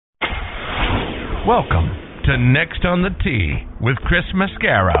Welcome to Next on the Tee with Chris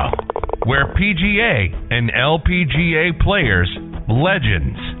Mascaro, where PGA and LPGA players,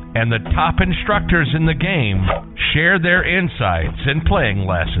 legends, and the top instructors in the game share their insights and playing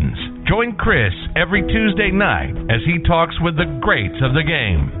lessons. Join Chris every Tuesday night as he talks with the greats of the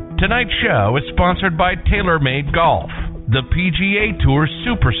game. Tonight's show is sponsored by TaylorMade Golf, the PGA Tour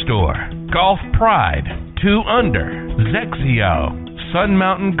Superstore, Golf Pride, 2 Under, Zexio, Sun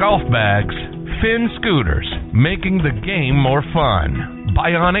Mountain Golf Bags, Finn Scooters, making the game more fun,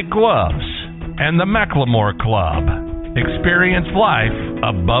 Bionic Gloves, and the Macklemore Club. Experience life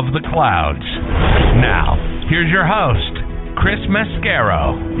above the clouds. Now, here's your host, Chris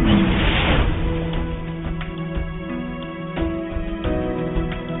Mascaro.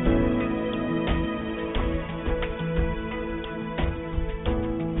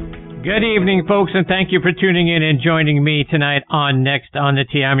 Good evening, folks, and thank you for tuning in and joining me tonight on Next on the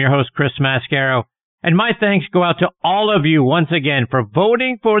Tee. I'm your host, Chris Mascaro, and my thanks go out to all of you once again for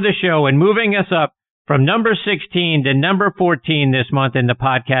voting for the show and moving us up from number 16 to number 14 this month in the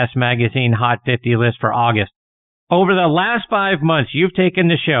Podcast Magazine Hot 50 list for August. Over the last 5 months, you've taken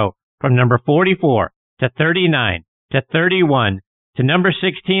the show from number 44 to 39 to 31 to number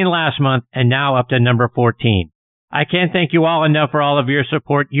 16 last month and now up to number 14. I can't thank you all enough for all of your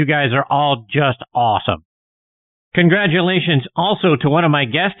support. You guys are all just awesome. Congratulations also to one of my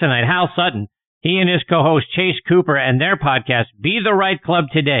guests tonight, Hal Sutton. He and his co-host Chase Cooper and their podcast, Be the Right Club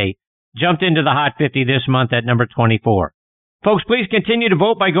Today, jumped into the Hot 50 this month at number 24. Folks, please continue to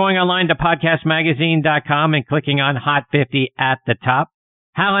vote by going online to podcastmagazine.com and clicking on Hot 50 at the top.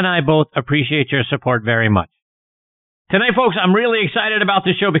 Hal and I both appreciate your support very much. Tonight, folks, I'm really excited about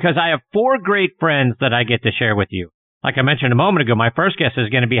this show because I have 4 great friends that I get to share with you. Like I mentioned a moment ago, my first guest is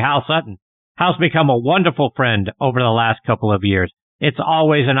going to be Hal Sutton. Hal's become a wonderful friend over the last couple of years. It's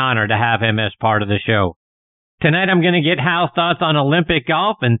always an honor to have him as part of the show. Tonight, I'm going to get Hal's thoughts on Olympic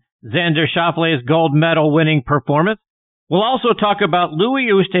golf and Xander Schauffele's gold medal winning performance. We'll also talk about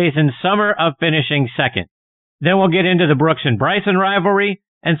Louis Oosthuizen's summer of finishing second. Then we'll get into the Brooks and Bryson rivalry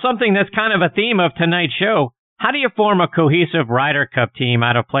and something that's kind of a theme of tonight's show. How do you form a cohesive Ryder Cup team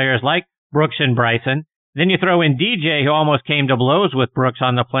out of players like Brooks and Bryson? Then you throw in DJ, who almost came to blows with Brooks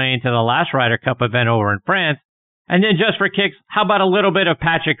on the plane to the last Ryder Cup event over in France. And then just for kicks, how about a little bit of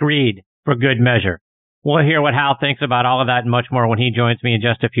Patrick Reed for good measure? We'll hear what Hal thinks about all of that and much more when he joins me in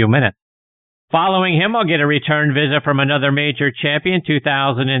just a few minutes. Following him, I'll get a return visit from another major champion,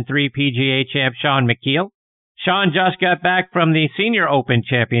 2003 PGA champ Shaun Micheel. Shaun just got back from the Senior Open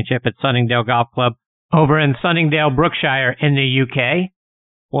Championship at Sunningdale Golf Club over in Sunningdale, Brookshire in the UK.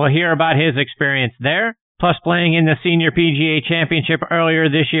 We'll hear about his experience there, plus playing in the Senior PGA Championship earlier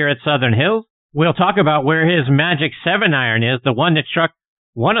this year at Southern Hills. We'll talk about where his magic 7-iron is, the one that struck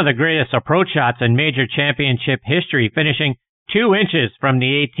one of the greatest approach shots in major championship history, finishing 2 inches from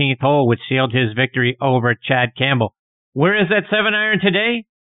the 18th hole, which sealed his victory over Chad Campbell. Where is that 7-iron today?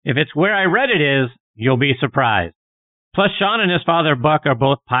 If it's where I read it is, you'll be surprised. Plus, Shaun and his father Buck are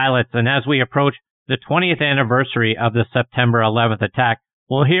both pilots, and as we approach the 20th anniversary of the September 11th attack,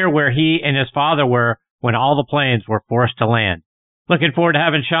 we'll hear where he and his father were when all the planes were forced to land. Looking forward to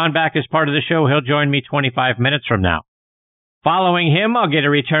having Shaun back as part of the show. He'll join me 25 minutes from now. Following him, I'll get a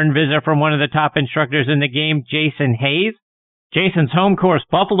return visit from one of the top instructors in the game, Jason Hase. Jason's home course,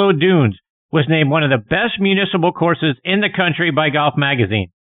 Buffalo Dunes, was named one of the best municipal courses in the country by Golf Magazine.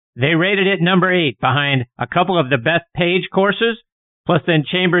 They rated it number 8 behind a couple of the Bethpage courses, plus then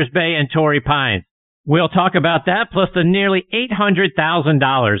Chambers Bay and Torrey Pines. We'll talk about that, plus the nearly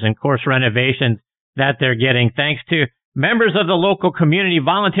 $800,000 in course renovations that they're getting thanks to members of the local community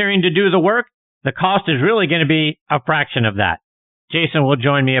volunteering to do the work. The cost is really going to be a fraction of that. Jason will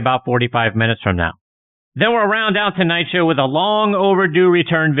join me about 45 minutes from now. Then we'll round out tonight's show with a long overdue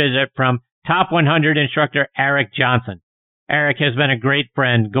return visit from Top 100 instructor Eric Johnson. Eric has been a great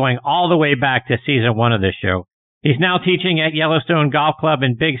friend going all the way back to season 1 of this show. He's now teaching at Yellowstone Golf Club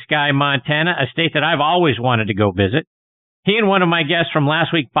in Big Sky, Montana, a state that I've always wanted to go visit. He and one of my guests from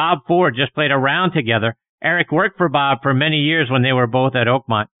last week, Bob Ford, just played a round together. Eric worked for Bob for many years when they were both at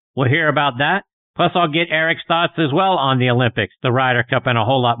Oakmont. We'll hear about that. Plus, I'll get Eric's thoughts as well on the Olympics, the Ryder Cup, and a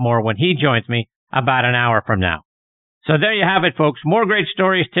whole lot more when he joins me about an hour from now. So there you have it, folks. More great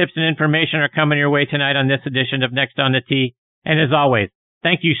stories, tips, and information are coming your way tonight on this edition of Next on the Tee. And as always,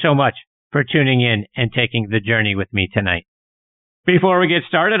 thank you so much for tuning in and taking the journey with me tonight. Before we get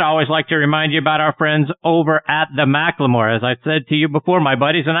started, I always like to remind you about our friends over at the Macklemore. As I said to you before, my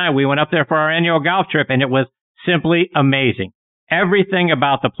buddies and I, we went up there for our annual golf trip, and it was simply amazing. Everything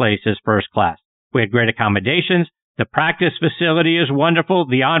about the place is first class. We had great accommodations. The practice facility is wonderful.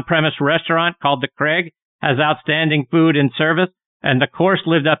 The on-premise restaurant called the Craig has outstanding food and service, and the course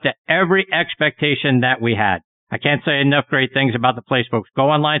lived up to every expectation that we had. I can't say enough great things about the place, folks.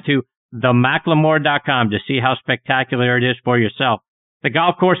 Go online to themacklemore.com to see how spectacular it is for yourself. The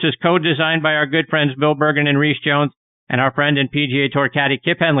golf course is co-designed by our good friends Bill Bergen and Reese Jones, and our friend and PGA Tour caddy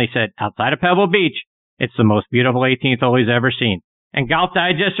Kip Henley said, outside of Pebble Beach, it's the most beautiful 18th hole he's ever seen. And Golf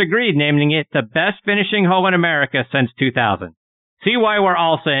Digest agreed, naming it the best finishing hole in America since 2000. See why we're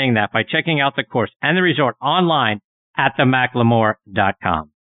all saying that by checking out the course and the resort online at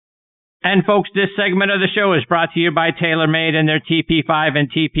themacklemore.com. And folks, this segment of the show is brought to you by TaylorMade and their TP5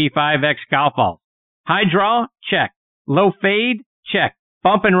 and TP5X golf balls. High draw? Check. Low fade? Check.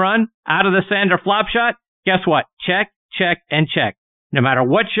 Bump and run? Out of the sand or flop shot? Guess what? Check, check, and check. No matter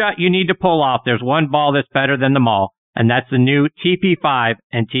what shot you need to pull off, there's one ball that's better than them all, and that's the new TP5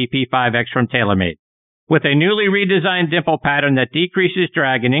 and TP5X from TaylorMade. With a newly redesigned dimple pattern that decreases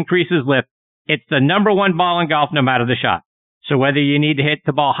drag and increases lift, it's the number one ball in golf no matter the shot. So whether you need to hit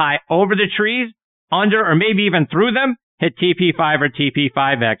the ball high over the trees, under, or maybe even through them, hit TP5 or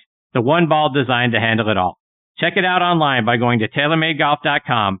TP5X, the one ball designed to handle it all. Check it out online by going to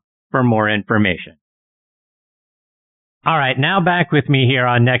TaylorMadeGolf.com for more information. All right, now back with me here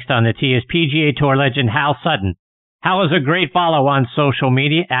on Next on the Tee is PGA Tour legend Hal Sutton. Hal is a great follow on social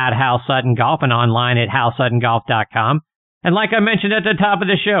media at Hal Sutton Golf and online at HalSuttonGolf.com. And like I mentioned at the top of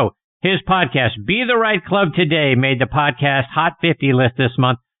the show, his podcast, Be the Right Club Today, made the podcast Hot 50 list this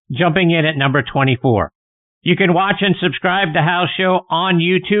month, jumping in at number 24. You can watch and subscribe to Hal's show on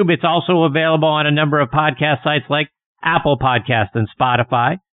YouTube. It's also available on a number of podcast sites like Apple Podcasts and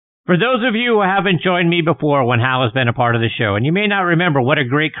Spotify. For those of you who haven't joined me before when Hal has been a part of the show, and you may not remember what a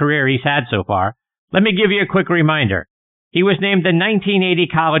great career he's had so far, let me give you a quick reminder. He was named the 1980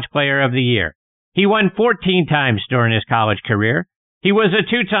 College Player of the Year. He won 14 times during his college career. He was a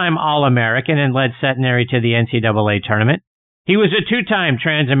two-time All-American and led Centenary to the NCAA tournament. He was a two-time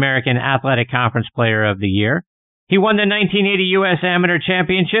Trans-American Athletic Conference Player of the Year. He won the 1980 U.S. Amateur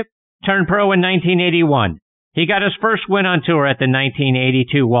Championship, turned pro in 1981. He got his first win on tour at the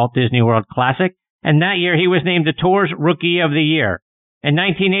 1982 Walt Disney World Classic, and that year he was named the Tour's Rookie of the Year. In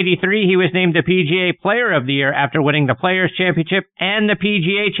 1983, he was named the PGA Player of the Year after winning the Players' Championship and the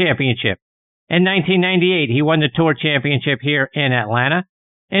PGA Championship. In 1998, he won the Tour Championship here in Atlanta.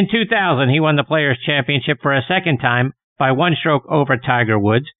 In 2000, he won the Players' Championship for a second time by one stroke over Tiger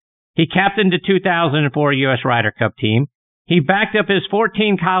Woods. He captained the 2004 US Ryder Cup team. He backed up his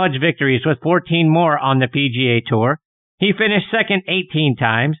 14 college victories with 14 more on the PGA Tour. He finished second 18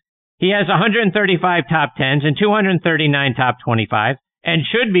 times. He has 135 top 10s and 239 top 25s and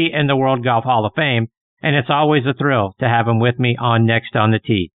should be in the World Golf Hall of Fame. And it's always a thrill to have him with me on Next on the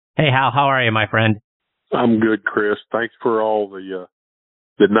Tee. Hey, Hal, how are you, my friend? I'm good, Chris. Thanks for all the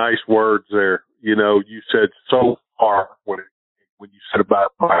nice words there. You know, you said so far when you said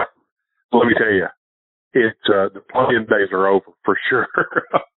about my. Let me tell you, it's the playing days are over for sure.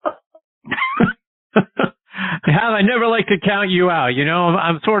 Hal, I never like to count you out. You know,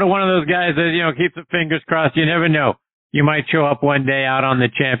 I'm sort of one of those guys that, you know, keeps the fingers crossed. You never know. You might show up one day out on the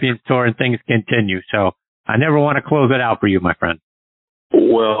Champions Tour and things continue. So I never want to close it out for you, my friend.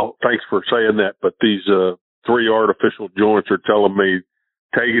 Well, thanks for saying that. But these three artificial joints are telling me,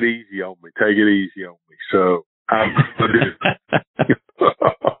 take it easy on me. Take it easy on me. So I'm going to do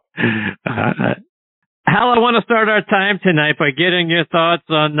Hal, I want to start our time tonight by getting your thoughts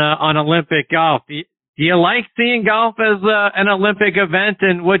on Olympic golf. Do you like seeing golf as an Olympic event?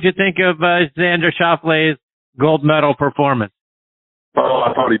 And what'd you think of Xander Schauffele's gold medal performance? Oh,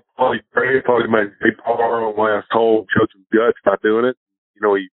 I thought he played great. I thought he made a big par on last hole, showed some guts by doing it. You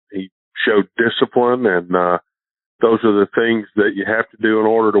know, he showed discipline, and those are the things that you have to do in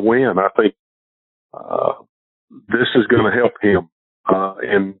order to win. I think this is going to help him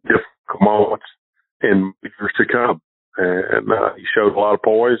in different moments in years to come. And he showed a lot of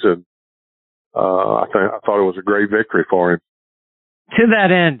poise, and I thought it was a great victory for him. To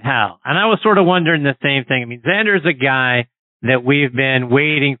that end, Hal, and I was sort of wondering the same thing. I mean, Xander's a guy that we've been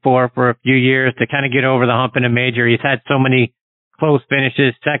waiting for a few years to kind of get over the hump in a major. He's had so many close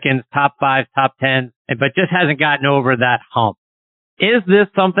finishes, seconds, top fives, top tens, but just hasn't gotten over that hump. Is this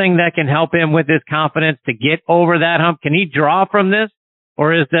something that can help him with his confidence to get over that hump? Can he draw from this?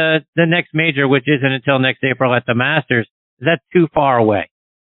 Or is the next major, which isn't until next April at the Masters, is that too far away?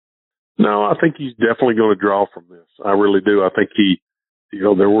 No, I think he's definitely going to draw from this. I really do. I think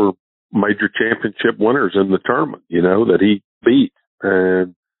there were major championship winners in the tournament, that he beat.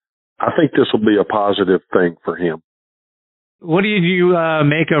 And I think this will be a positive thing for him. what do you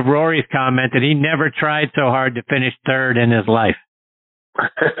make of Rory's comment that he never tried so hard to finish third in his life?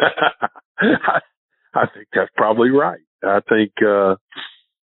 I think that's probably right. I think, that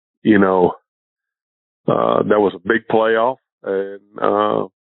was a big playoff, and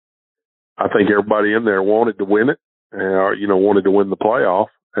I think everybody in there wanted to win it, wanted to win the playoff.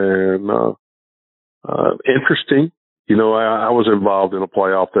 And interesting, I was involved in a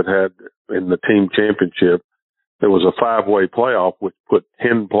playoff that had, in the team championship, there was a 5-way playoff which put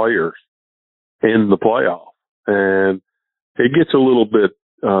 10 players in the playoff. And it gets a little bit,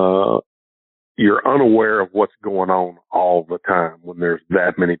 you're unaware of what's going on all the time when there's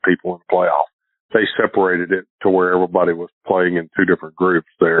that many people in the playoff. They separated it to where everybody was playing in 2 different groups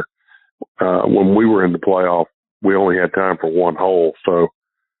there. When we were in the playoff, we only had time for 1 hole. So,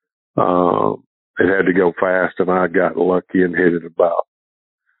 it had to go fast, and I got lucky and hit it about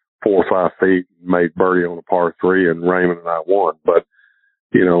 4 or 5 feet and made birdie on a par 3, and Raymond and I won. But,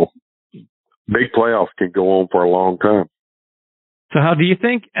 big playoffs can go on for a long time. So how do you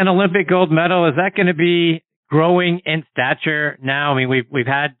think an Olympic gold medal, is that going to be growing in stature now? I mean, we've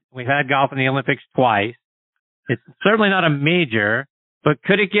had golf in the Olympics twice. It's certainly not a major, but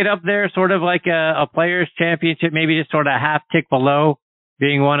could it get up there sort of like a players' championship, maybe just sort of a half tick below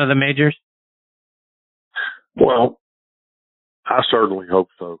being one of the majors? Well, I certainly hope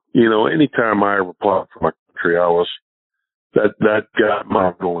so. Anytime I ever played for my country, that got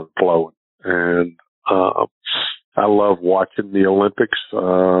my blood flowing. And I love watching the Olympics.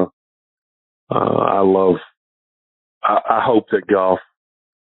 I hope that golf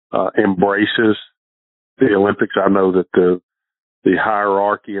embraces the Olympics. I know that the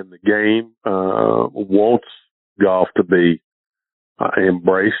hierarchy in the game wants golf to be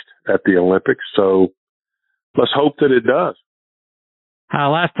embraced at the Olympics. So let's hope that it does.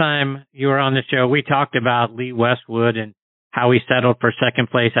 Last time you were on the show, we talked about Lee Westwood and how he settled for second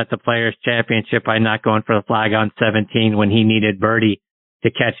place at the Players' Championship by not going for the flag on 17 when he needed birdie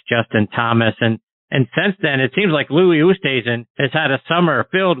to catch Justin Thomas. And since then, it seems like Louis Oosthuizen has had a summer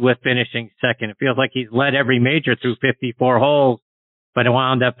filled with finishing second. It feels like he's led every major through 54 holes, but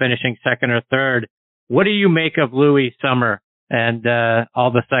wound up finishing second or third. What do you make of Louis' summer and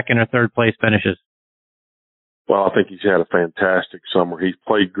all the second or third place finishes? Well, I think he's had a fantastic summer. He's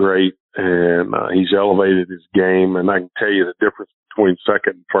played great, and he's elevated his game. And I can tell you the difference between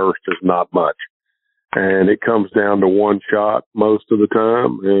second and first is not much. And it comes down to one shot most of the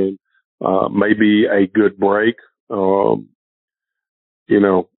time, and maybe a good break.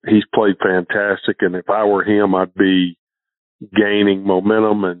 He's played fantastic. And if I were him, I'd be gaining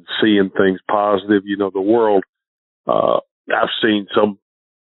momentum and seeing things positive. The world, I've seen some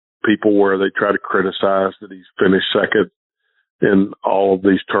people where they try to criticize that he's finished second in all of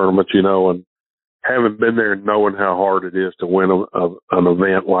these tournaments, and having been there and knowing how hard it is to win an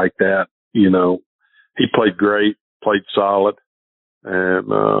event like that, he played great, played solid,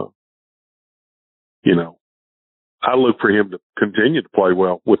 and, I look for him to continue to play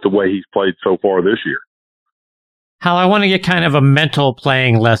well with the way he's played so far this year. Hal, I want to get kind of a mental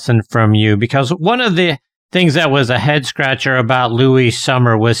playing lesson from you, because one of the things that was a head scratcher about Louis'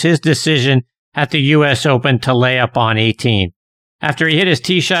 summer was his decision at the US Open to lay up on 18. After he hit his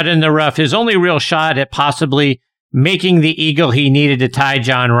tee shot in the rough, his only real shot at possibly making the eagle he needed to tie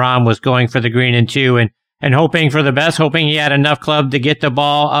Jon Rahm was going for the green in 2 and hoping for the best, hoping he had enough club to get the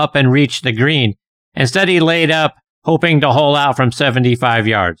ball up and reach the green. Instead, he laid up, hoping to hole out from 75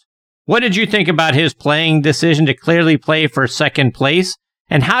 yards. What did you think about his playing decision to clearly play for second place?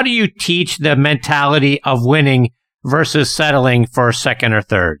 And how do you teach the mentality of winning versus settling for second or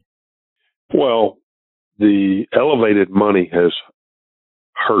third? Well, the elevated money has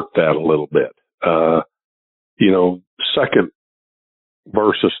hurt that a little bit. Second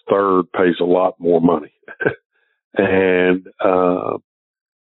versus third pays a lot more money. And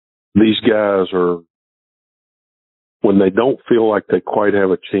these guys are, when they don't feel like they quite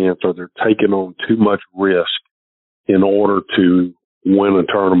have a chance or they're taking on too much risk in order to win a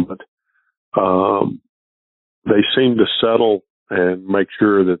tournament, they seem to settle and make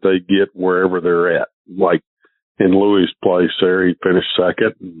sure that they get wherever they're at. Like in Louis' place there, he finished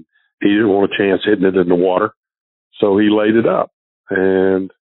second and he didn't want a chance hitting it in the water, so he laid it up.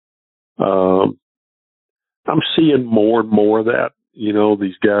 And I'm seeing more and more of that.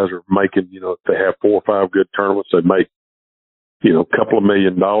 These guys are making, if they have 4 or 5 good tournaments, they make, a couple of $1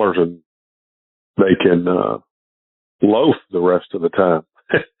 million, and they can loaf the rest of the time.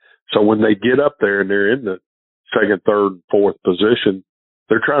 So when they get up there and they're in the second, third, and fourth position,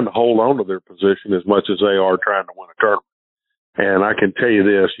 they're trying to hold on to their position as much as they are trying to win a tournament. And I can tell you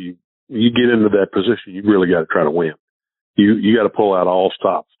this, you get into that position, you really got to try to win. You got to pull out all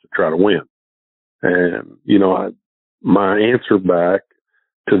stops to try to win. And, my answer back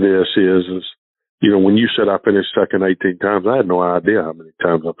to this is, when you said I finished second 18 times, I had no idea how many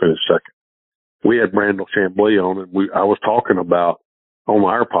times I finished second. We had Brandel Chamblee on, and I was talking about on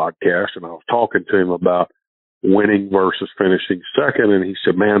our podcast, and I was talking to him about winning versus finishing second. And he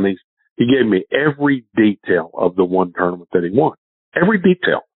said, man, he gave me every detail of the one tournament that he won, every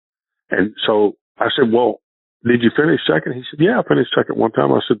detail. And so I said, well, did you finish second? He said, yeah, I finished second one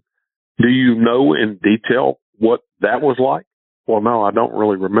time. I said, do you know in detail what that was like? Well, no, I don't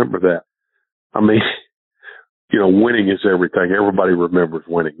really remember that. I mean, winning is everything. Everybody remembers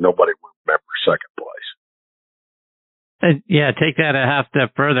winning. Nobody remembers second place. And yeah, take that a half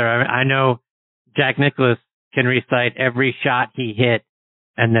step further. I know Jack Nicklaus can recite every shot he hit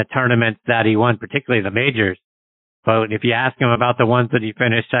and the tournaments that he won, particularly the majors. But if you ask him about the ones that he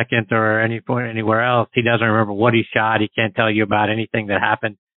finished second or anywhere else, he doesn't remember what he shot. He can't tell you about anything that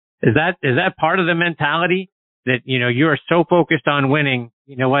happened. Is that part of the mentality that, you are so focused on winning,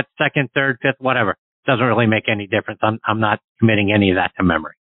 what, second, third, fifth, whatever, doesn't really make any difference. I'm not committing any of that to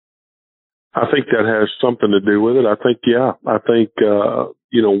memory. I think that has something to do with it. I think,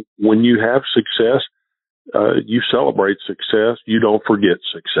 when you have success, you celebrate success. You don't forget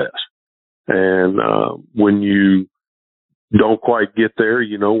success. And when you don't quite get there,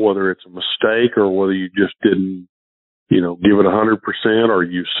 whether it's a mistake or whether you just didn't, give it 100% or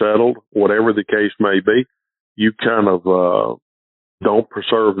you settled, whatever the case may be, you kind of don't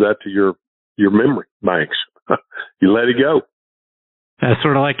preserve that to your memory banks. You let it go. That's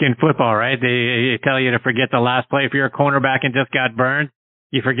sort of like in football, right? They tell you to forget the last play. If you're a cornerback and just got burned,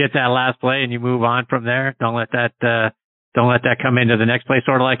 you forget that last play and you move on from there. Don't let that come into the next play.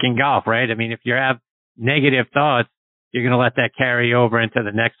 Sort of like in golf, right? I mean, if you have negative thoughts, you're going to let that carry over into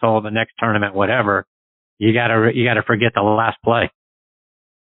the next hole, the next tournament, whatever. You gotta forget the last play.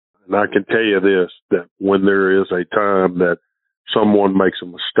 And I can tell you this, that when there is a time that someone makes a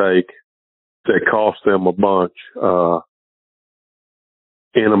mistake that costs them a bunch,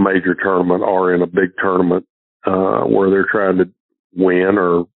 in a major tournament or in a big tournament, where they're trying to win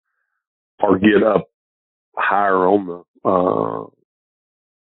or get up higher on the,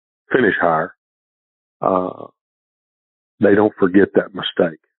 finish higher, they don't forget that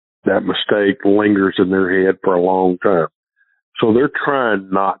mistake. That mistake lingers in their head for a long time. So they're trying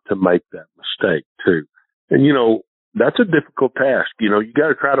not to make that mistake too. And, that's a difficult task. You got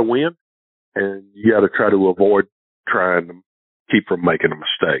to try to win and you got to try to avoid trying to keep from making a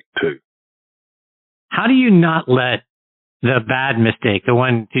mistake too. How do you not let the bad mistake, the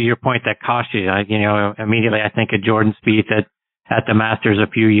one to your point that cost you, immediately I think of Jordan Spieth at the Masters a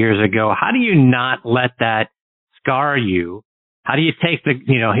few years ago. How do you not let that scar you? How do you take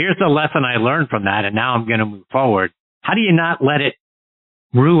here's the lesson I learned from that and now I'm going to move forward. How do you not let it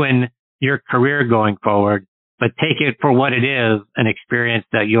ruin your career going forward, but take it for what it is, an experience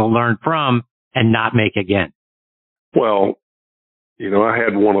that you'll learn from and not make again? Well, I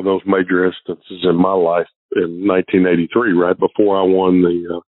had one of those major instances in my life in 1983, right before I won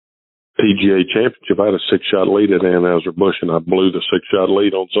the PGA Championship. I had a 6-shot lead at Anheuser-Busch, and I blew the 6-shot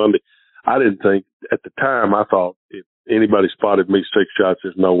lead on Sunday. I didn't think, at the time, I thought if anybody spotted me 6 shots,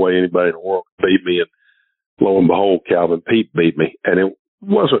 there's no way anybody in the world could beat me. And lo and behold, Calvin Peete beat me. And it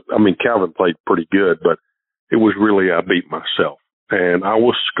wasn't, Calvin played pretty good, but it was really I beat myself. And I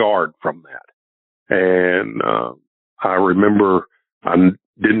was scarred from that. And I remember I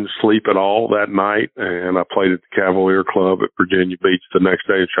didn't sleep at all that night, and I played at the Cavalier Club at Virginia Beach the next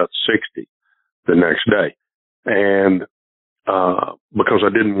day and shot 60 the next day. And because I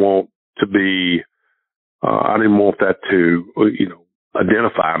didn't want to be, I didn't want that to,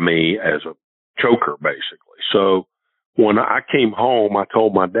 identify me as a choker, basically. So when I came home, I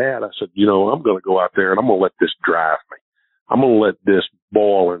told my dad, I said, I'm going to go out there and I'm going to let this drive me. I'm going to let this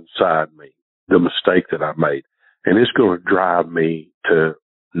boil inside me, the mistake that I made. And it's going to drive me to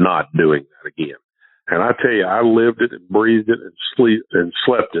not doing that again. And I tell you, I lived it and breathed it and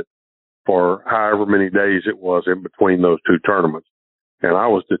slept it for however many days it was in between those two tournaments. And I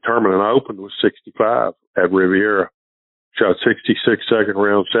was determined, and I opened with 65 at Riviera, shot 66 second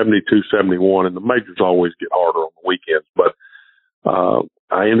round, 72, 71, and the majors always get harder on the weekends. But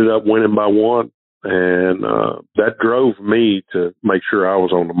I ended up winning by one, and that drove me to make sure I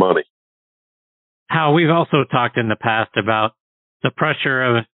was on the money. Hal, we've also talked in the past about the pressure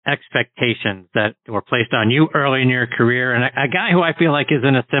of expectations that were placed on you early in your career. And a guy who I feel like is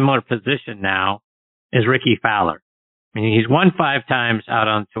in a similar position now is Ricky Fowler. He's won 5 times out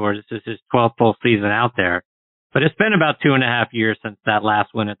on tour. This is his 12th full season out there. But it's been about 2.5 years since that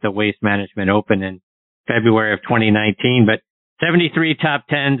last win at the Waste Management Open. And February of 2019, but 73 top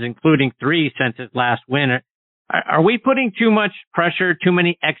 10s, including 3 since his last win. Are we putting too much pressure, too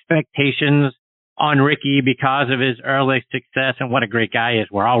many expectations on Ricky because of his early success and what a great guy he is?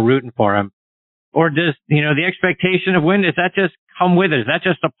 We're all rooting for him. Or does, the expectation of win, does that just come with it? Is that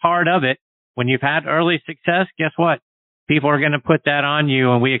just a part of it? When you've had early success, guess what? People are going to put that on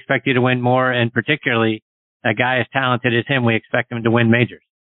you, and we expect you to win more, and particularly a guy as talented as him, we expect him to win majors.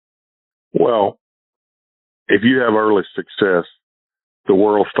 Well, if you have early success, the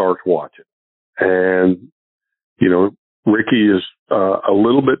world starts watching. And, Ricky is a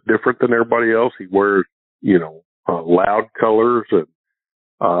little bit different than everybody else. He wears, loud colors and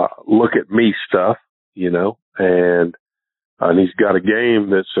look at me stuff, and he's got a game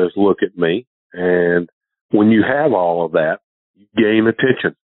that says, look at me. And when you have all of that, you gain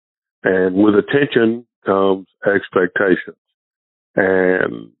attention. And with attention comes expectations.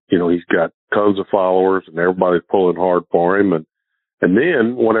 And, he's got tons of followers and everybody's pulling hard for him. And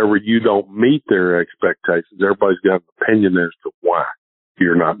then whenever you don't meet their expectations, everybody's got an opinion as to why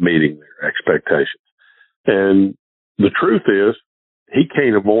you're not meeting their expectations. And the truth is, he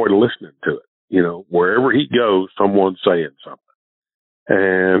can't avoid listening to it. Wherever he goes, someone's saying something.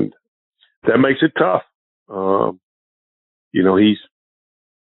 And that makes it tough. He's,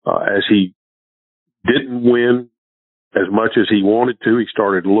 as he didn't win as much as he wanted to, he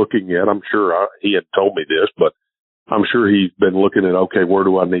started looking at, I'm sure he had told me this, but I'm sure he's been looking at, okay, where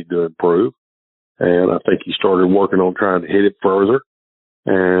do I need to improve? And I think he started working on trying to hit it further.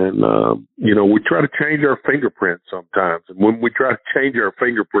 And, we try to change our fingerprint sometimes. And when we try to change our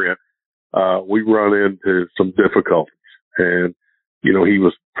fingerprint, we run into some difficulties. And, he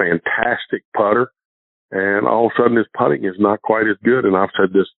was a fantastic putter. And all of a sudden his putting is not quite as good. And I've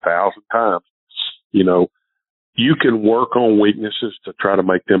said this 1,000 times, you can work on weaknesses to try to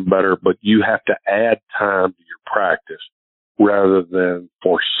make them better, but you have to add time to your practice rather than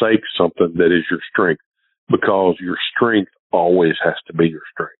forsake something that is your strength, because your strength always has to be your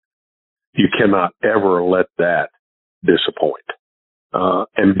strength. You cannot ever let that disappoint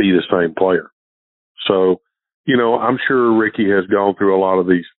and be the same player. So, I'm sure Ricky has gone through a lot of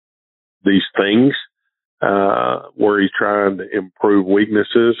these things where he's trying to improve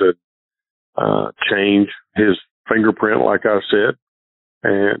weaknesses and change his fingerprint, like I said.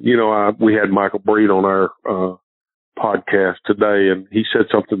 And, we had Michael Breed on our podcast today, and he said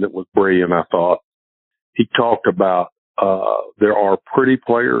something that was brilliant, I thought. He talked about there are pretty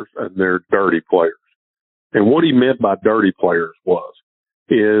players and there are dirty players. And what he meant by dirty players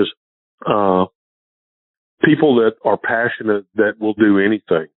is people that are passionate, that will do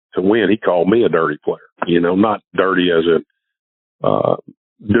anything to win. He called me a dirty player, not dirty as in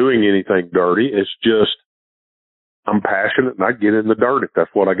doing anything dirty. It's just, I'm passionate and I get in the dirt if that's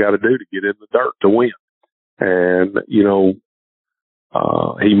what I got to do to get in the dirt to win. And,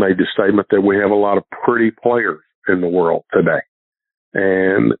 he made the statement that we have a lot of pretty players in the world today.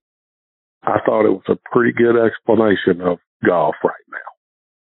 And I thought it was a pretty good explanation of golf right now.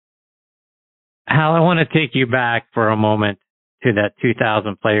 Hal, I want to take you back for a moment to that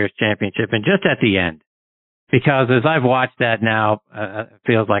 2000 Players Championship, and just at the end, because as I've watched that now, it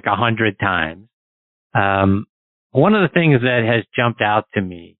feels like 100 times. One of the things that has jumped out to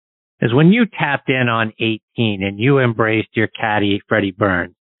me is when you tapped in on 18 and you embraced your caddy, Freddie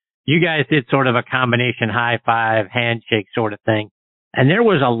Burns. You guys did sort of a combination high five, handshake sort of thing. And there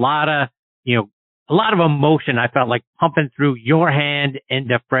was a lot of emotion, I felt like, pumping through your hand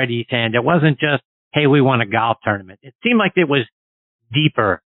into Freddie's hand. It wasn't just, hey, we won a golf tournament. It seemed like it was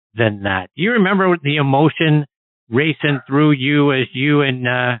deeper than that. Do you remember the emotion racing through you as you and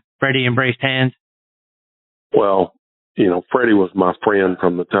Freddie embraced hands? Well, Freddie was my friend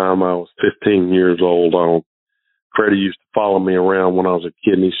from the time I was 15 years old on. Freddie used to follow me around when I was a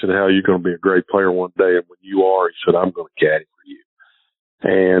kid, and he said, Hal, you're going to be a great player one day. And when you are, he said, I'm going to caddy for you.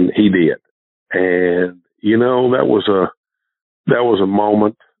 And he did. And, that was a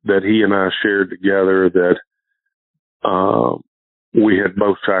moment that he and I shared together that we had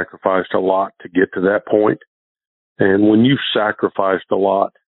both sacrificed a lot to get to that point. And when you've sacrificed a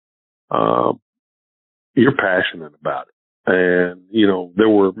lot, you're passionate about it. And, there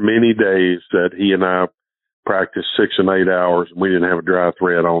were many days that he and I practiced 6 and 8 hours and we didn't have a dry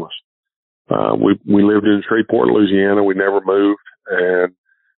thread on us. We lived in Shreveport, Louisiana. We never moved, and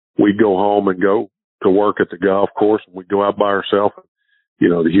we'd go home and go to work at the golf course, and we'd go out by ourselves.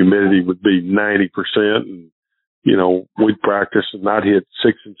 The humidity would be 90%, and, we'd practice, and I'd hit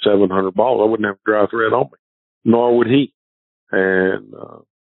 600 and 700 balls. I wouldn't have a dry thread on me, nor would he. And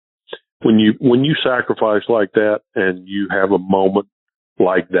when you sacrifice like that, and you have a moment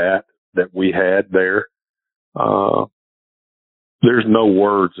like that we had there, there's no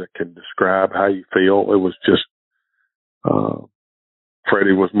words that can describe how you feel. It was just,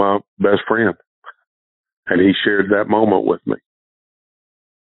 Freddie was my best friend, and he shared that moment with me.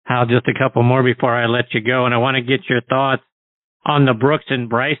 Hal, just a couple more before I let you go, and I want to get your thoughts on the Brooks and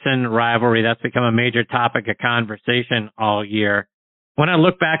Bryson rivalry. That's become a major topic of conversation all year. When I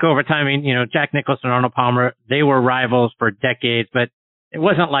look back over time, I mean, Jack Nicklaus and Arnold Palmer, they were rivals for decades, but it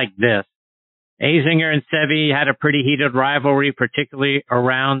wasn't like this. Azinger and Seve had a pretty heated rivalry, particularly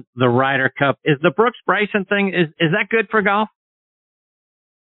around the Ryder Cup. Is the Brooks-Bryson thing, is that good for golf?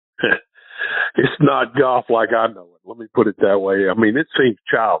 It's not golf like I know it. Let me put it that way. I mean, it seems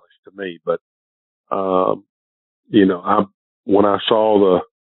childish to me, but, when I saw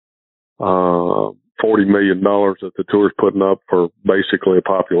the $40 million that the tour's putting up for basically a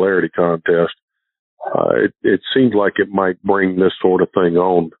popularity contest, it seems like it might bring this sort of thing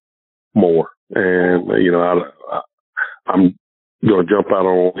on more. And, I'm going to jump out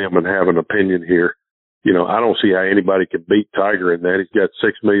on him and have an opinion here. I don't see how anybody can beat Tiger in that. He's got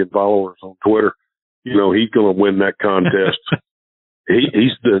 6 million followers on Twitter. He's going to win that contest. He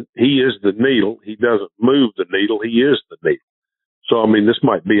is the needle. He doesn't move the needle. He is the needle. So, I mean, this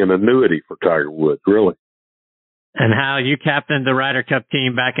might be an annuity for Tiger Woods, really. And Hal, you captained the Ryder Cup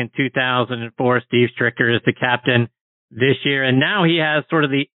team back in 2004. Steve Stricker is the captain this year. And now he has sort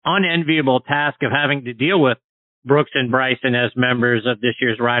of the unenviable task of having to deal with Brooks and Bryson as members of this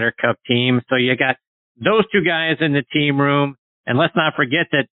year's Ryder Cup team. So you got those two guys in the team room. And let's not forget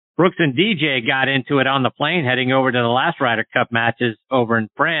that Brooks and DJ got into it on the plane heading over to the last Ryder Cup matches over in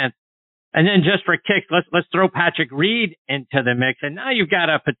France. And then just for kicks, let's throw Patrick Reed into the mix. And now you've got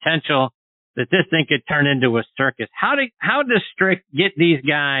a potential that this thing could turn into a circus. How does Strick get these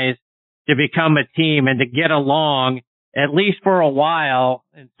guys to become a team and to get along at least for a while,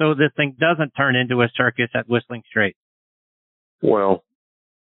 and so this thing doesn't turn into a circus at Whistling Straits? Well,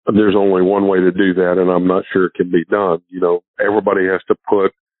 there's only one way to do that, and I'm not sure it can be done. Everybody has to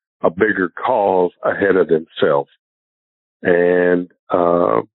put a bigger cause ahead of themselves. And,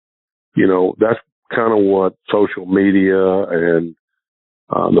 that's kind of what social media and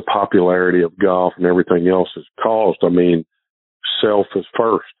the popularity of golf and everything else has caused. I mean, self is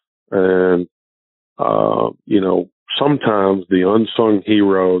first. And, sometimes the unsung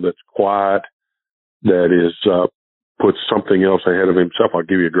hero that's quiet, that is, puts something else ahead of himself. I'll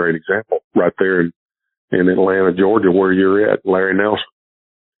give you a great example right there in Atlanta, Georgia, where you're at, Larry Nelson.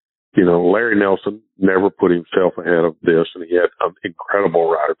 Larry Nelson never put himself ahead of this, and he had an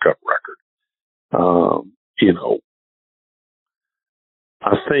incredible Ryder Cup record.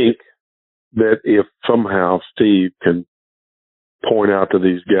 I think that if somehow Steve can point out to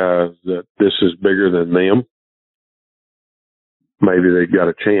these guys that this is bigger than them, maybe they've got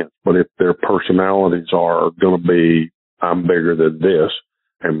a chance. But if their personalities are going to be, I'm bigger than this,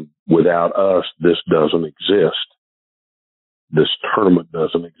 and without us, this doesn't exist. This tournament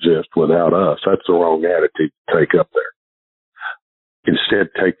doesn't exist without us. That's the wrong attitude to take up there. Instead,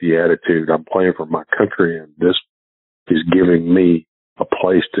 take the attitude, I'm playing for my country, and this is giving me a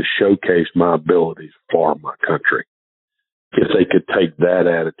place to showcase my abilities for my country. If they could take that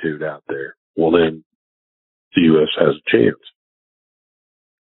attitude out there, well, then the U.S. has a chance.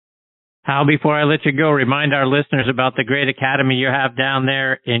 Hal, before I let you go, remind our listeners about the great academy you have down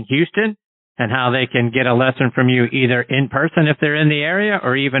there in Houston and how they can get a lesson from you either in person if they're in the area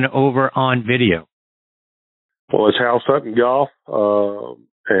or even over on video. Well, it's Hal Sutton Golf,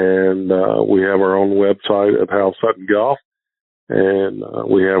 and we have our own website at Hal Sutton Golf, and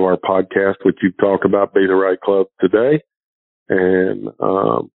we have our podcast, which you talk about, Be the Right Club Today, and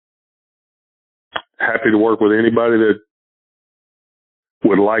happy to work with anybody that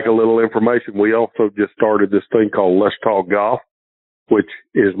would like a little information. We also just started this thing called Let's Talk Golf, which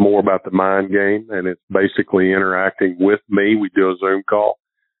is more about the mind game, and it's basically interacting with me. We do a Zoom call.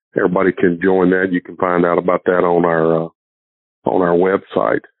 Everybody can join that. You can find out about that on our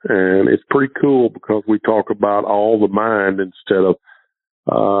website. And it's pretty cool because we talk about all the mind instead of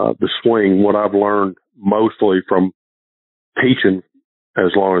the swing. What I've learned mostly from teaching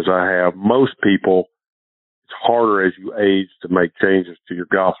as long as I have, most people, it's harder as you age to make changes to your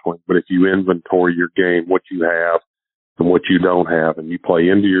golf swing. But if you inventory your game, what you have and what you don't have, and you play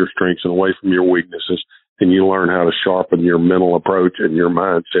into your strengths and away from your weaknesses, and you learn how to sharpen your mental approach and your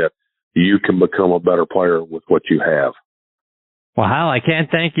mindset, you can become a better player with what you have. Well, Hal, I can't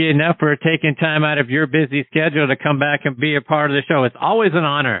thank you enough for taking time out of your busy schedule to come back and be a part of the show. It's always an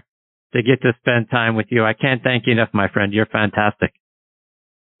honor to get to spend time with you. I can't thank you enough, my friend. You're fantastic.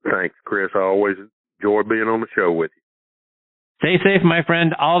 Thanks, Chris. I always enjoy being on the show with you. Stay safe, my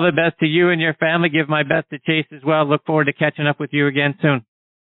friend. All the best to you and your family. Give my best to Chase as well. Look forward to catching up with you again soon.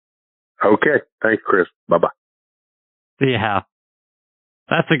 Okay. Thanks, Chris. Bye-bye. See you, Hal.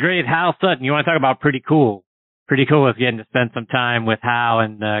 That's the great Hal Sutton. You want to talk about pretty cool. Pretty cool is getting to spend some time with Hal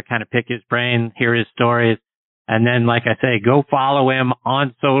and kind of pick his brain, hear his stories. And then, like I say, go follow him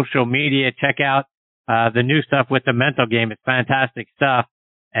on social media. Check out the new stuff with the mental game. It's fantastic stuff.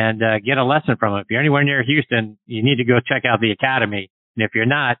 And get a lesson from him. If you're anywhere near Houston, you need to go check out the academy. And if you're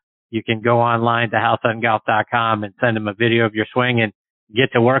not, you can go online to halsuttongolf.com and send him a video of your swing and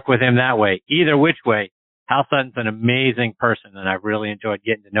get to work with him that way. Either which way, Hal Sutton's an amazing person, and I've really enjoyed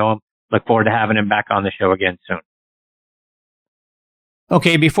getting to know him. Look forward to having him back on the show again soon.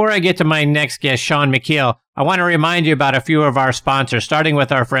 Okay, before I get to my next guest, Shaun Micheel, I want to remind you about a few of our sponsors, starting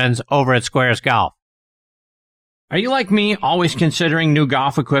with our friends over at Squares Golf. Are you like me, always considering new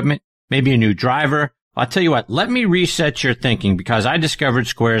golf equipment? Maybe a new driver? I'll tell you what, let me reset your thinking because I discovered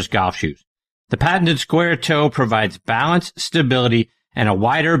Squares golf shoes. The patented square toe provides balance, stability, and a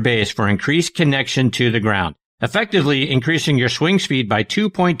wider base for increased connection to the ground, effectively increasing your swing speed by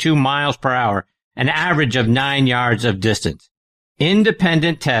 2.2 miles per hour, an average of 9 yards of distance.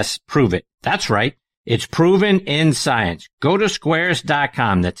 Independent tests prove it. That's right. It's proven in science. Go to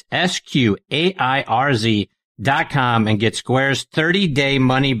squares.com. That's SQAIRZ.com and get Squares 30-day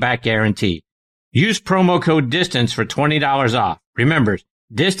money-back guarantee. Use promo code DISTANCE for $20 off. Remember,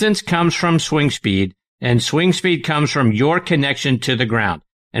 distance comes from swing speed, and swing speed comes from your connection to the ground.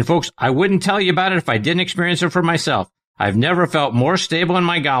 And folks, I wouldn't tell you about it if I didn't experience it for myself. I've never felt more stable in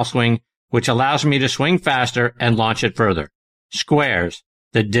my golf swing, which allows me to swing faster and launch it further. Squares,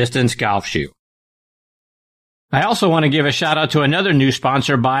 the distance golf shoe. I also want to give a shout out to another new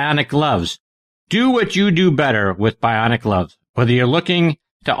sponsor, Bionic Gloves. Do what you do better with Bionic Gloves. Whether you're looking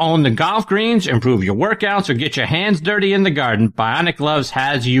to own the golf greens, improve your workouts, or get your hands dirty in the garden, Bionic Gloves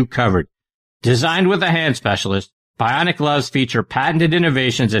has you covered. Designed with a hand specialist, Bionic Gloves feature patented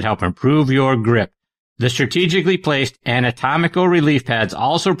innovations that help improve your grip. The strategically placed anatomical relief pads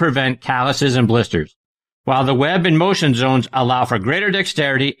also prevent calluses and blisters, while the web and motion zones allow for greater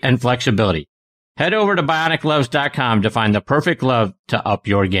dexterity and flexibility. Head over to BionicGloves.com to find the perfect glove to up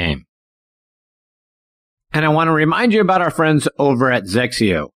your game. And I want to remind you about our friends over at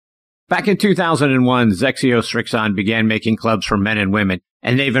Xexio. Back in 2001, Xexio Strixon began making clubs for men and women,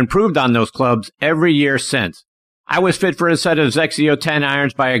 and they've improved on those clubs every year since. I was fit for a set of Xexio 10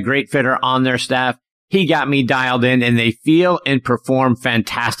 irons by a great fitter on their staff. He got me dialed in, and they feel and perform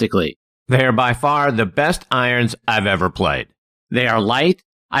fantastically. They are by far the best irons I've ever played. They are light.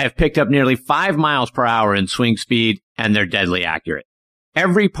 I have picked up nearly 5 miles per hour in swing speed, and they're deadly accurate.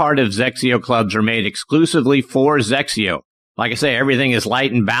 Every part of Xexio clubs are made exclusively for Xexio. Like I say, everything is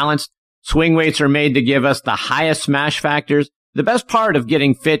light and balanced. Swing weights are made to give us the highest smash factors. The best part of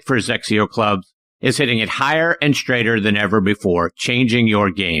getting fit for Xexio clubs is hitting it higher and straighter than ever before, changing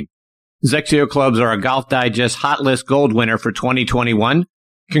your game. Xexio clubs are a Golf Digest Hot List Gold winner for 2021.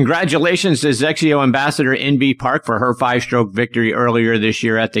 Congratulations to Xexio Ambassador NB Park for her 5-stroke victory earlier this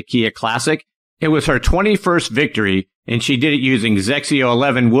year at the Kia Classic. It was her 21st victory, and she did it using Xexio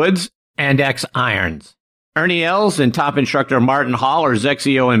 11 woods and X irons. Ernie Els and top instructor Martin Hall are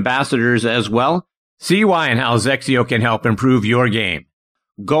Xexio ambassadors as well. See why and how Xexio can help improve your game.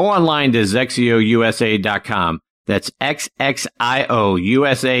 Go online to XexioUSA.com. That's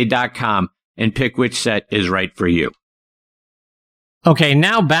XXIOUSA.com and pick which set is right for you. Okay,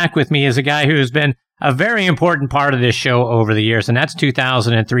 now back with me is a guy who's been a very important part of this show over the years, and that's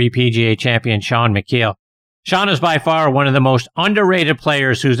 2003 PGA champion Shaun Micheel. Shaun is by far one of the most underrated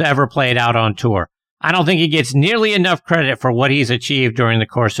players who's ever played out on tour. I don't think he gets nearly enough credit for what he's achieved during the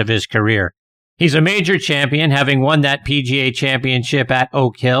course of his career. He's a major champion, having won that PGA championship at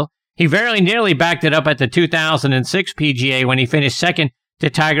Oak Hill. He very nearly backed it up at the 2006 PGA when he finished second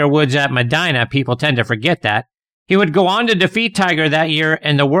to Tiger Woods at Medina. People tend to forget that. He would go on to defeat Tiger that year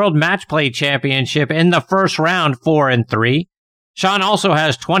in the World Match Play Championship in the first round, 4-3. Shaun also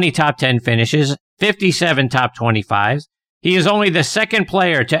has 20 top 10 finishes, 57 top 25s. He is only the second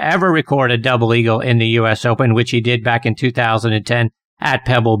player to ever record a double eagle in the US Open, which he did back in 2010 at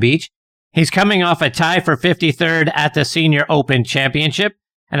Pebble Beach. He's coming off a tie for 53rd at the Senior Open Championship,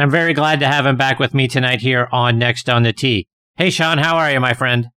 and I'm very glad to have him back with me tonight here on Next on the Tee. Hey, Shaun, how are you, my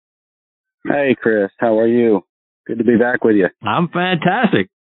friend? Hey, Chris, how are you? Good to be back with you. I'm fantastic.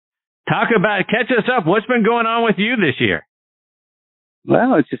 Catch us up. What's been going on with you this year?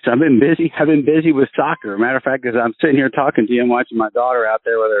 Well, it's just I've been busy. I've been busy with soccer. Matter of fact, as I'm sitting here talking to you, I'm watching my daughter out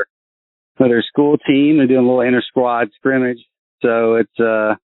there with her school team. They're doing a little inter-squad scrimmage. So it's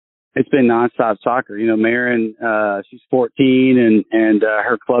it's been nonstop soccer. You know, Marin, she's 14 and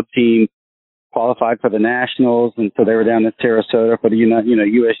her club team qualified for the nationals. And so they were down in Sarasota for the, US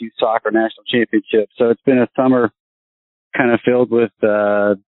Youth Soccer National Championship. So it's been a summer kind of filled with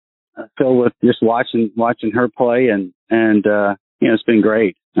just watching her play and it's been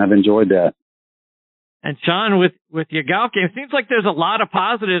great. I've enjoyed that. And Shaun, with your golf game, it seems like there's a lot of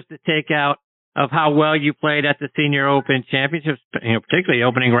positives to take out of how well you played at the Senior Open Championships, particularly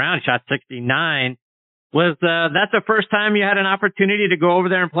opening round, shot 69. Was that the first time you had an opportunity to go over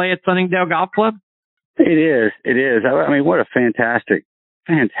there and play at Sunningdale Golf Club? It is. I mean, what a fantastic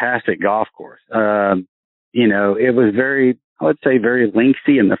golf course. It was very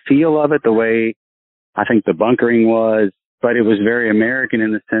lengthy in the feel of it, the way I think the bunkering was, but it was very American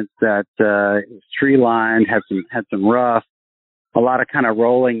in the sense that it was tree lined, had some rough, a lot of kind of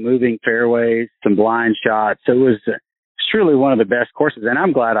rolling, moving fairways, some blind shots. So it was truly one of the best courses, and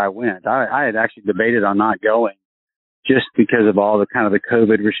I'm glad I went. I had actually debated on not going just because of all the kind of the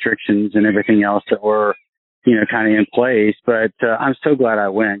COVID restrictions and everything else that were, kind of in place. But I'm so glad I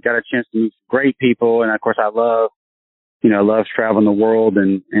went. Got a chance to meet some great people, and of course I love traveling the world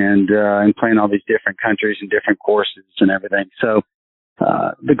and playing all these different countries and different courses and everything. So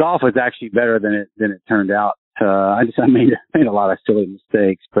the golf was actually better than it turned out. I made a lot of silly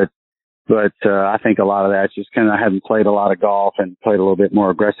mistakes, but I think a lot of that's just kind of I hadn't played a lot of golf and played a little bit more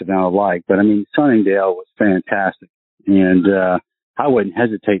aggressive than I would like. But I mean, Sunningdale was fantastic, and I wouldn't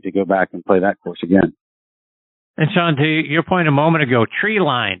hesitate to go back and play that course again. And Shaun, to your point a moment ago, tree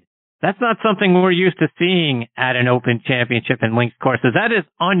lined. That's not something we're used to seeing at an Open Championship and links course. Is that as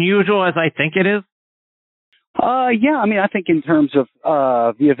unusual as I think it is? Yeah. I mean, I think in terms of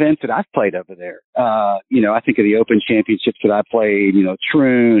the events that I've played over there, I think of the Open Championships that I played,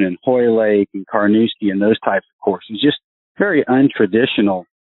 Troon and Hoylake and Carnoustie and those types of courses, just very untraditional.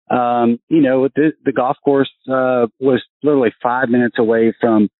 The golf course was literally 5 minutes away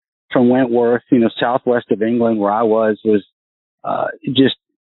from Wentworth, southwest of England, where I was the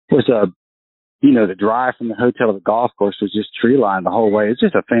drive from the hotel to the golf course was just tree lined the whole way. It's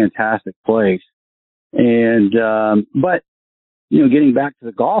just a fantastic place. And, but, getting back to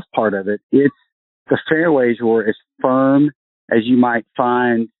the golf part of it, the fairways were as firm as you might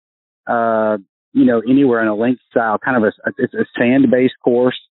find, anywhere in a links style, kind of it's a sand-based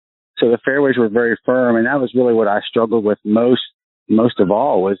course. So the fairways were very firm. And that was really what I struggled with most of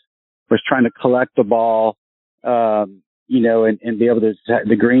all was trying to collect the ball, and be able to,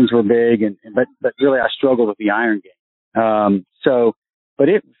 the greens were big but really I struggled with the iron game. But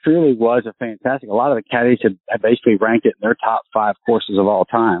it really was a fantastic, a lot of the caddies have basically ranked it in their top 5 courses of all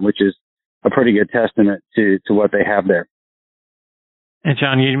time, which is a pretty good testament to what they have there. And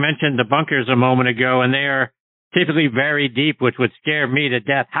Shaun, you mentioned the bunkers a moment ago, and they are typically very deep, which would scare me to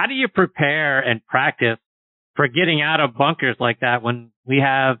death. How do you prepare and practice for getting out of bunkers like that when we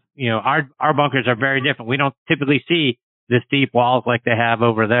have, our bunkers are very different. We don't typically see the steep walls like they have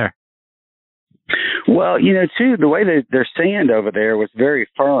over there. Well, too, the way that their sand over there was very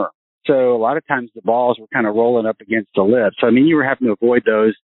firm. So a lot of times the balls were kind of rolling up against the lip. So, I mean, you were having to avoid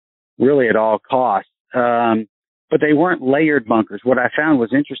those really at all costs. But they weren't layered bunkers. What I found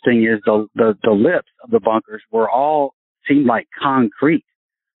was interesting is the lips of the bunkers seemed like concrete.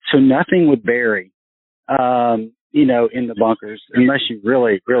 So nothing would bury, in the bunkers unless you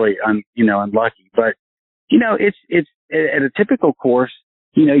really, really, unlucky. But, it's at a typical course,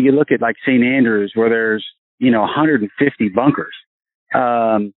 you look at like St. Andrews where there's, 150 bunkers.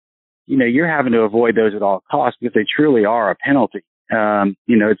 You're having to avoid those at all costs because they truly are a penalty.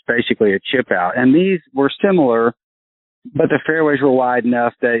 It's basically a chip out. And these were similar, but the fairways were wide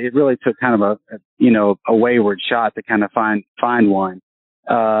enough that it really took kind of a wayward shot to kind of find one.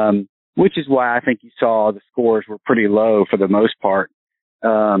 Which is why I think you saw the scores were pretty low for the most part.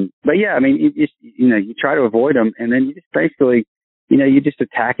 But yeah, I mean, you try to avoid them and then you just basically, you just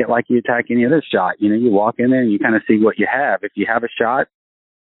attack it like you attack any other shot. You walk in there and you kind of see what you have. If you have a shot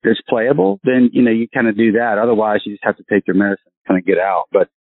that's playable, then, you kind of do that. Otherwise, you just have to take your medicine and kind of get out. But,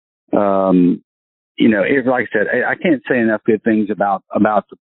 like I said, I can't say enough good things about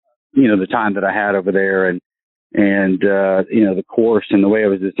the time that I had over there and the course and the way it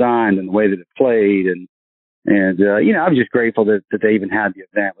was designed and the way that it played. And I'm just grateful that they even had the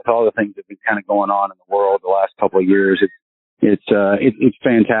event with all the things that have been kind of going on in the world the last couple of years. It's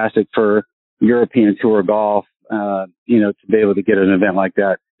fantastic for European Tour golf, to be able to get an event like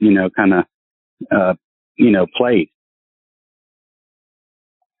that, played.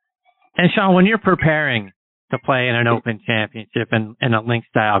 And Shaun, when you're preparing to play in an Open Championship and a link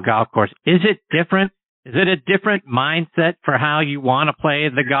style golf course, is it different Is it a different mindset for how you want to play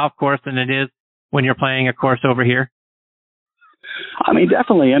the golf course than it is when you're playing a course over here? I mean,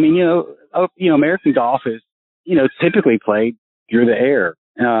 definitely. I mean, American golf is, typically played through the air.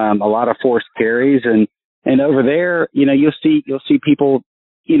 A lot of forced carries, and over there, you'll see people,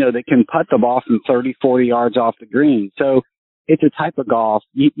 that can putt the ball from 30, 40 yards off the green. So it's a type of golf.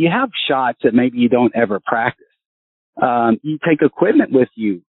 You have shots that maybe you don't ever practice. You take equipment with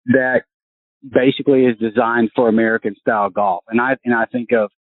you that basically is designed for American style golf. And I think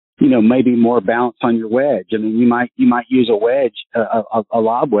of, maybe more bounce on your wedge. I mean, you might use a wedge, a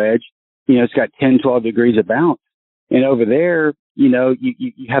lob wedge, it's got 10, 12 degrees of bounce. And over there, you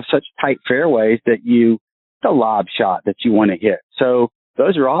have such tight fairways that the lob shot that you want to hit. So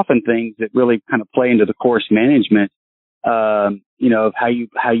those are often things that really kind of play into the course management, of how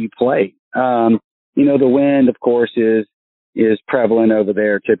you play. The wind, of course, is prevalent over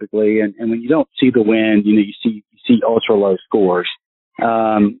there typically. And when you don't see the wind, you see ultra low scores.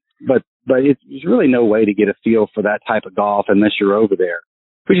 But there's really no way to get a feel for that type of golf unless you're over there,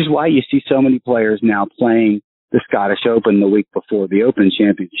 which is why you see so many players now playing the Scottish Open the week before the Open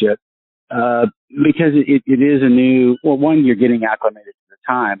Championship, because it is a new, one, you're getting acclimated to the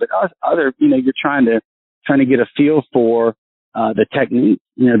time, but other, you're trying to get a feel for the technique,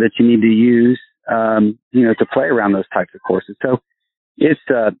 that you need to use, to play around those types of courses. So it's,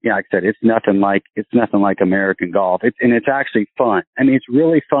 like I said, it's nothing like American golf. It's actually fun. I mean, it's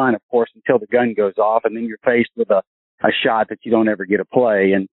really fun, of course, until the gun goes off, and then you're faced with a shot that you don't ever get to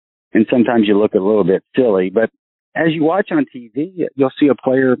play, and sometimes you look a little bit silly. But as you watch on TV, you'll see a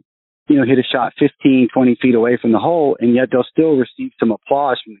player, hit a shot 15, 20 feet away from the hole, and yet they'll still receive some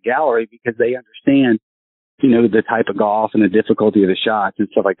applause from the gallery because they understand, the type of golf and the difficulty of the shots and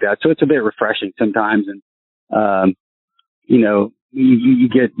stuff like that. So it's a bit refreshing sometimes, and you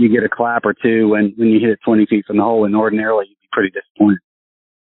get a clap or two when you hit it 20 feet from the hole, and ordinarily you'd be pretty disappointed.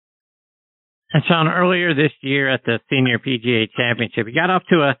 And Shaun, earlier this year at the Senior PGA Championship, you got off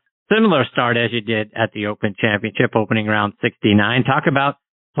to a similar start as you did at the Open Championship, opening round 69. Talk about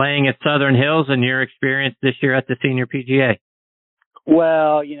playing at Southern Hills and your experience this year at the Senior PGA.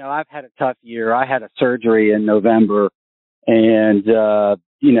 Well, I've had a tough year. I had a surgery in November, and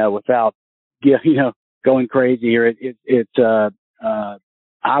without going crazy here,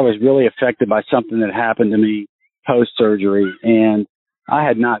 I was really affected by something that happened to me post surgery, and I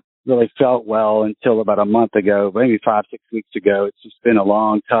had not really felt well until about a month ago, maybe 5-6 weeks ago. It's just been a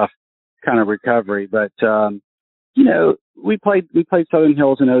long, tough kind of recovery. But we played Southern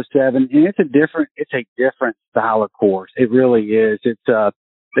Hills in 2007, and it's a different style of course. It really is. It's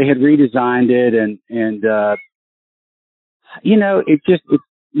they had redesigned it, and it's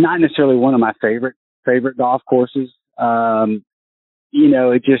not necessarily one of my favorite golf courses.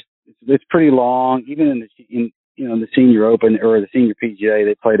 It's pretty long. Even in the Senior Open or the Senior PGA,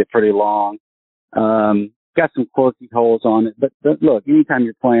 they played it pretty long. Got some quirky holes on it, but look, anytime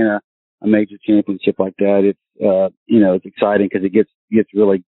you're playing a major championship like that, it's exciting because it gets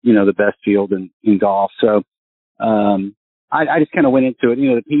really, the best field in golf. So, I just kind of went into it.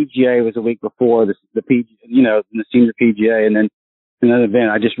 The PGA was a week before the the Senior PGA, and then another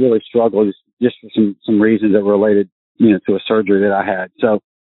event. I just really struggled just for some reasons that were related, to a surgery that I had. So,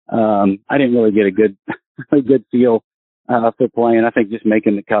 I didn't really get a good feel, for playing. I think just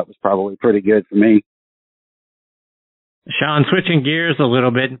making the cut was probably pretty good for me. Shaun, switching gears a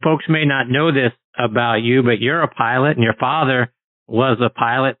little bit, and folks may not know this about you, but you're a pilot, and your father was a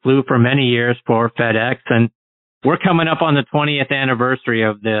pilot, flew for many years for FedEx, and we're coming up on the 20th anniversary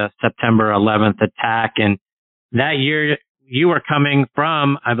of the September 11th attack, and that year you were coming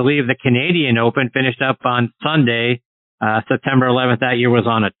from, I believe, the Canadian Open, finished up on Sunday. September 11th that year was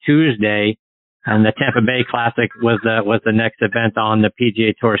on a Tuesday, and the Tampa Bay Classic was the next event on the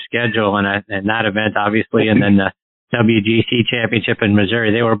PGA Tour schedule, and that event, obviously, and then the WGC Championship in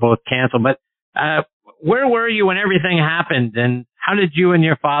Missouri, they were both canceled. But where were you when everything happened, and how did you and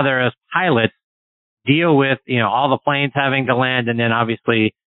your father as pilots deal with, all the planes having to land, and then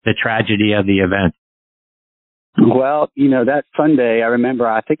obviously the tragedy of the event? Well, that Sunday, I remember,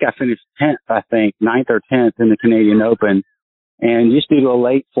 I think I finished 10th, 9th or 10th in the Canadian Open. And just due to a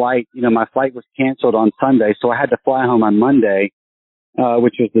late flight, my flight was canceled on Sunday, so I had to fly home on Monday,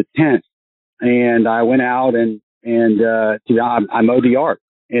 which was the 10th. And I went out and I mowed the yard.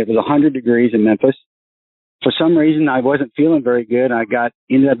 It was 100 degrees in Memphis. For some reason, I wasn't feeling very good. I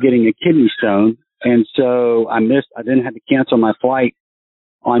ended up getting a kidney stone. And so I didn't have to cancel my flight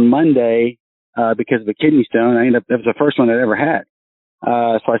on Monday, because of a kidney stone. That was the first one I'd ever had.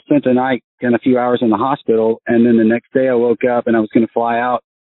 So I spent the night and a few hours in the hospital. And then the next day I woke up and I was going to fly out,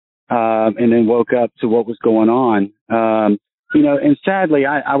 and then woke up to what was going on. And sadly,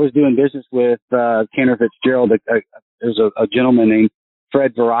 I was doing business with Cantor Fitzgerald. There's a gentleman named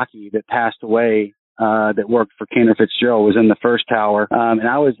Fred Veracki that passed away that worked for Cantor Fitzgerald, was in the first tower. And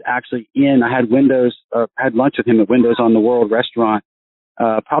I was actually I had lunch with him at Windows on the World restaurant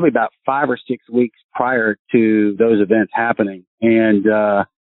probably about 5 or 6 weeks prior to those events happening. And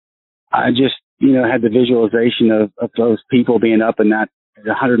I just, had the visualization of those people being up in that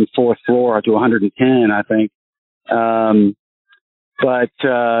 104th floor to 110, I think.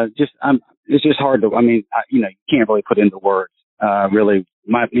 It's just hard to, you can't really put into words, really.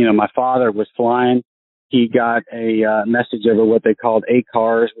 My father was flying. He got a message over what they called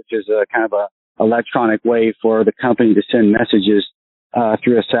ACARS, which is a kind of a electronic way for the company to send messages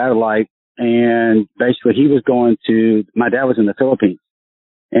through a satellite. And basically my dad was in the Philippines.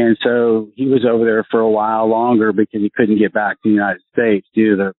 And so he was over there for a while longer because he couldn't get back to the United States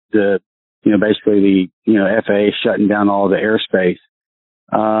due to the basically the FAA shutting down all the airspace.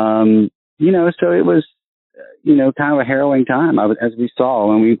 So it was, kind of a harrowing time as we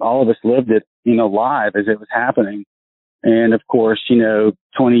saw, and all of us lived it, live as it was happening. And of course, 20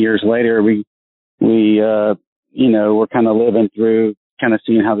 years later, we we're kind of living through, kind of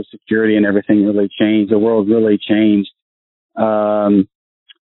seeing how the security and everything really changed. The world really changed,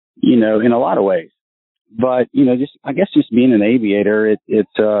 in a lot of ways. But, just being an aviator, it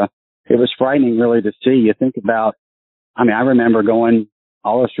was frightening really to see. You think about, I remember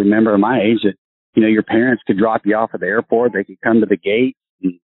all of us remember my age that, your parents could drop you off at the airport. They could come to the gate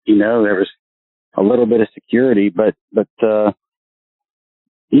and, there was a little bit of security, but now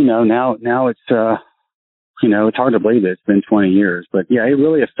it's, it's hard to believe that it's been 20 years, but yeah, it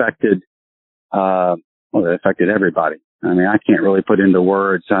really affected, it affected everybody. I can't really put into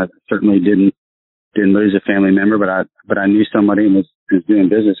words. I certainly didn't lose a family member, but I knew somebody and was doing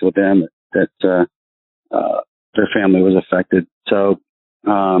business with them that their family was affected. So,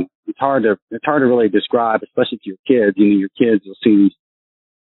 it's hard to really describe, especially to your kids. Your kids will see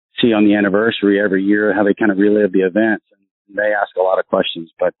on the anniversary every year how they kind of relive the events, and they ask a lot of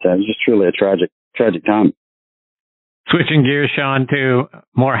questions. But it's just truly a tragic time. Switching gears, Shaun, to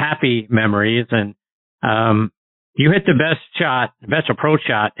more happy memories, and you hit the best approach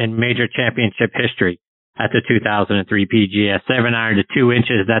shot in major championship history at the 2003 PGA, 7-iron to 2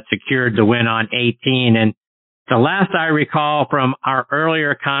 inches that secured the win on 18. And the last I recall from our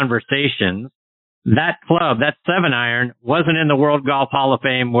earlier conversations, that club, that 7-iron, wasn't in the World Golf Hall of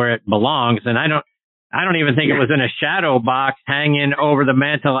Fame where it belongs. And I don't even think it was in a shadow box hanging over the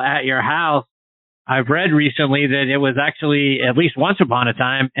mantle at your house. I've read recently that it was actually, at least once upon a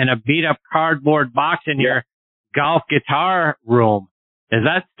time, in a beat up cardboard box in your golf guitar room. Is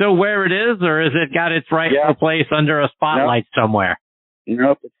that still where it is, or has it got its rightful place under a spotlight somewhere?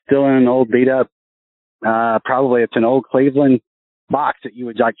 Nope, it's still in an old beat up. Probably it's an old Cleveland box that you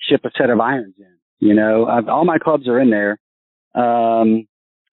would ship a set of irons in. All my clubs are in there. I'm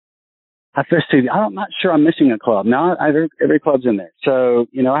not sure I'm missing a club. No, every club's in there. So,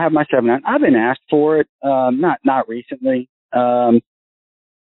 I have my 7-iron. I've been asked for it. Not recently. Maybe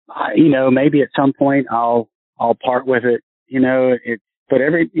at some point I'll part with it. But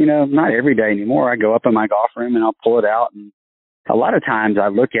not every day anymore. I go up in my golf room and I'll pull it out, and a lot of times I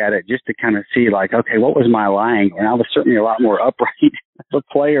look at it just to kind of see, okay, what was my line? And I was certainly a lot more upright as a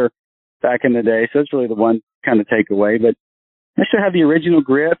player back in the day. So it's really the one kind of takeaway. But I still have the original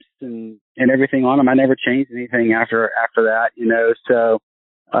grips and everything on them. I never changed anything after that, So,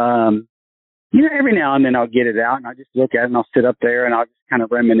 every now and then I'll get it out and I'll just look at it and I'll sit up there and I'll just kind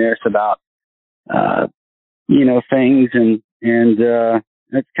of reminisce about, things and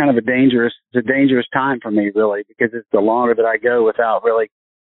it's kind of a dangerous time for me, really, because it's the longer that I go without really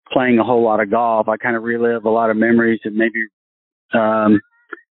playing a whole lot of golf, I kind of relive a lot of memories and maybe, a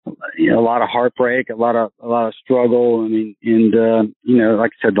lot of heartbreak, a lot of struggle. Like I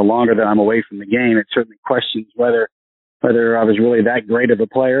said, the longer that I'm away from the game, it certainly questions whether I was really that great of a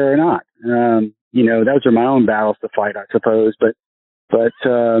player or not. Those are my own battles to fight, I suppose. But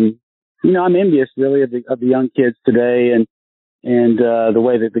I'm envious really of the young kids today and the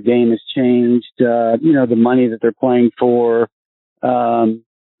way that the game has changed, the money that they're playing for.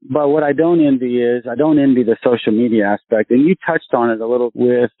 But what I don't envy the social media aspect. And you touched on it a little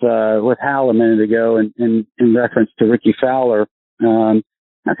with Hal a minute ago in reference to Ricky Fowler. I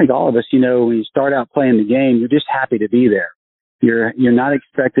think all of us, when you start out playing the game, you're just happy to be there. You're not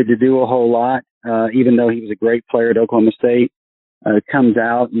expected to do a whole lot, even though he was a great player at Oklahoma State. Comes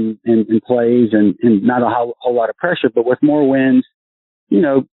out and plays and not a whole lot of pressure, but with more wins,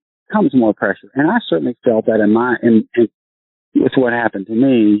 comes more pressure. And I certainly felt that with what happened to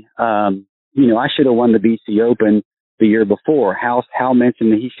me, you know, I should have won the BC Open the year before. Hal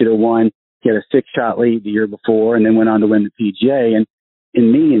mentioned that he should have won. He had a 6-shot lead the year before and then went on to win the PGA. And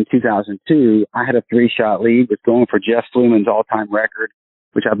in 2002, I had a 3-shot lead, was going for Jeff Sluman's all-time record,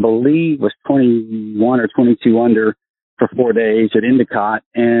 which I believe was 21 or 22 under for 4 days at Endicott,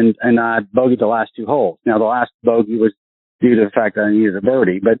 and I bogeyed the last 2 holes. Now, the last bogey was due to the fact that I needed a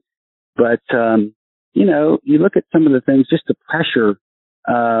birdie, but you know, you look at some of the things, just the pressure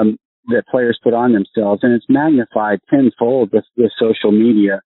that players put on themselves, and it's magnified tenfold with social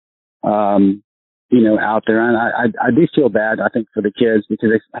media, you know, out there. And I do feel bad, I think, for the kids,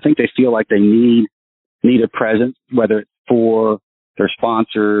 because I think they feel like they need a presence, whether it's for their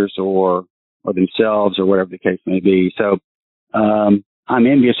sponsors or themselves or whatever the case may be. So I'm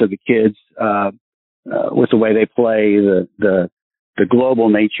envious of the kids with the way they play, the global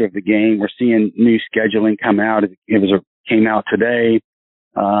nature of the game. We're seeing new scheduling come out. Came out today.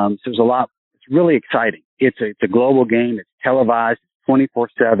 So there's a lot. It's really exciting. It's a global game. It's televised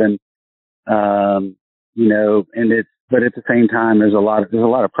 24/7. You know, but at the same time, there's a lot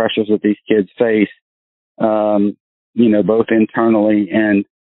of pressures that these kids face. You know, both internally and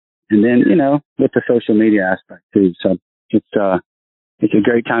then, you know, with the social media aspect too. So it's a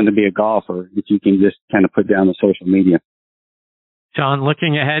great time to be a golfer if you can just kind of put down the social media. Shaun,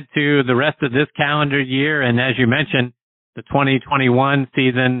 looking ahead to the rest of this calendar year, and as you mentioned, the 2021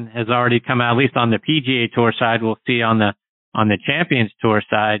 season has already come out, at least on the PGA Tour side. We'll see on the Champions Tour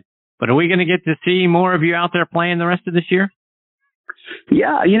side. But are we going to get to see more of you out there playing the rest of this year?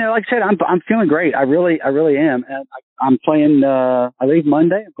 Yeah, you know, like I said, I'm feeling great. I really am. And I'm playing. I leave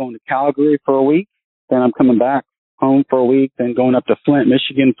Monday. I'm going to Calgary for a week. Then I'm coming back home for a week. Then going up to Flint,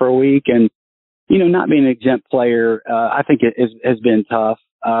 Michigan for a week. And you know, not being an exempt player, I think it has been tough.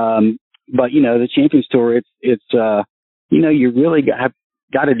 But you know, the Champions Tour, it's you know, you really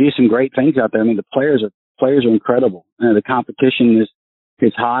got to do some great things out there. I mean, the players are incredible. The competition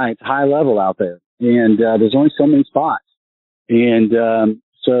is high. It's high level out there, and there's only so many spots. And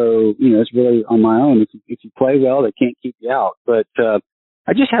so, you know, it's really on my own. If you play well, they can't keep you out. But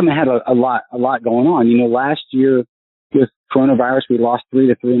I just haven't had a lot going on. You know, last year with coronavirus, we lost 3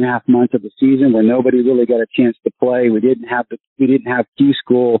 to 3.5 months of the season where nobody really got a chance to play. We didn't have Q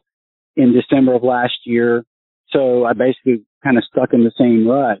school in December of last year, so I basically kind of stuck in the same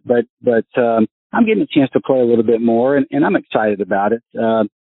rut. But I'm getting a chance to play a little bit more, and I'm excited about it.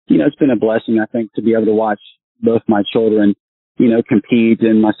 You know, it's been a blessing, I think, to be able to watch both my children, you know, compete.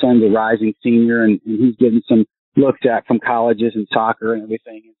 And my son's a rising senior, and he's getting some looks at from colleges and soccer and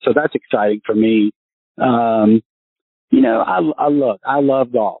everything. So that's exciting for me. You know, I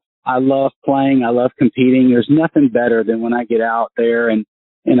love golf. I love playing. I love competing. There's nothing better than when I get out there and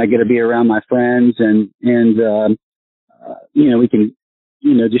I get to be around my friends and you know, we can,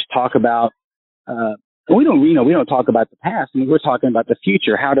 you know, just talk about, we don't talk about the past. I mean, we're talking about the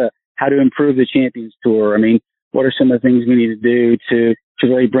future, how to improve the Champions Tour. I mean, what are some of the things we need to do to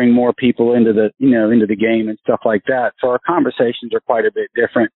really bring more people into the game and stuff like that. So our conversations are quite a bit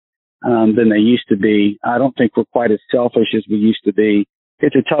different than they used to be. I don't think we're quite as selfish as we used to be.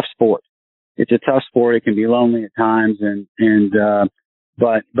 It's a tough sport. It can be lonely at times,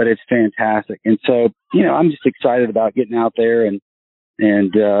 but it's fantastic. And so, you know, I'm just excited about getting out there and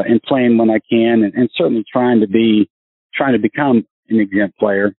playing when I can, and certainly trying to become an exempt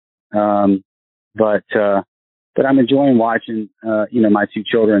player. But I'm enjoying watching, you know, my 2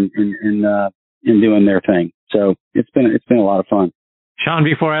 children and doing their thing. So it's been a lot of fun. Shaun,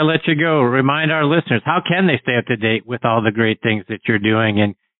 before I let you go, remind our listeners, how can they stay up to date with all the great things that you're doing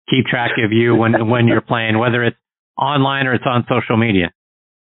and keep track of you when you're playing, whether it's online or it's on social media?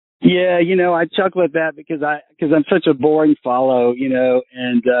 Yeah, you know, I chuckle at that because I'm such a boring follow, you know,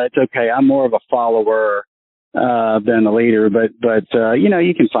 and it's okay. I'm more of a follower than a leader, but you know,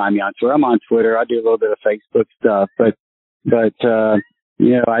 you can find me on Twitter. I'm on Twitter. I do a little bit of Facebook stuff, but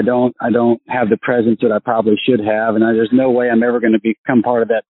you know, I don't have the presence that I probably should have, and there's no way I'm ever going to become part of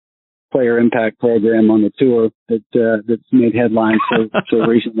that player impact program on the tour that's made headlines so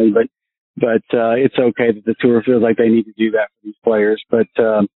recently. But it's okay that the tour feels like they need to do that for these players. But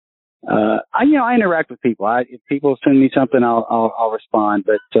I interact with people. If people send me something, I'll respond.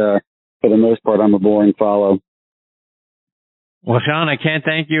 But for the most part, I'm a boring follow. Well, Shaun, I can't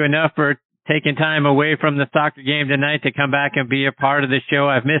thank you enough for taking time away from the soccer game tonight to come back and be a part of the show.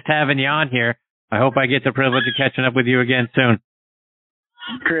 I've missed having you on here. I hope I get the privilege of catching up with you again soon.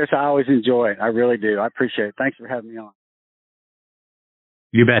 Chris, I always enjoy it. I really do. I appreciate it. Thanks for having me on.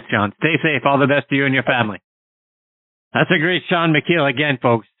 You bet, Shaun. Stay safe. All the best to you and your family. That's a great Shaun Micheel again,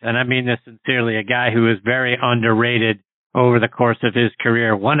 folks. And I mean this sincerely, a guy who is very underrated over the course of his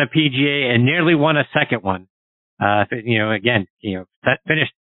career. Won a PGA and nearly won a second one. Finished,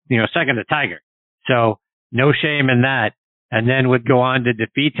 second to Tiger. So no shame in that. And then would go on to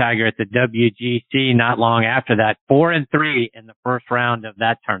defeat Tiger at the WGC not long after that. 4-3 in the first round of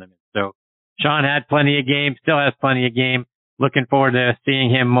that tournament. So Shaun had plenty of game, still has plenty of game. Looking forward to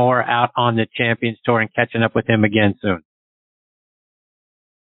seeing him more out on the Champions Tour and catching up with him again soon.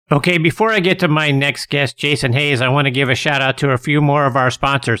 Okay, before I get to my next guest, Jason Hase, I want to give a shout out to a few more of our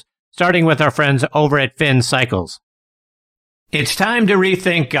sponsors, starting with our friends over at Finn Cycles. It's time to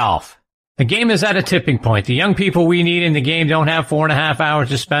rethink golf. The game is at a tipping point. The young people we need in the game don't have 4.5 hours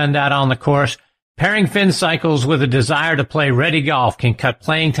to spend out on the course. Pairing Finn Cycles with a desire to play ready golf can cut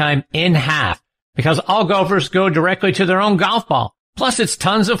playing time in half because all golfers go directly to their own golf ball. Plus, it's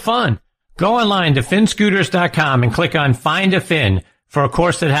tons of fun. Go online to finscooters.com and click on Find a Fin for a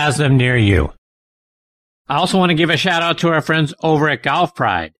course that has them near you. I also want to give a shout out to our friends over at Golf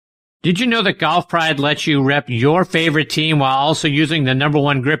Pride. Did you know that Golf Pride lets you rep your favorite team while also using the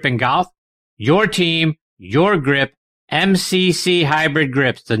 #1 grip in golf? Your team, your grip, MCC Hybrid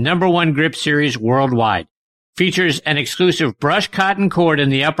Grips, the #1 grip series worldwide. Features an exclusive brushed cotton cord in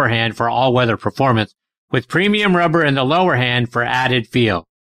the upper hand for all-weather performance, with premium rubber in the lower hand for added feel.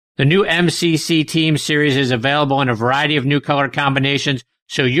 The new MCC Team Series is available in a variety of new color combinations,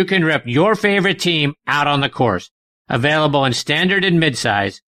 so you can rep your favorite team out on the course. Available in standard and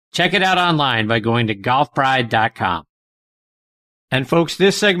midsize. Check it out online by going to golfpride.com. And folks,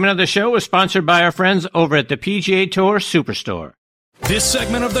 this segment of the show is sponsored by our friends over at the PGA Tour Superstore. This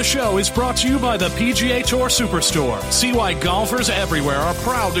segment of the show is brought to you by the PGA Tour Superstore. See why golfers everywhere are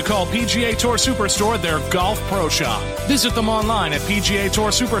proud to call PGA Tour Superstore their golf pro shop. Visit them online at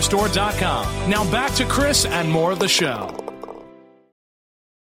PGATourSuperstore.com. Now back to Chris and more of the show.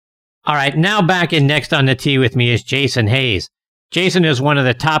 All right, now back in next on the tee with me is Jason Hase. Jason is one of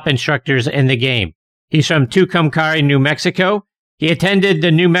the top instructors in the game. He's from Tucumcari, New Mexico. He attended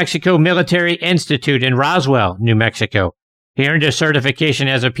the New Mexico Military Institute in Roswell, New Mexico. He earned his certification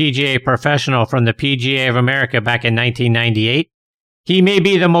as a PGA professional from the PGA of America back in 1998. He may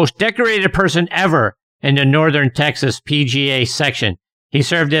be the most decorated person ever in the Northern Texas PGA section. He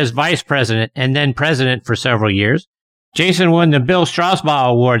served as vice president and then president for several years. Jason won the Bill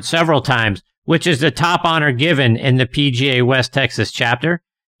Strasbaugh Award several times, which is the top honor given in the PGA West Texas chapter.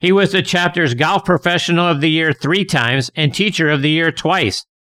 He was the chapter's Golf Professional of the Year 3 times and Teacher of the Year twice.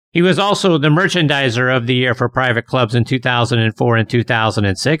 He was also the Merchandiser of the Year for private clubs in 2004 and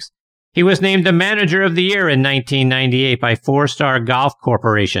 2006. He was named the Manager of the Year in 1998 by 4-Star Golf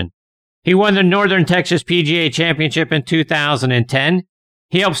Corporation. He won the Northern Texas PGA Championship in 2010.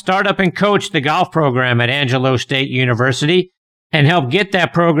 He helped start up and coach the golf program at Angelo State University and helped get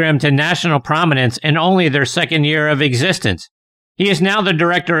that program to national prominence in only their second year of existence. He is now the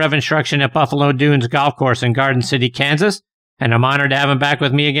Director of Instruction at Buffalo Dunes Golf Course in Garden City, Kansas, and I'm honored to have him back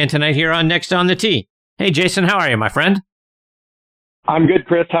with me again tonight here on Next on the Tee. Hey, Jason, how are you, my friend? I'm good,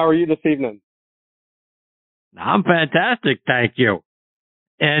 Chris. How are you this evening? I'm fantastic, thank you.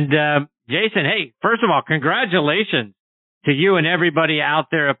 And Jason, hey, first of all, congratulations to you and everybody out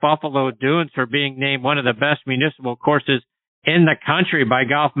there at Buffalo Dunes for being named one of the best municipal courses in the country by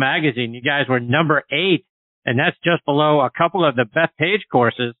Golf Magazine. You guys were number 8. And that's just below a couple of the Bethpage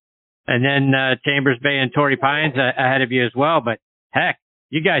courses. And then Chambers Bay and Torrey Pines ahead of you as well. But heck,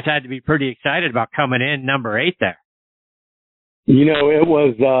 you guys had to be pretty excited about coming in number 8 there. You know, it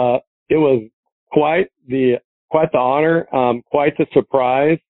was quite the honor, quite the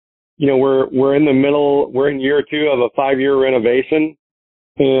surprise. You know, we're in year 2 of a 5-year renovation,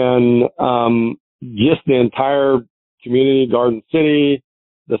 and just the entire community, Garden City,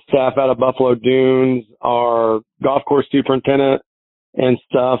 the staff out of Buffalo Dunes, our golf course superintendent and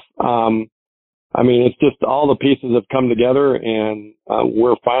stuff. I mean, it's just all the pieces have come together, and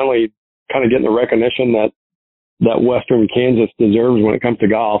we're finally kind of getting the recognition that Western Kansas deserves when it comes to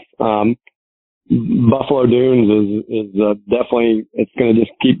golf. Buffalo Dunes is definitely, it's going to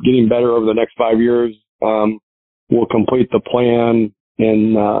just keep getting better over the next 5 years. We'll complete the plan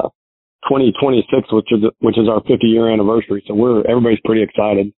in 2026, which is our 50-year anniversary. So everybody's pretty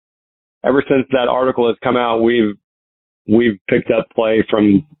excited. Ever since that article has come out, we've picked up play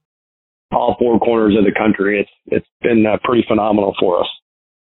from all 4 corners of the country. It's been pretty phenomenal for us.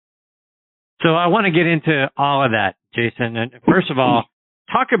 So I want to get into all of that, Jason. And first of all,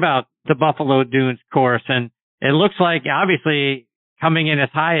 talk about the Buffalo Dunes course. And it looks like, obviously, coming in as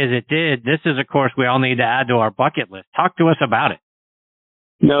high as it did, this is a course we all need to add to our bucket list. Talk to us about it.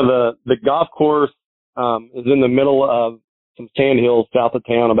 No, the golf course is in the middle of some sand hills south of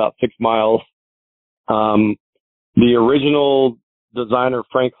town, about 6 miles. the original designer,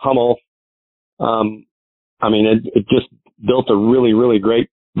 Frank Hummel, it just built a really, really great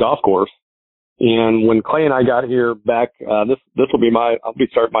golf course. And when Clay and I got here back, I'll be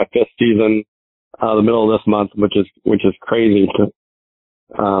starting my 5th season, the middle of this month, which is crazy to,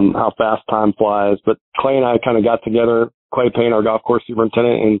 how fast time flies. But Clay and I kind of got together, Clay Payne, our golf course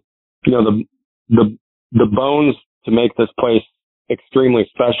superintendent, and, you know, the bones to make this place extremely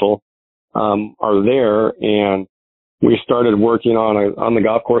special, are there. And we started working on the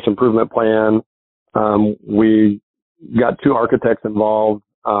golf course improvement plan. We got 2 architects involved,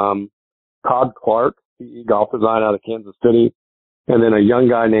 Todd Clark, CE Golf Design out of Kansas City, and then a young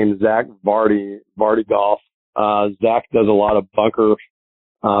guy named Zach Vardy Golf. Zach does a lot of bunker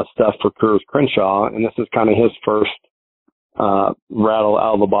stuff for Coors Crenshaw, and this is kind of his first rattle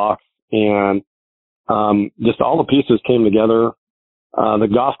out of the box. And just all the pieces came together. The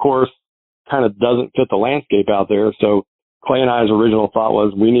golf course kind of doesn't fit the landscape out there, so Clay and I's original thought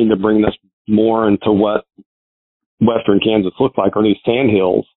was we need to bring this more into what Western Kansas looks like, or these sand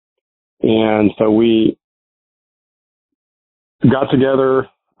hills. And so we got together.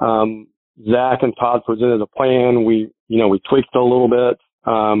 Zach and Todd presented a plan. We tweaked it a little bit.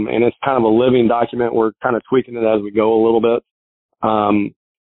 And it's kind of a living document. We're kind of tweaking it as we go a little bit.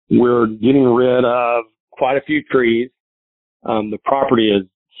 We're getting rid of quite a few trees. The property is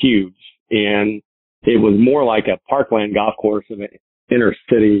huge, and it was more like a parkland golf course in the inner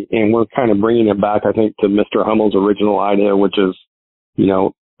city. And we're kind of bringing it back, I think, to Mr. Hummel's original idea, which is,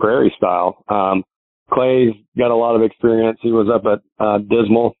 prairie style. Clay's got a lot of experience. He was up at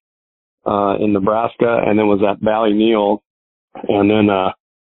Dismal in Nebraska, and then was at Valley Neal, and then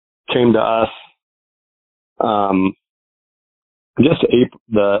came to us just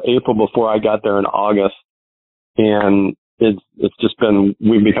April before I got there in August. And it's just been,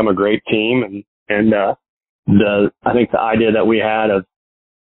 we've become a great team, and I think the idea that we had of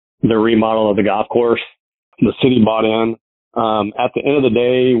the remodel of the golf course, the city bought in. At the end of the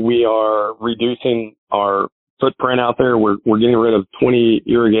day, we are reducing our footprint out there. We're getting rid of 20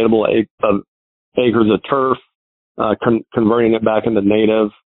 irrigatable acres of turf, converting it back into native.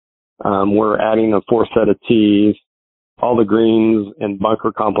 We're adding a 4th set of tees. All the greens and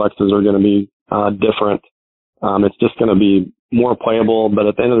bunker complexes are going to be different. It's just going to be more playable. But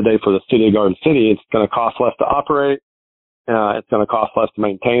at the end of the day, for the city of Garden City, it's going to cost less to operate. It's going to cost less to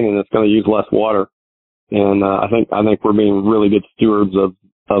maintain, and it's going to use less water. And I think we're being really good stewards of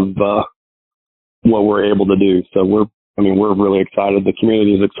what we're able to do. So we're really excited. The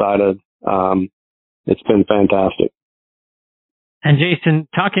community is excited. It's been fantastic. And Jason,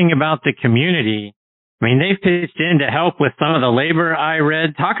 talking about the community, they've pitched in to help with some of the labor I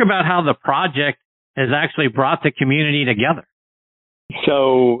read. Talk about how the project has actually brought the community together.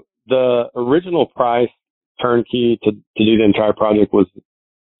 So the original price turnkey to do the entire project was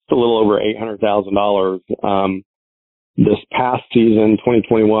a little over $800,000. This past season,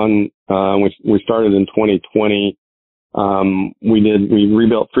 2021, which we started in 2020, we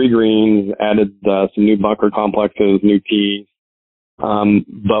rebuilt 3 greens, added some new bunker complexes, new tees.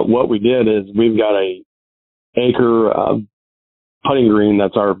 But what we did is we've got a acre putting green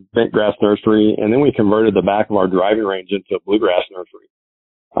that's our bent grass nursery, and then we converted the back of our driving range into a bluegrass nursery.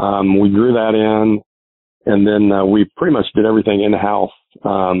 We grew that in, and then we pretty much did everything in-house.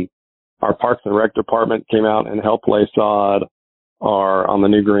 Our Parks and Rec department came out and helped lay sod on the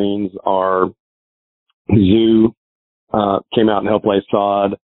new greens. Our zoo came out and helped lay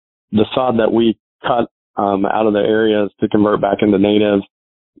sod. The sod that we cut out of the areas to convert back into native,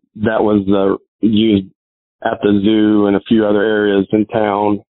 that was used at the zoo and a few other areas in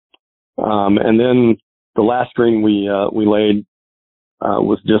town. And then the last green we laid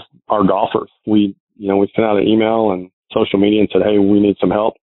was just our golfers. We sent out an email and social media and said, hey, we need some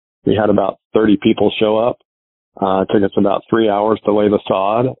help. We had about 30 people show up. It took us about 3 hours to lay the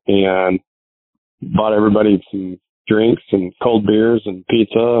sod, and bought everybody some drinks and cold beers and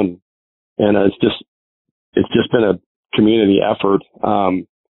pizza, and it's just been a community effort.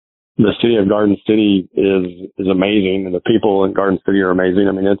 The city of Garden City is amazing, and the people in Garden City are amazing.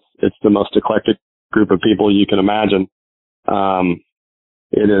 It's the most eclectic group of people you can imagine.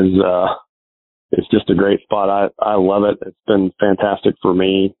 It's just a great spot. I love it. It's been fantastic for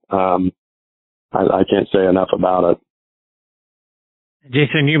me. I can't say enough about it.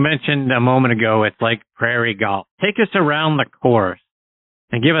 Jason, you mentioned a moment ago it's like prairie golf. Take us around the course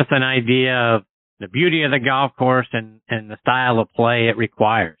and give us an idea of the beauty of the golf course and the style of play it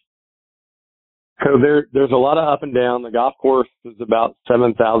requires. So there's a lot of up and down. The golf course is about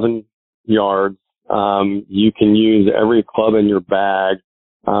 7,000 yards. You can use every club in your bag.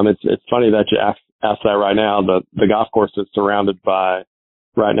 It's funny that you ask that right now. The golf course is surrounded by,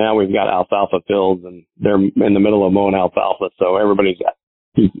 right now we've got alfalfa fields, and they're in the middle of mowing alfalfa. So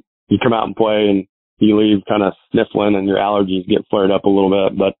you come out and play and you leave kind of sniffling and your allergies get flared up a little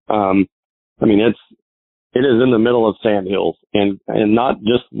bit. But, I mean, it is in the middle of sand hills, and not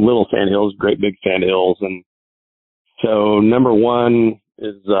just little sand hills, great big sand hills. And so number one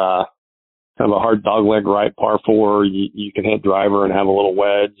is, kind of a hard dogleg right par 4. You can hit driver and have a little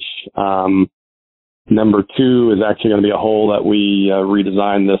wedge. Number 2 is actually going to be a hole that we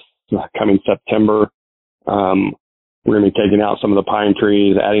redesigned this coming September. We're going to be taking out some of the pine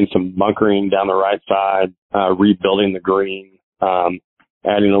trees, adding some bunkering down the right side, rebuilding the green,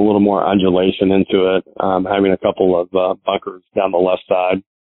 adding a little more undulation into it, having a couple of bunkers down the left side,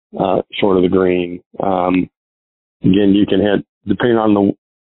 short of the green. Again, you can hit, depending on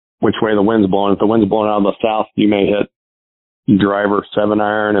which way the wind's blowing. If the wind's blowing out of the south, you may hit driver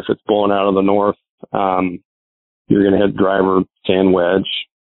 7-iron. If it's blowing out of the north, you're going to hit driver sand wedge.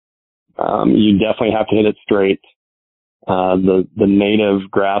 You definitely have to hit it straight. The native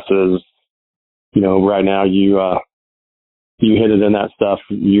grasses, right now you hit it in that stuff,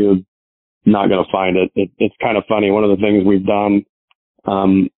 you're not going to find it. It's kind of funny. One of the things we've done,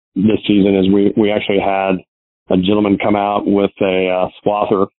 this season is we actually had a gentleman come out with a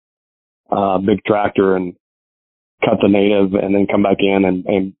swather, big tractor, and cut the native and then come back in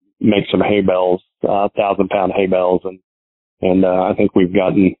and make some hay bales, 1,000-pound hay bales. And I think we've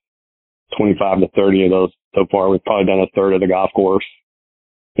gotten 25 to 30 of those so far. We've probably done a third of the golf course,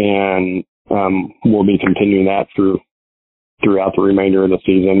 and we'll be continuing that throughout the remainder of the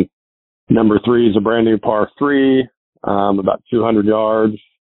season. Number 3 is a brand new par 3, about 200 yards.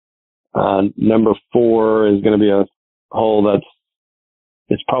 Number 4 is going to be a hole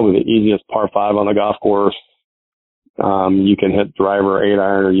it's probably the easiest par 5 on the golf course. You can hit driver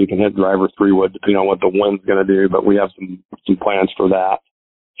 8-iron, or you can hit driver 3-wood, depending on what the wind's going to do. But we have some plans for that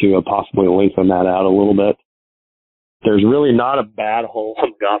to possibly lengthen that out a little bit. There's really not a bad hole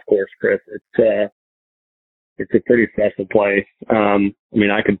on the golf course, Chris. It's a pretty special place.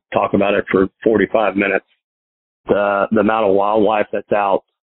 I could talk about it for 45 minutes. The amount of wildlife that's out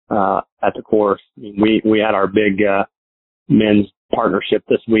at the course. We had our big men's partnership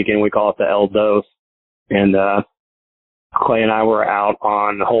this weekend. We call it the El Dos. And Clay and I were out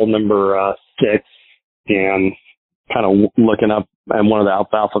on hole number 6 and kind of looking up at one of the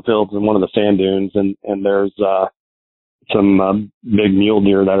alfalfa fields and one of the sand dunes. And there's some big mule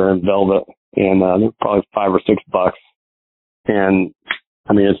deer that are in velvet, and they're probably $5 or $6. And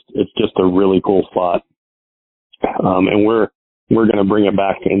it's just a really cool spot. And we're going to bring it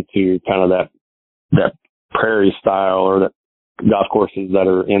back into kind of that prairie style, or that golf courses that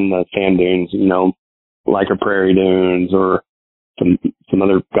are in the sand dunes, like a Prairie Dunes or some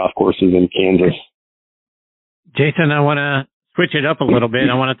other golf courses in Kansas. Jason, I want to switch it up a little bit.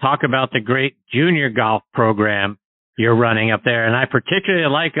 I want to talk about the great junior golf program you're running up there. And I particularly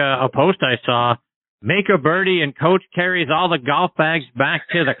like a post I saw, make a birdie and coach carries all the golf bags back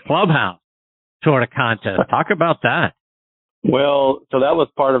to the clubhouse sort of contest. Talk about that. Well, so that was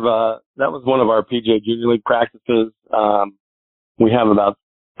one of our PGA Junior League practices. We have about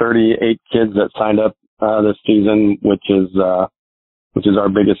 38 kids that signed up this season, which is our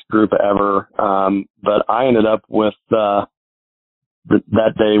biggest group ever. But I ended up with that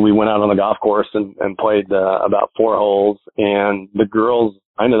day we went out on the golf course and played about 4 holes, and the girls,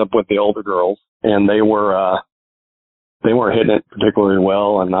 I ended up with the older girls, and they weren't hitting it particularly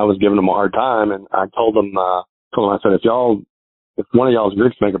well, and I was giving them a hard time, and I told them, I said, if one of y'all's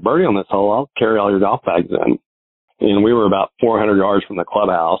groups make a birdie on this hole, I'll carry all your golf bags in. And we were about 400 yards from the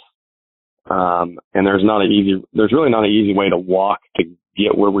clubhouse. And there's really not an easy way to walk to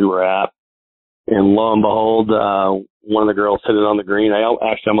get where we were at. And lo and behold, one of the girls hit it on the green. I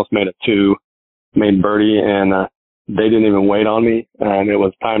actually almost made birdie, and they didn't even wait on me. And it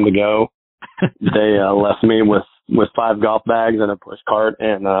was time to go. They left me with 5 golf bags and a push cart,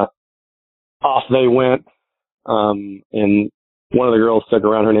 and off they went. And one of the girls stuck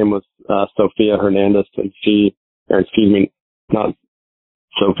around. Her name was Sophia Hernandez, and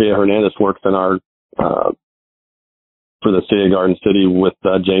Sophia Hernandez works in our for the city of Garden City with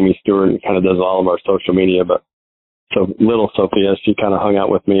Jamie Stewart, and kind of does all of our social media. But so little Sophia, she kind of hung out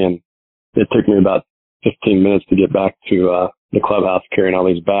with me, and it took me about 15 minutes to get back to the clubhouse carrying all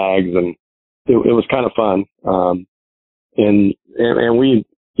these bags, and it was kind of fun. And we,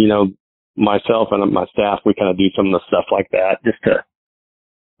 myself and my staff, we kind of do some of the stuff like that just to,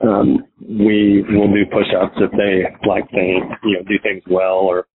 we will do push-ups if they do things well,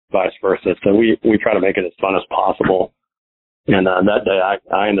 or vice versa. So we try to make it as fun as possible. And that day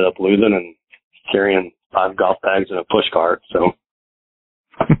I ended up losing, and carrying 5 golf bags and a push cart. So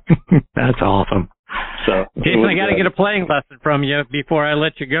that's awesome. So Jason, I got to get a playing lesson from you before I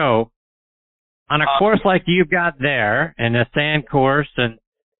let you go. On a course like you've got there, and a sand course, and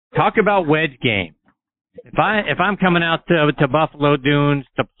talk about wedge game. If I'm coming out to Buffalo Dunes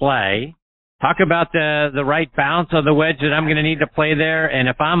to play, talk about the right bounce of the wedge that I'm going to need to play there. And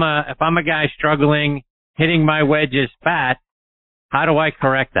if I'm a guy struggling hitting my wedges fat, how do I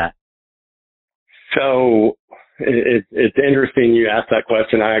correct that? So it's interesting you asked that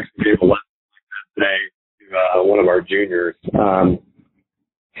question. I actually gave a lesson today to one of our juniors.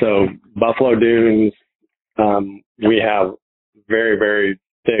 So Buffalo Dunes, we have very, very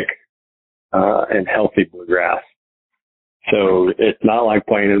thick and healthy bluegrass. So it's not like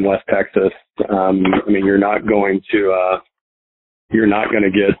playing in West Texas. I mean, you're not going to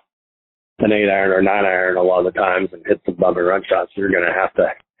get an 8-iron or 9-iron a lot of the times and hit some bumper run shots. You're going to have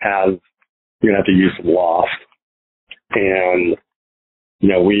to use some loft. And, you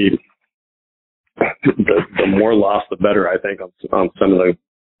know, the more loft, the better, I think, on some of the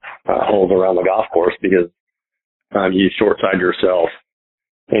holes around the golf course, because you short side yourself.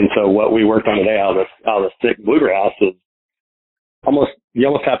 And so what we worked on today out of the thick bluegrass is you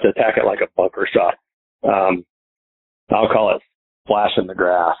almost have to attack it like a bunker shot. I'll call it splashing the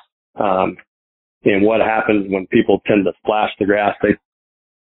grass. And what happens when people tend to splash the grass, they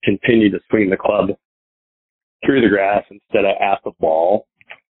continue to swing the club through the grass instead of at the ball.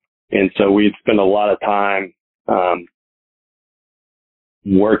 And so we'd spend a lot of time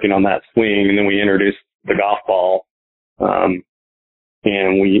working on that swing, and then we introduce the golf ball,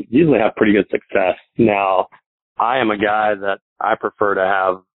 and we usually have pretty good success. Now, I am a guy that I prefer to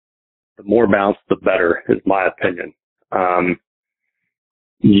have the more bounce, the better, is my opinion.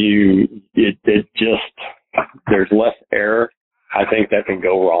 There's less error, I think, that can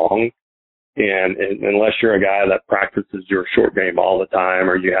go wrong. And unless you're a guy that practices your short game all the time,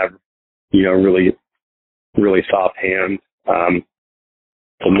 or you have, you know, really, really soft hands,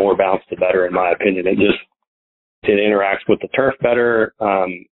 the more bounce, the better, in my opinion. It interacts with the turf better.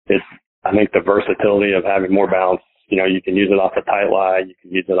 I think the versatility of having more bounce, you know, you can use it off a tight lie, you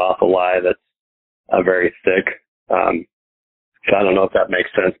can use it off a lie that's very thick. So I don't know if that makes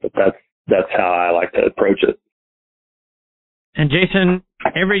sense, but that's how I like to approach it. And Jason,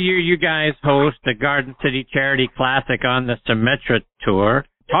 every year you guys host the Garden City Charity Classic on the Symetra Tour.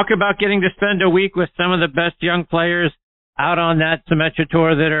 Talk about getting to spend a week with some of the best young players out on that Symetra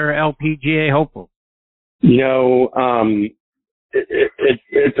Tour that are LPGA hopefuls. You know,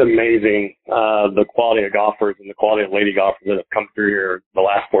 it's amazing, the quality of golfers and the quality of lady golfers that have come through here the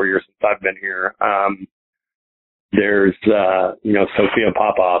last 4 years since I've been here. There's, you know, Sophia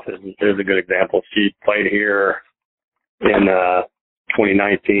Popov is a good example. She played here in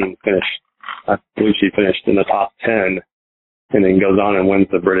 2019, I believe she finished in the top 10, and then goes on and wins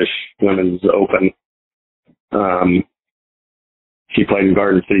the British Women's Open. She played in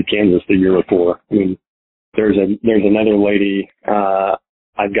Garden City, Kansas the year before. I mean, there's another lady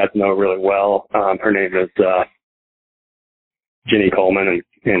I've got to know really well. Her name is Jenny Coleman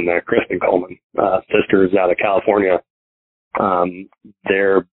and Kristen Coleman, sisters out of California.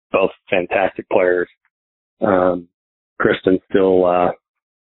 They're both fantastic players. Kristen's still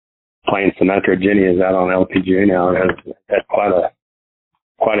playing Symetra. Jenny is out on LPGA now and has had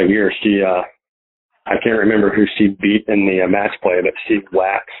quite a year. She I can't remember who she beat in the match play, but she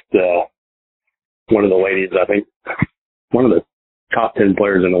waxed one of the ladies, I think one of the top 10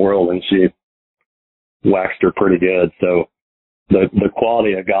 players in the world, and she waxed her pretty good. So the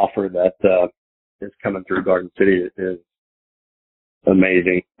quality of golfer that is coming through Garden City is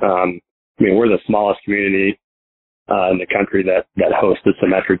amazing. I mean, we're the smallest community in the country that hosts the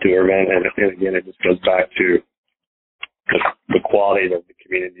Symetra Tour event, and again, it just goes back to the quality of the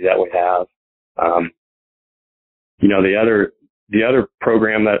community that we have. You know, the other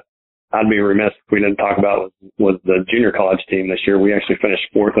program that I'd be remiss if we didn't talk about was the junior college team this year. We actually finished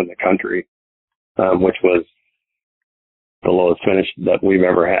 4th in the country, which was the lowest finish that we've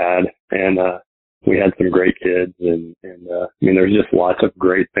ever had. And we had some great kids, and I mean, there's just lots of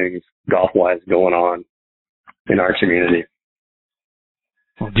great things golf-wise going on in our community.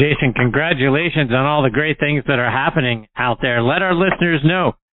 Well, Jason, congratulations on all the great things that are happening out there. Let our listeners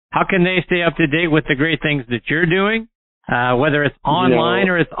know, how can they stay up to date with the great things that you're doing, whether it's online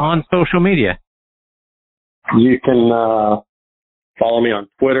or it's on social media? You can follow me on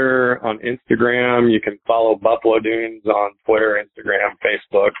Twitter, on Instagram. You can follow Buffalo Dunes on Twitter, Instagram,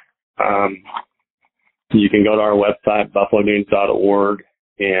 Facebook. You can go to our website, buffalodunes.org,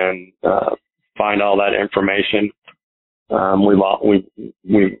 and find all that information.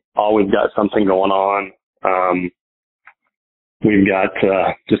 We've always got something going on. We've got,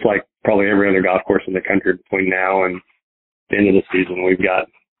 just like probably every other golf course in the country between now and the end of the season, we've got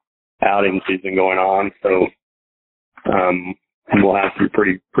outing season going on. So, we'll have some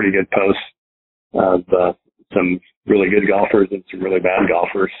pretty good posts of, some really good golfers and some really bad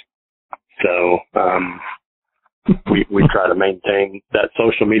golfers. So, we try to maintain that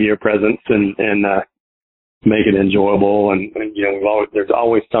social media presence and make it enjoyable. And there's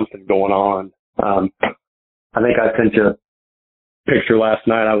always something going on. I think I sent you a picture last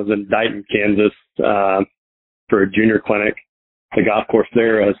night. I was in Dighton, Kansas, for a junior clinic. The golf course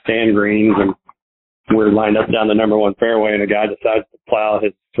there has sand greens, and we're lined up down the number one fairway, and a guy decides to plow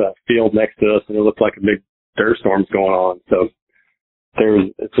his field next to us, and it looks like a big dirt storm's going on. So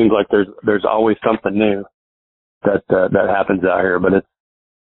it seems like there's always something new that happens out here. But it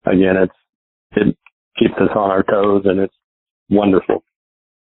keeps us on our toes, and it's wonderful.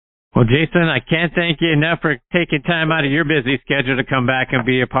 Well, Jason, I can't thank you enough for taking time out of your busy schedule to come back and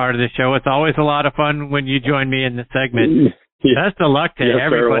be a part of the show. It's always a lot of fun when you join me in the segment. Best of luck to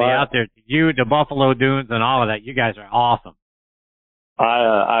everybody out there, to you, to Buffalo Dunes, and all of that. You guys are awesome.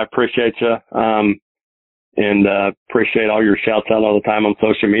 I appreciate you, and appreciate all your shouts out all the time on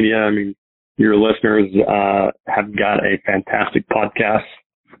social media. I mean, your listeners have got a fantastic podcast,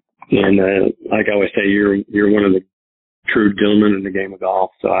 and like I always say, you're one of the true gentlemen in the game of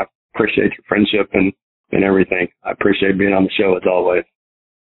golf. So I appreciate your friendship and everything. I appreciate being on the show as always.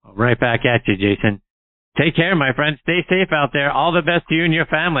 Right back at you, Jason. Take care, my friend. Stay safe out there. All the best to you and your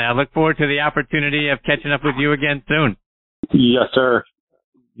family. I look forward to the opportunity of catching up with you again soon. Yes, sir.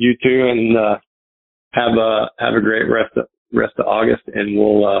 You too, and have a great rest of August, and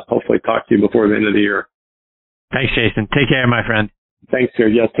we'll hopefully talk to you before the end of the year. Thanks, Jason. Take care, my friend. Thanks, sir.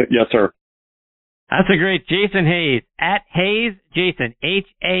 Yes, sir. That's a great Jason Hase at Hase Jason, Hase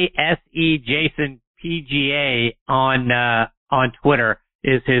Jason PGA on Twitter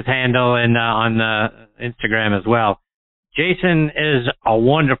is his handle, and on Instagram as well. Jason is a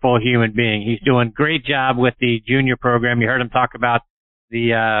wonderful human being. He's doing a great job with the junior program. You heard him talk about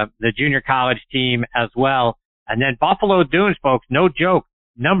the junior college team as well. And then Buffalo Dunes, folks, no joke,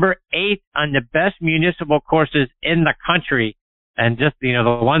 number 8 on the best municipal courses in the country. And just, the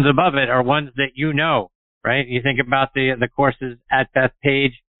ones above it are ones that right? You think about the courses at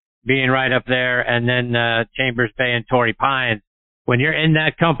Bethpage being right up there, and then Chambers Bay and Torrey Pines. When you're in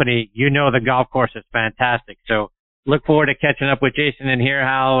that company, the golf course is fantastic. So look forward to catching up with Jason and hear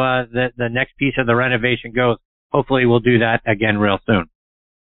how the next piece of the renovation goes. Hopefully we'll do that again real soon.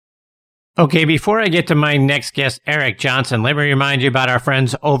 Okay, before I get to my next guest, Eric Johnson, let me remind you about our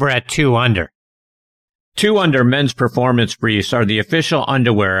friends over at 2 Under. 2 Under men's performance briefs are the official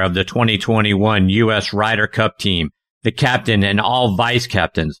underwear of the 2021 US Ryder Cup team, the captain and all vice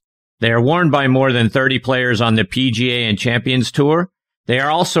captains. They are worn by more than 30 players on the PGA and Champions Tour. They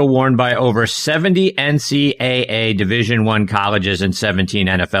are also worn by over 70 NCAA Division I colleges and 17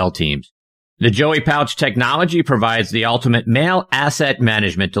 NFL teams. The Joey Pouch technology provides the ultimate male asset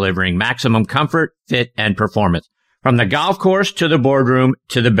management, delivering maximum comfort, fit, and performance, from the golf course to the boardroom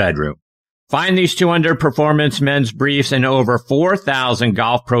to the bedroom. Find these 2 Under performance men's briefs in over 4,000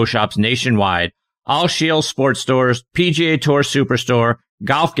 golf pro shops nationwide, all Shields sports stores, PGA Tour Superstore,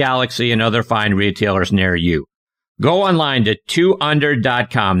 Golf Galaxy, and other fine retailers near you. Go online to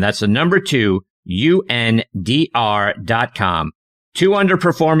 2under.com. That's the number 2, UNDR.com. 2 Under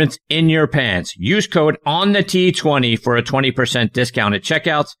performance in your pants. Use code ONTHE20 for a 20% discount at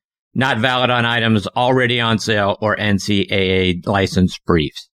checkouts. Not valid on items already on sale or NCAA licensed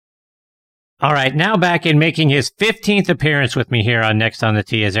briefs. All right, now back in making his 15th appearance with me here on Next on the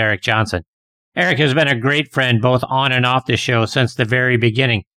Tee is Eric Johnson. Eric has been a great friend both on and off the show since the very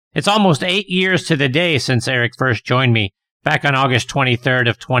beginning. It's almost 8 years to the day since Eric first joined me back on August 23rd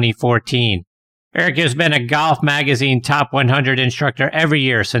of 2014. Eric has been a Golf Magazine Top 100 instructor every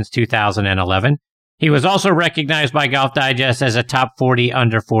year since 2011. He was also recognized by Golf Digest as a Top 40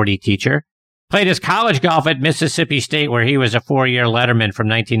 under 40 teacher. Played his college golf at Mississippi State, where he was a 4-year letterman from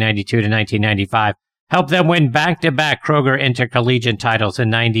 1992 to 1995. Helped them win back-to-back Kroger Intercollegiate titles in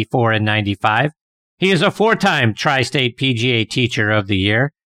 94 and 95. He is a 4-time Tri-State PGA Teacher of the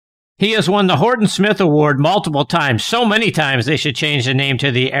Year. He has won the Horton Smith Award multiple times, so many times they should change the name to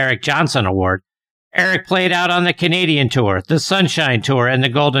the Eric Johnson Award. Eric played out on the Canadian Tour, the Sunshine Tour, and the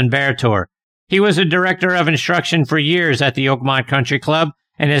Golden Bear Tour. He was a director of instruction for years at the Oakmont Country Club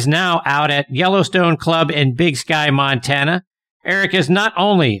and is now out at Yellowstone Club in Big Sky, Montana. Eric is not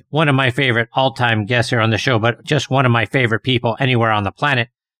only one of my favorite all-time guests here on the show, but just one of my favorite people anywhere on the planet.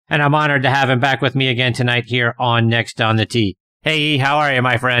 and I'm honored to have him back with me again tonight here on Next on the Tee. Hey, E, how are you,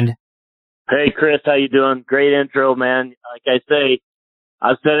 my friend? Hey, Chris, how you doing? Great intro, man. Like I say,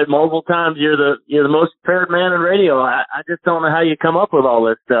 I've said it multiple times. You're the most prepared man in radio. I just don't know how you come up with all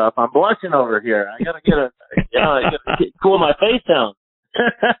this stuff. I'm blushing over here. I gotta cool my face down.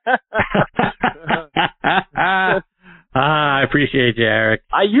 I appreciate you, Eric.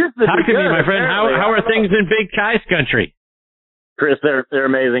 I used to. How can you, my friend? How are things in Big Kai's country? Chris, they're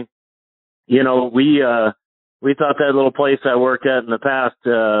amazing. You know, we thought that little place I worked at in the past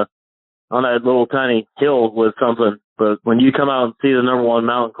on that little tiny hill was something, but when you come out and see the number one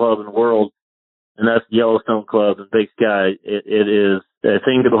mountain club in the world, and that's the Yellowstone Club in Big Sky, it is a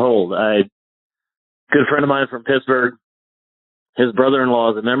thing to behold. A good friend of mine from Pittsburgh, his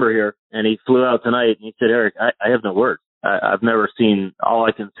brother-in-law is a member here, and he flew out tonight, and he said, Eric, I have no words. I've never seen, all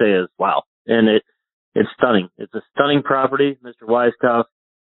I can say is, wow. And it's stunning. It's a stunning property. Mr. Weiskopf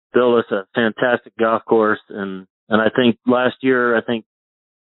built us a fantastic golf course, and I think last year,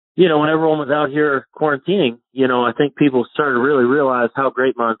 you know, when everyone was out here quarantining, you know, I think people started to really realize how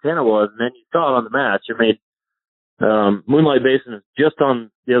great Montana was, and then you saw it on the match. It made Moonlight Basin is just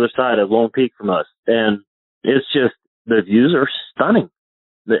on the other side of Lone Peak from us, and it's just, the views are stunning.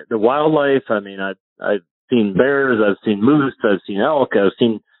 The wildlife, I mean, I've seen bears, I've seen moose, I've seen elk, I've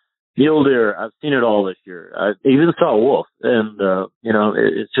seen mule deer, I've seen it all this year. I even saw a wolf, and you know,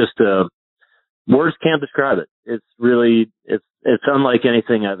 it's just words can't describe it. It's really, it's unlike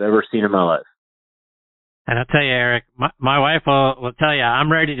anything I've ever seen in my life. And I'll tell you, Eric, my wife will tell you,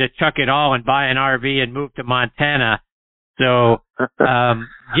 I'm ready to chuck it all and buy an RV and move to Montana. So,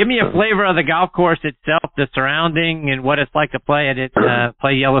 give me a flavor of the golf course itself, the surrounding, and what it's like to play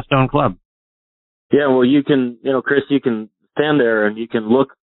play Yellowstone Club. Yeah, well, you can, you know, Chris, you can stand there and you can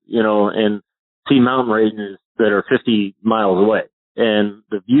look, you know, and see mountain ranges that are 50 miles away, and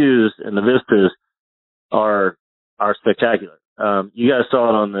the views and the vistas are spectacular. You guys saw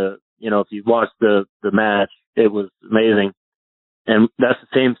it on the, you know, if you watched the match, it was amazing. And that's the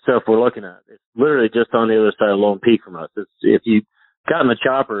same stuff we're looking at. It's literally just on the other side of Lone Peak from us. If you got in the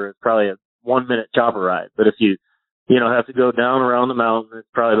chopper, it's probably a 1-minute chopper ride. But if you know, have to go down around the mountain, it's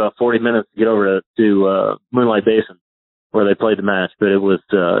probably about 40 minutes to get over to Moonlight Basin where they played the match. But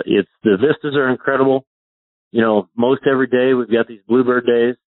the vistas are incredible. You know, most every day we've got these bluebird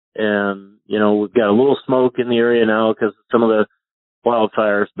days, and, you know, we've got a little smoke in the area now because of some of the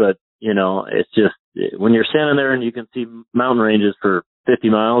wildfires, but, you know, it's just, when you're standing there and you can see mountain ranges for 50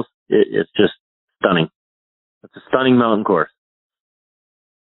 miles, it's just stunning. It's a stunning mountain course.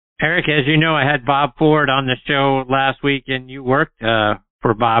 Eric, as you know, I had Bob Ford on the show last week, and you worked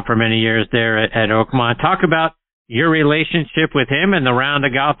for Bob for many years there at Oakmont. Talk about your relationship with him and the round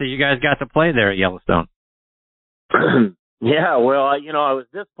of golf that you guys got to play there at Yellowstone. Yeah, well, you know, I was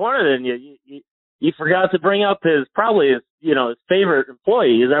disappointed in you. You forgot to bring up his favorite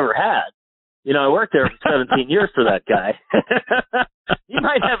employee he's ever had. You know, I worked there for 17 years for that guy. You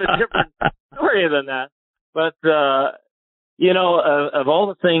might have a different story than that. But, you know, of all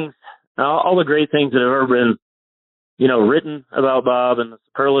the things, all the great things that have ever been, you know, written about Bob and the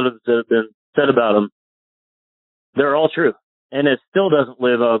superlatives that have been said about him, they're all true. And it still doesn't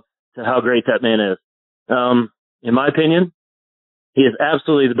live up to how great that man is. In my opinion, he is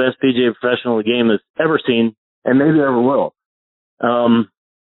absolutely the best PGA professional the game has ever seen and maybe ever will.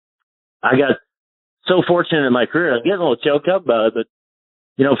 I got so fortunate in my career. I'm getting a little choked up about it, but,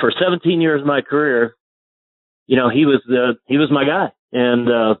 you know, for 17 years of my career, you know, he was my guy.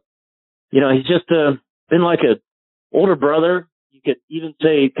 And, you know, he's just been like an older brother. You could even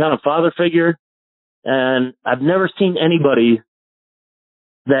say kind of father figure. And I've never seen anybody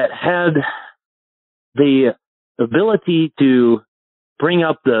that had the ability to bring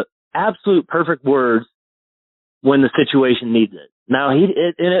up the absolute perfect words when the situation needs it. Now, and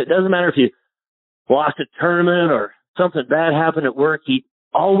it doesn't matter if you lost a tournament or something bad happened at work. He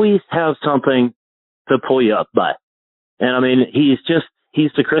always has something to pull you up by. And I mean, he's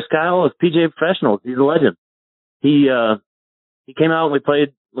the Chris Kyle of PGA professionals. He's a legend. He came out and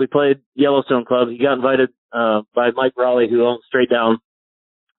we played Yellowstone Club. He got invited by Mike Raleigh, who owns Straight Down,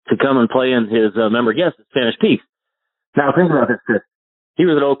 to come and play in his member guest at Spanish Peaks. Now, think about this, Chris. He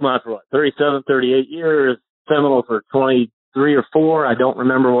was at Oakmont for 37, 38 years, Seminole for 23 or 4. I don't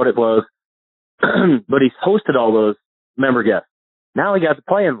remember what it was. But he's hosted all those member guests. Now he got to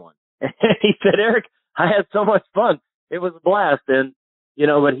play in one. And he said, Eric, I had so much fun. It was a blast. And, you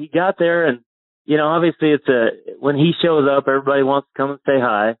know, but he got there and, you know, obviously when he shows up, everybody wants to come and say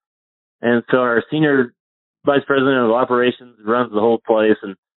hi. And so our senior vice president of operations runs the whole place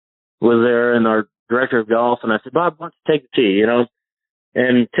and was there, and our director of golf. And I said, Bob, why don't you take the tee, you know?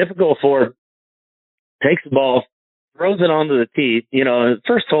 And typical for takes the ball, throws it onto the tee. You know, the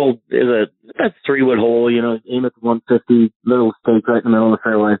first hole is that's 3-wood hole. You know, aim at the 150, little stake right in the middle of the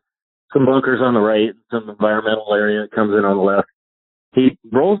fairway. Some bunkers on the right, and some environmental area that comes in on the left. He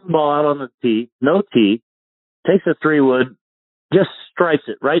rolls the ball out on the tee, no tee, takes a 3-wood, just stripes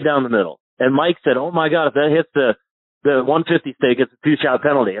it right down the middle. And Mike said, "Oh my God, if that hits the 150 stake, it's a 2-shot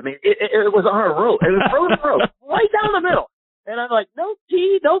penalty." I mean, it was on a rope. It was frozen rope right down the middle. And I'm like, no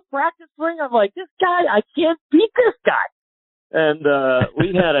tee, no practice swing. I'm like, this guy, I can't beat this guy. And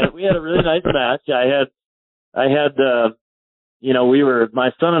we had a really nice match. I had you know,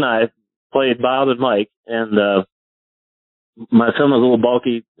 my son and I played Bob and Mike, and my son was a little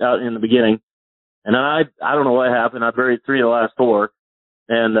bulky out in the beginning, and I don't know what happened. I buried 3 of the last 4,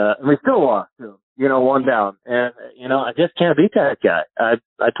 and we still lost to him, you know, 1 down. And you know, I just can't beat that guy. I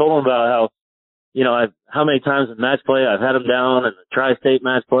told him about how, you know, how many times in match play I've had him down in the tri-state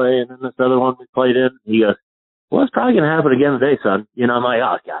match play, and then this other one we played in. He goes, "Well, it's probably going to happen again today, son." You know, I'm like,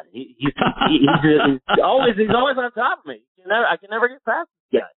 "Oh God, he's always on top of me. I can never get past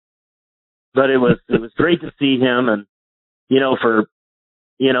this guy." But it was great to see him, and you know, it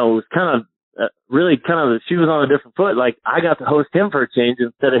was kind of really kind of the shoes on a different foot. Like, I got to host him for a change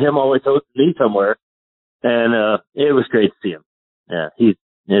instead of him always hosting me somewhere, and it was great to see him. Yeah,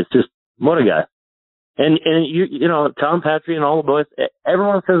 it's just, what a guy. And you know, Tom Patry and all the boys,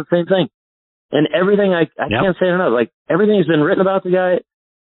 everyone says the same thing. And everything, I can't say enough. Like, everything's been written about the guy.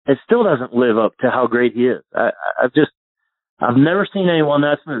 It still doesn't live up to how great he is. I've never seen anyone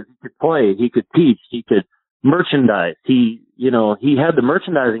that smooth. He could play, he could teach, he could merchandise. He had the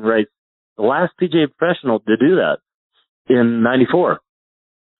merchandising rights, the last PGA professional to do that in '94.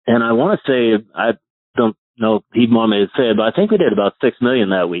 And I want to say, I don't know if he'd want me to say it, but I think we did about $6 million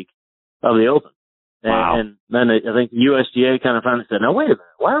that week of the Open. Wow. And then I think the USGA kind of finally said, "Now wait a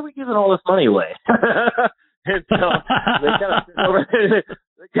minute, why are we giving all this money away?" And so they kind of took over.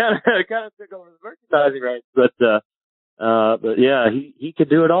 They kind of took over the merchandising rights. But yeah, he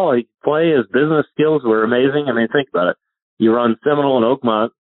could do it all. He could play. His business skills were amazing. I mean, think about it. You run Seminole and Oakmont,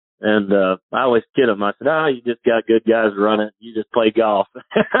 and I always kid him. I said, "You just got good guys running. You just play golf."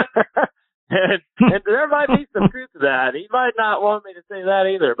 And there might be some truth to that. He might not want me to say that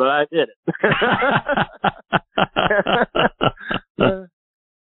either, but I did it.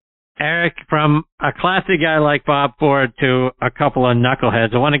 Eric, from a classy guy like Bob Ford to a couple of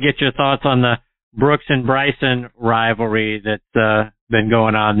knuckleheads, I want to get your thoughts on the Brooks and Bryson rivalry that's been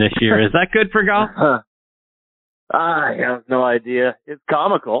going on this year. Is that good for golf? I have no idea. It's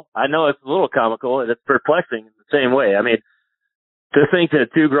comical. I know it's a little comical, and it's perplexing in the same way. I mean, to think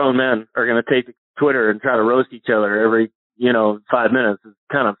that 2 grown men are going to take to Twitter and try to roast each other every, 5 minutes is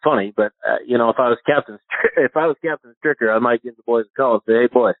kind of funny. But if I was Captain Stricker, I might give the boys a call and say, "Hey,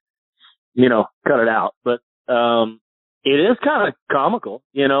 boys, cut it out." But it is kind of comical.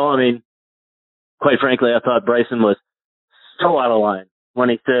 I mean, quite frankly, I thought Bryson was so out of line when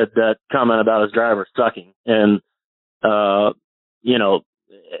he said that comment about his driver sucking. And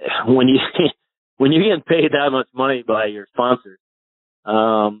when you get paid that much money by your sponsors,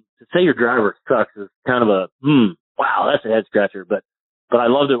 to say your driver sucks is kind of a, wow, that's a head scratcher. But I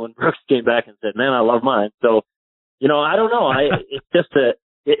loved it when Brooks came back and said, "Man, I love mine." So, I don't know. It's just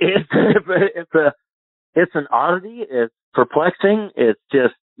it's an oddity. It's perplexing. It's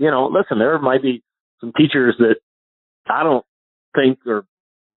just, listen, there might be some teachers that I don't think are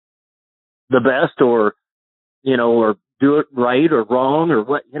the best or do it right or wrong or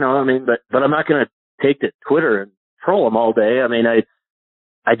what, but I'm not going to take to Twitter and troll them all day. I mean, I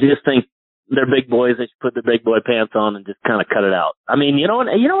just think they're big boys. They should put the big boy pants on and just kind of cut it out. I mean, you know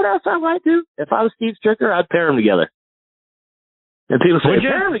what else I might do? If I was Steve Stricker, I'd pair them together. And people say,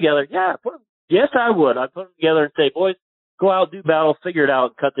 pair them together? Yeah, yes, I would. I'd put them together and say, "Boys, go out, do battle, figure it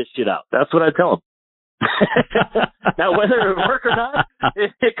out, and cut this shit out." That's what I'd tell them. Now, whether it would work or not,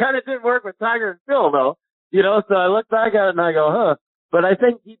 it kind of didn't work with Tiger and Phil, though. So I look back at it and I go, huh. But I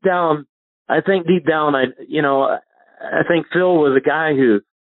think deep down, I think Phil was a guy who,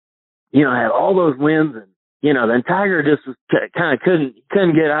 had all those wins, and then Tiger just was kind of couldn't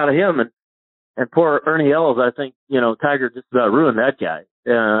get out of him, and poor Ernie Els, I think Tiger just about ruined that guy.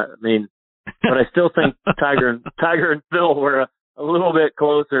 But I still think Tiger and Phil were a little bit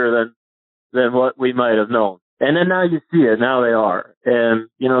closer than what we might have known. And then now you see it. Now they are, and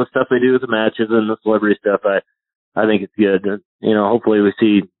stuff they do with the matches and the celebrity stuff. I think it's good. And, hopefully we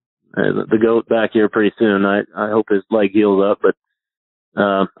see the GOAT back here pretty soon. I hope his leg heals up, but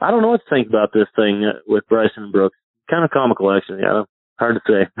I don't know what to think about this thing with Bryson and Brooks. Kind of comical, actually. Hard to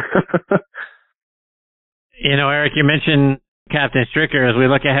say. Eric, you mentioned Captain Stricker, as we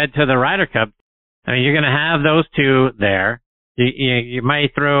look ahead to the Ryder Cup, I mean, you're going to have those two there. You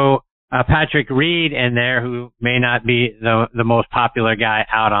might throw Patrick Reed in there, who may not be the most popular guy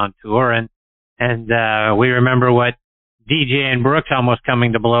out on tour. And we remember what DJ and Brooks almost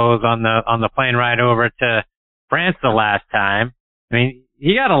coming to blows on the plane ride over to France the last time. I mean,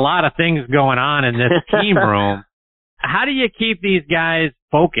 you got a lot of things going on in this team room. How do you keep these guys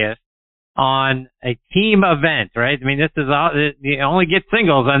focused on a team event, right? I mean, this is all, you only get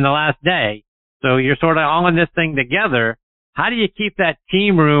singles on the last day. So you're sort of all in this thing together. How do you keep that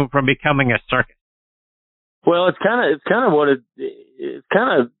team room from becoming a circus? Well, it's kind of what it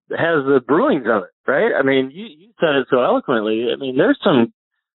kind of has the brewings of it, right? I mean, you said it so eloquently. I mean, there's some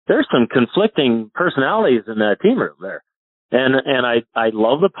conflicting personalities in that team room there. And I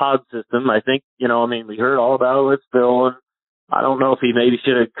love the pod system. I think, we heard all about it with Phil, and I don't know if he maybe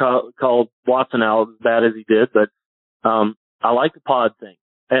should have called Watson out as bad as he did, but I like the pod thing.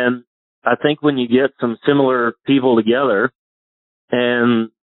 And I think when you get some similar people together and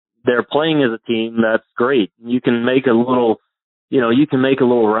they're playing as a team, that's great. You can make a little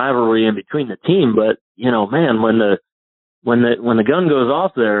rivalry in between the team, but man, when the gun goes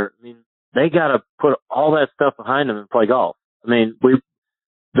off there, I mean, they got to put all that stuff behind them and play golf. I mean,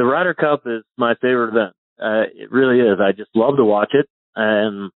 the Ryder Cup is my favorite event. It really is. I just love to watch it,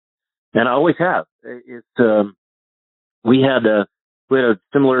 and I always have. We had a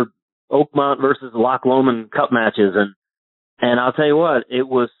similar Oakmont versus Loch Lomond Cup matches, and I'll tell you what, it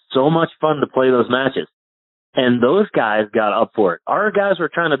was so much fun to play those matches. And those guys got up for it. Our guys were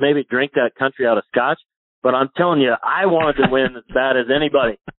trying to maybe drink that country out of scotch, but I'm telling you, I wanted to win as bad as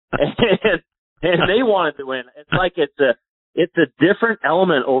anybody, and they wanted to win. It's like it's a different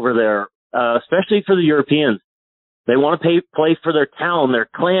element over there, especially for the Europeans. They want to play for their town, their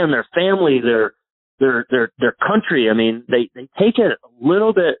clan, their family, their country. I mean, they take it a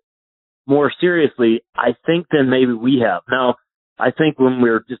little bit more seriously, I think, than maybe we have. Now, I think when we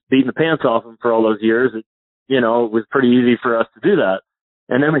were just beating the pants off them for all those years, it was pretty easy for us to do that.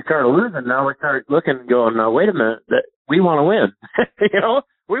 And then we started losing. Now we started looking and going, no, wait a minute, that we want to win.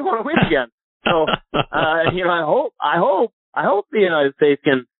 We want to win again. So, I hope the United States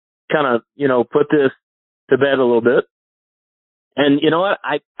can kind of, put this to bed a little bit. And you know what?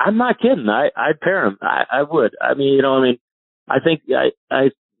 I'm not kidding. I'd pair them. I would. I mean, I think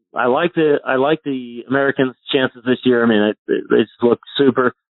I like the Americans' chances this year. I mean, they just look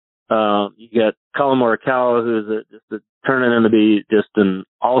super. You got Colin Morikawa, who's just turning into be just an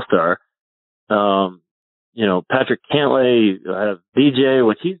all-star. Patrick Cantlay, you have DJ,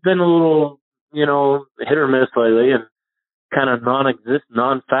 which he's been a little, hit or miss lately and kind of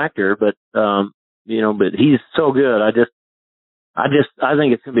non-factor, but he's so good. I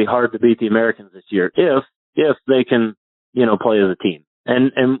think it's going to be hard to beat the Americans this year if they can, play as a team.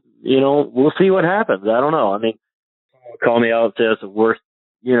 And we'll see what happens. I don't know. I mean, call me out and say it's the worst,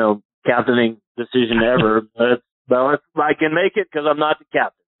 captaining decision ever, but I can make it because I'm not the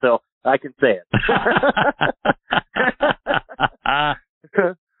captain, so I can say it.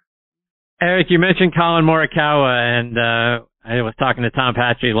 Eric, you mentioned Colin Morikawa, and I was talking to Tom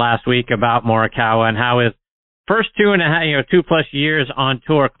Patry last week about Morikawa and how his first 2+ years on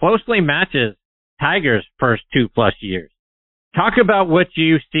tour closely matches Tiger's first 2+ years. Talk about what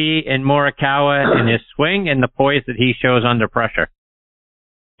you see in Morikawa in his swing and the poise that he shows under pressure.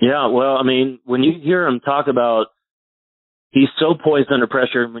 Yeah, well, I mean, when you hear him talk about he's so poised under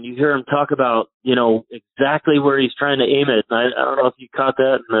pressure, and when you hear him talk about, exactly where he's trying to aim it, and I don't know if you caught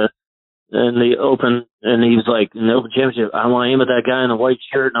that in the Open, and he was like, in the Open Championship, I want to aim at that guy in the white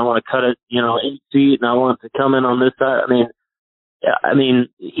shirt, and I want to cut it, 8 feet, and I want it to come in on this side. I mean,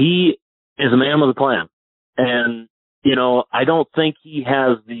 he is a man with a plan, and I don't think he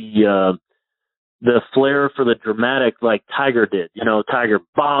has the flair for the dramatic like Tiger did. Tiger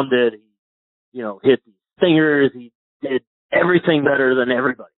bombed it. He, hit the stingers. He did everything better than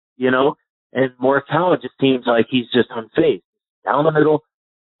everybody, and Morikawa just seems like he's just unfazed. Down the middle,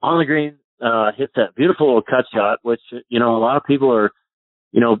 on the green, hits that beautiful little cut shot, which, a lot of people are,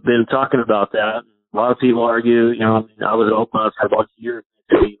 been talking about that. A lot of people argue, I was at Oakmont for a bunch of years.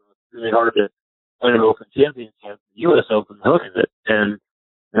 It's really hard to win an Open Championship. The US Open hooks it. And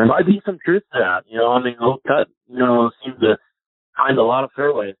there might be some truth to that. Old Cut, seems to find a lot of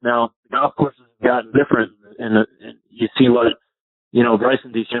fairways. Now, the golf courses have gotten different, and you see what,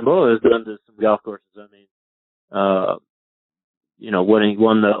 Bryson DeChambeau has done to some golf courses. I mean, when he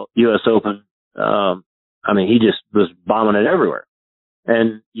won the US Open, he just was bombing it everywhere.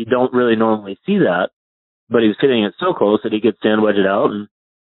 And you don't really normally see that, but he was hitting it so close that he could sand wedge it out. And,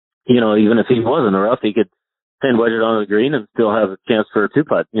 even if he was in the rough, he could 10 wedge it onto the green and still have a chance for a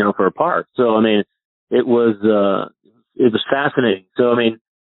 2-putt, for a par. So, I mean, it was fascinating. So, I mean,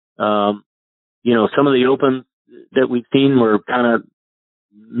 some of the opens that we've seen were kind of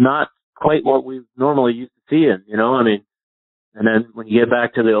not quite what we normally used to see in, I mean, and then when you get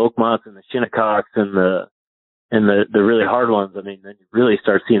back to the Oakmonts and the Shinnecocks and the really hard ones, I mean, then you really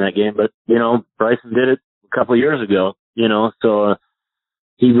start seeing that game. But, Bryson did it a couple of years ago, so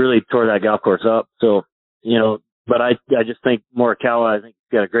he really tore that golf course up. So, but I just think Morikawa, I think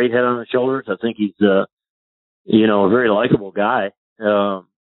he's got a great head on his shoulders. I think he's, a very likable guy.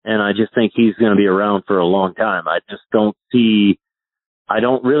 And I just think he's going to be around for a long time. I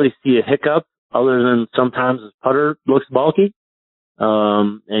don't really see a hiccup other than sometimes his putter looks bulky.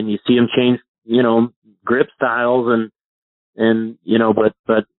 And you see him change, grip styles and,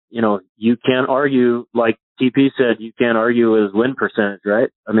 but, you can't argue, like TP said, you can't argue his win percentage, right?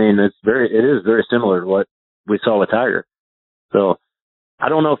 I mean, it is very similar to what we saw with Tiger. So I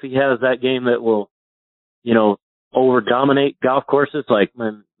don't know if he has that game that will, over dominate golf courses. Like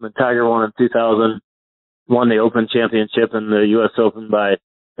when Tiger won in 2000, won the Open Championship and the US Open by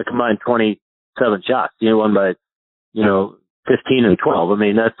a combined 27 shots. Won by, 15 and 12. I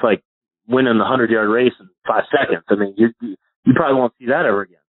mean, that's like winning the 100-yard race in 5 seconds. I mean, you probably won't see that ever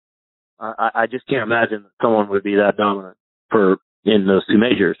again. I just can't imagine that someone would be that dominant in those 2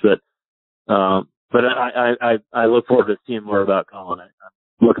 majors. But I look forward to seeing more about Colin.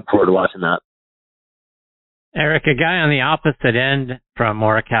 I'm looking forward to watching that. Eric, a guy on the opposite end from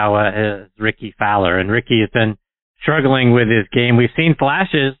Morikawa is Ricky Fowler, and Ricky has been struggling with his game. We've seen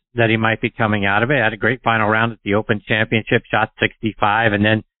flashes that he might be coming out of it. Had a great final round at the Open Championship, shot 65, and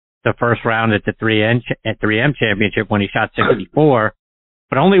then the first round at the 3M Championship when he shot 64.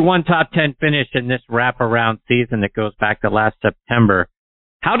 But only one top 10 finish in this wraparound season that goes back to last September.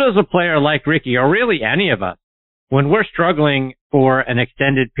 How does a player like Ricky, or really any of us, when we're struggling for an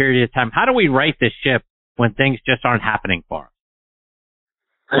extended period of time, how do we right the ship when things just aren't happening for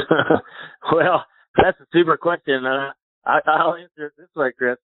us? Well, that's a super question. I'll answer it this way,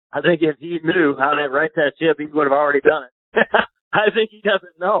 Chris. I think if he knew how to right that ship, he would have already done it. I think he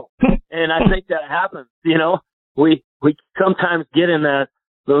doesn't know. And I think that happens. We sometimes get in those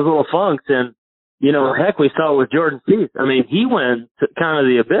little funks, and, heck, we saw it with Jordan Spieth. I mean, he went to kind of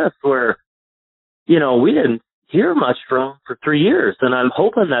the abyss where, we didn't hear much from him for 3 years. And I'm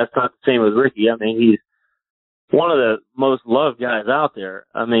hoping that's not the same with Ricky. I mean, he's one of the most loved guys out there.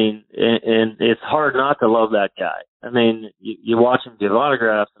 I mean, and it's hard not to love that guy. I mean, you watch him give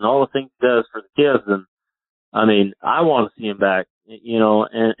autographs and all the things he does for the kids. And I mean, I want to see him back,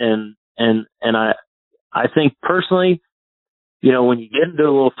 and I think personally, when you get into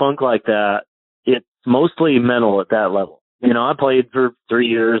a little funk like that, it's mostly mental at that level. I played for 3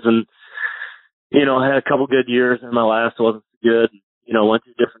 years and, I had a couple good years, and my last wasn't so good. Went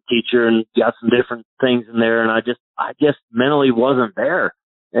to a different teacher and got some different things in there, and I just mentally wasn't there.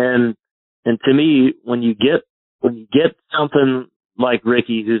 And to me, when you get something like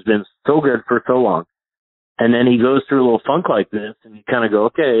Ricky, who's been so good for so long, and then he goes through a little funk like this, and you kind of go,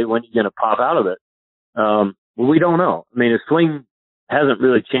 okay, when are you going to pop out of it? Well, we don't know. I mean, his swing hasn't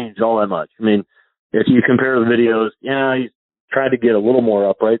really changed all that much. I mean, if you compare the videos, he's tried to get a little more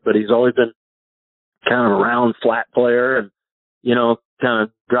upright, but he's always been kind of a round, flat player, and, kind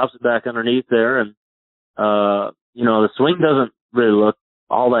of drops it back underneath there. And, the swing doesn't really look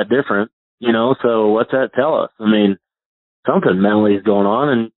all that different, so what's that tell us? I mean, something mentally is going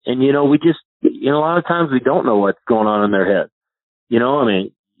on, and we just, a lot of times we don't know what's going on in their head, I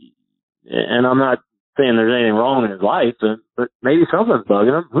mean, and I'm not saying there's anything wrong in his life, but maybe something's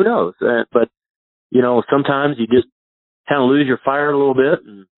bugging him. Who knows? But, sometimes you just kind of lose your fire a little bit,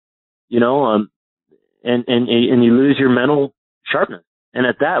 and, and you lose your mental sharpness. And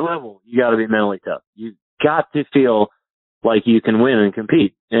at that level, you got to be mentally tough. You got to feel like you can win and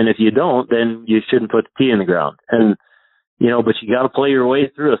compete. And if you don't, then you shouldn't put the tee in the ground. And, but you got to play your way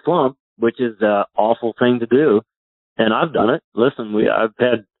through a slump, which is an awful thing to do. And I've done it. Listen, I've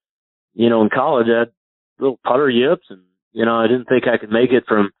had, in college, I had little putter yips, and, I didn't think I could make it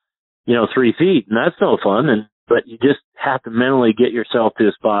from, 3 feet, and that's no fun. But you just have to mentally get yourself to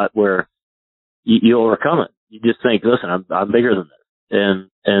a spot where you overcome it. You just think, listen, I'm bigger than this.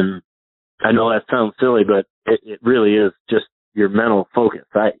 And I know that sounds silly, but it really is just your mental focus.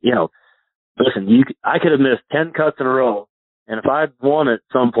 Listen, I could have missed 10 cuts in a row, and if I'd won at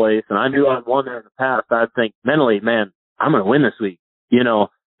some place and I knew I'd won there in the past, I'd think mentally, man, I'm going to win this week,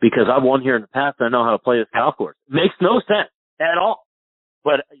 because I've won here in the past. I know how to play this golf course. It makes no sense at all,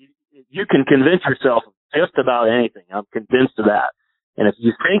 but you can convince yourself of just about anything. I'm convinced of that. And if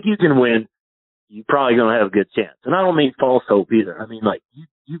you think you can win, you're probably going to have a good chance. And I don't mean false hope either. I mean, like,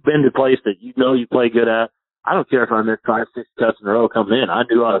 you've been to a place that you know you play good at. I don't care if I missed 5, 6 cuts in a row coming in. I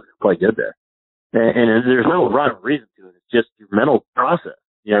knew I was going to play good there. And there's no rhyme or reason to it. It's just your mental process,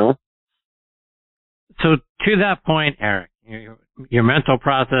 you know? So to that point, Eric, your mental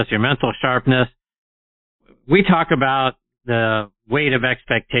process, your mental sharpness, we talk about the weight of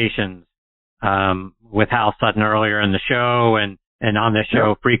expectations with Hal Sutton earlier in the show and on this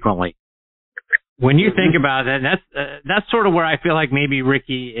show frequently. When you think about it, that's sort of where I feel like maybe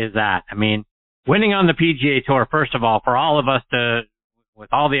Ricky is at. I mean, winning on the PGA Tour, first of all, for all of us with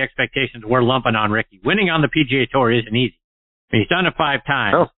all the expectations we're lumping on Ricky, winning on the PGA Tour isn't easy. I mean, he's done it 5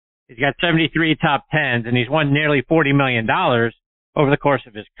 times. Oh. He's got 73 top 10s, and he's won nearly $40 million over the course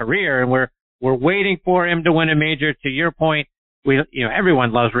of his career. And we're waiting for him to win a major. To your point,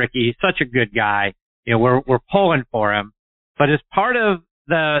 everyone loves Ricky. He's such a good guy. We're pulling for him. But as part of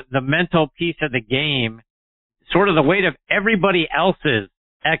the mental piece of the game, sort of the weight of everybody else's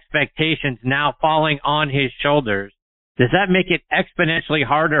expectations now falling on his shoulders, does that make it exponentially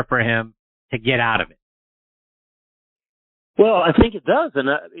harder for him to get out of it? Well, I think it does. And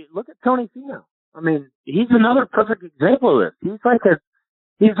look at Tony Finau. I mean, he's another perfect example of this. He's like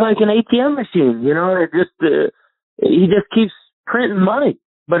an ATM machine, he just keeps printing money,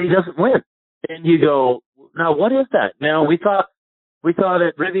 but he doesn't win. And you go, now what is that? Now we thought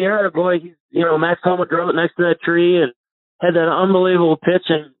at Riviera, boy, Max Homa drove it next to that tree and had that unbelievable pitch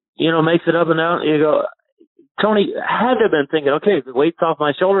and, makes it up and down. You go, Tony had to have been thinking, okay, the weight's off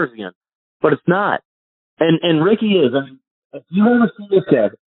my shoulders again, but it's not. And Ricky is. I mean, if you ever see this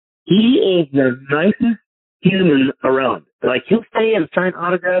kid, he is the nicest human around. Like, he'll stay and sign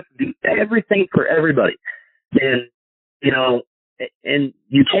autographs and do everything for everybody. And, and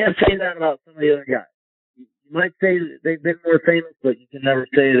you can't say that about some of the other guys. You might say they've been more famous, but you can never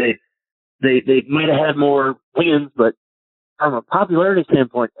say they might have had more wins. But from a popularity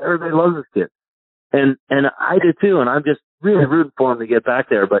standpoint, everybody loves this kid. And I do too, and I'm just really rooting for him to get back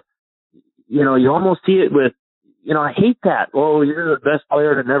there. But, you almost see it with, I hate that. Oh, you're the best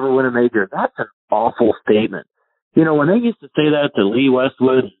player to never win a major. That's an awful statement. When they used to say that to Lee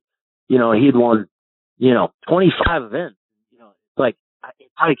Westwood, he'd won, 25 events. It's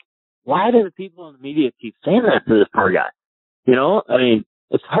like, why do the people in the media keep saying that to this poor guy? I mean,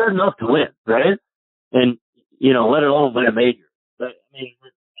 it's hard enough to win, right? And, let alone win a major. But, I mean,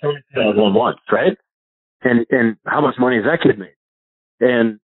 Tony Finau won once, right? And how much money has that kid made?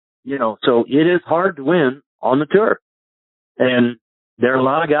 And, so it is hard to win on the tour. And there are a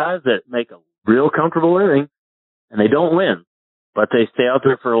lot of guys that make a real comfortable living and they don't win, but they stay out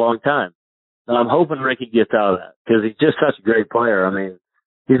there for a long time. And I'm hoping Ricky gets out of that because he's just such a great player. I mean,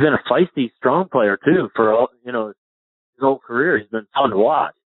 he's been a feisty, strong player too for all, his whole career. He's been fun to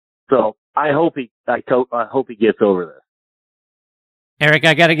watch. So I hope he gets over this. Eric,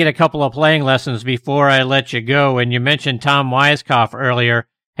 I got to get a couple of playing lessons before I let you go. And you mentioned Tom Weiskopf earlier,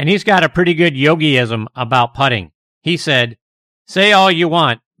 and he's got a pretty good yogiism about putting. He said, "Say all you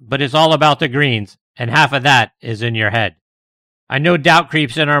want, but it's all about the greens, and half of that is in your head." I know doubt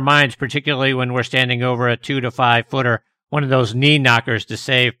creeps in our minds, particularly when we're standing over a 2 to 5 footer, one of those knee knockers to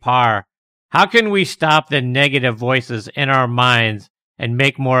save par. How can we stop the negative voices in our minds and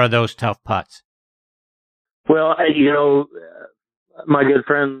make more of those tough putts? Well, my good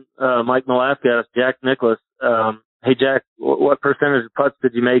friend Mike Malaska asked Jack Nicklaus, "Hey Jack, what percentage of putts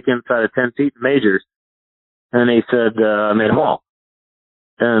did you make inside of 10 feet in majors?" And he said, "I made them all."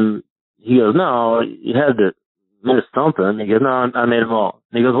 And he goes, "No, you had to miss something." He goes, "No, I made them all."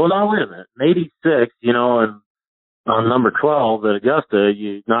 And he goes, "Well, now wait a minute. In 86, and on number 12 at Augusta,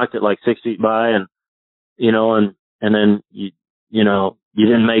 you knocked it like 6 feet by, and then you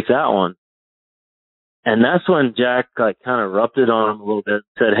didn't make that one." And that's when Jack kind of erupted on him a little bit,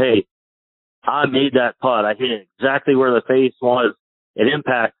 said, "Hey, I made that putt. I hit it exactly where the face was at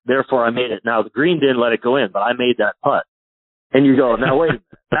impact. Therefore, I made it. Now, the green didn't let it go in, but I made that putt." And you go, now, wait a minute.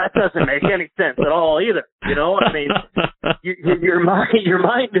 That doesn't make any sense at all either. I mean, your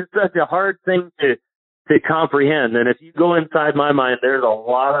mind is such a hard thing to comprehend. And if you go inside my mind, there's a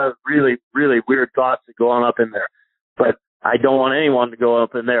lot of really, really weird thoughts that go on up in there. But I don't want anyone to go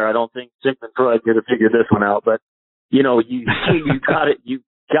up in there. I don't think Sigmund Freud could have figured this one out. But, you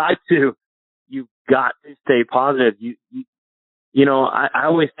got to stay positive. I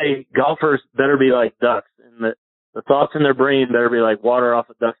always say golfers better be like ducks, and the thoughts in their brain better be like water off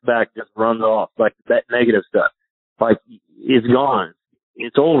a duck's back, just runs off, like that negative stuff. Like, it's gone.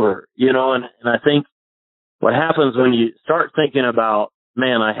 It's over, and I think what happens when you start thinking about,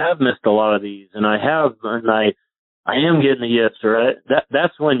 man, I have missed a lot of these, and I am getting the yips, right?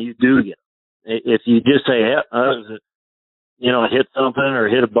 That's when you do get them. if you just say, hit something or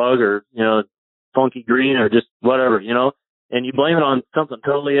hit a bug or, funky green or just whatever, and you blame it on something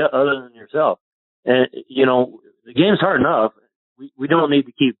totally other than yourself. And, the game's hard enough. We don't need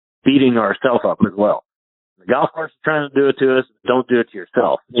to keep beating ourselves up as well. The golf course is trying to do it to us. Don't do it to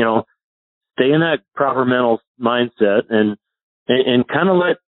yourself. Stay in that proper mental mindset and kind of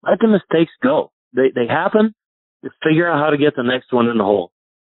let the mistakes go. They happen. Just figure out how to get the next one in the hole.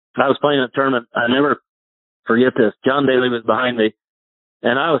 I was playing a tournament. I never forget this. John Daly was behind me,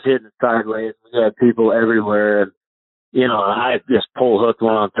 and I was hitting it sideways. We had people everywhere, and I just pole hooked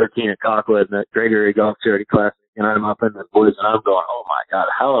one on 13 at Cockwood in the Gregory Golf Charity Classic, and I'm up in the woods, and I'm going, oh my God,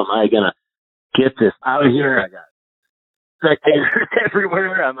 how am I gonna get this out of here? I got spectators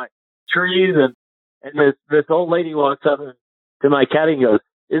everywhere. I'm like trees, and this old lady walks up to my caddy and goes,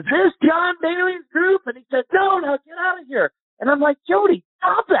 "Is this John Daly's group?" And he said, "No, get out of here." And I'm like, "Jody,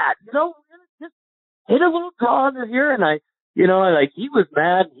 stop that! We're gonna just hit a little draw under here." And he was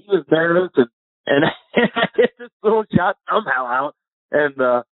mad, he was nervous, and I hit this little shot somehow out, and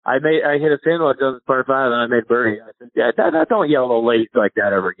I hit a sandwich on this par 5, and I made birdie. I said, "Yeah, don't yell at old ladies like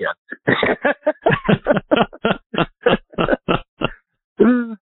that ever again."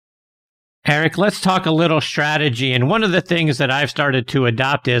 Eric, let's talk a little strategy. And one of the things that I've started to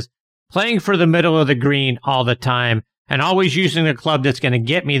adopt is playing for the middle of the green all the time and always using the club that's going to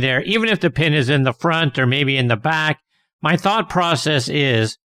get me there, even if the pin is in the front or maybe in the back. My thought process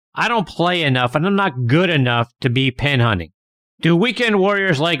is I don't play enough and I'm not good enough to be pin hunting. Do weekend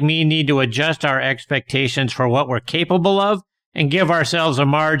warriors like me need to adjust our expectations for what we're capable of and give ourselves a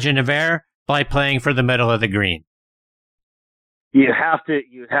margin of error by playing for the middle of the green? You have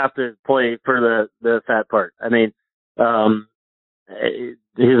to play for the fat part. I mean,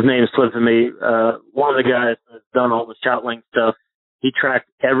 his name slipped to me. One of the guys that's done all the shot length stuff, he tracked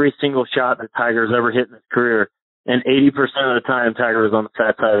every single shot that Tiger's ever hit in his career, and 80% of the time Tiger was on the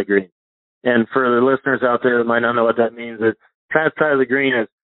fat side of the green. And for the listeners out there that might not know what that means, is fat side of the green is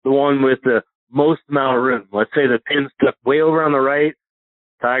the one with the most amount of room. Let's say the pin stuck way over on the right,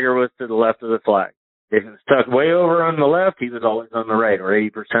 Tiger was to the left of the flag. If it stuck way over on the left, he was always on the right, or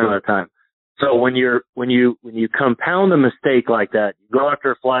 80% of the time. So when you compound a mistake like that, you go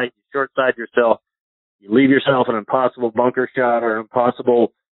after a flag, you short side yourself, you leave yourself an impossible bunker shot or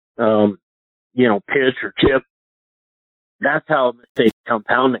impossible, pitch or chip. That's how a mistake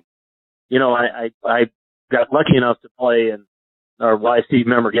compounding. I got lucky enough to play in our YC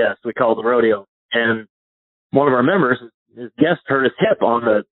member guest, we call it the rodeo, and one of our members, his guest hurt his hip on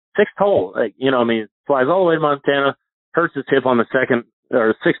the 6th hole. Flies all the way to Montana, hurts his hip on the 2nd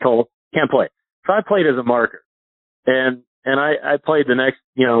or 6th hole, can't play. So I played as a marker, and I played the next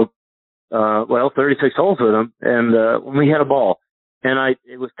 36 holes with him, and when we had a ball, and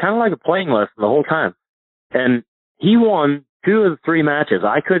it was kind of like a playing lesson the whole time. And he won 2 of the 3 matches.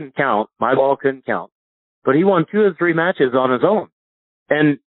 I couldn't count, my ball couldn't count, but he won 2 of the 3 matches on his own.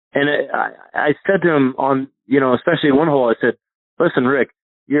 And I said to him on, especially one hole, I said, "Listen, Rick,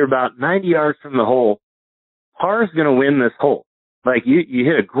 you're about 90 yards from the hole. Par's going to win this hole. Like you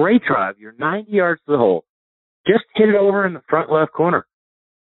hit a great drive. You're 90 yards to the hole. Just hit it over in the front left corner.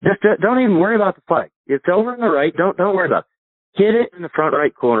 Just don't even worry about the flag. It's over in the right. Don't worry about it. Hit it in the front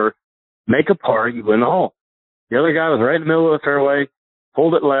right corner. Make a par. You win the hole." The other guy was right in the middle of the fairway.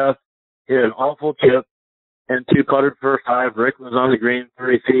 Pulled it left. Hit an awful chip. And 2 putted for 5. Rick was on the green,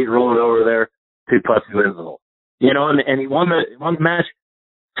 30 feet, rolled it over there. 2 putts, he wins the hole. And he won the match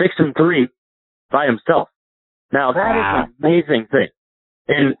 6-3 by himself. Now that is an amazing thing.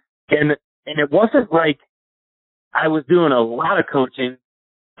 And it wasn't like I was doing a lot of coaching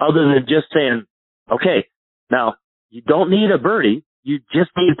other than just saying, okay, now you don't need a birdie, you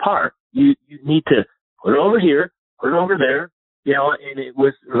just need par. You need to put it over here, put it over there, and it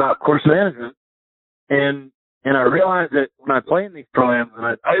was about course management. And I realized that when I play in these programs, and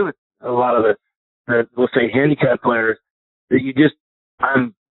I play with a lot of the let's say handicap players, that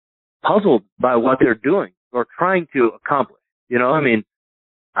I'm puzzled by what they're doing or trying to accomplish.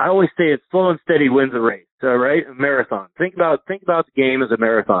 I always say it's slow and steady wins a race, right? A marathon. Think about the game as a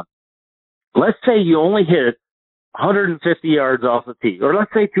marathon. Let's say you only hit 150 yards off the tee, or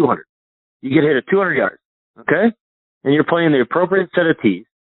let's say 200. You get hit at 200 yards, okay? And you're playing the appropriate set of tees.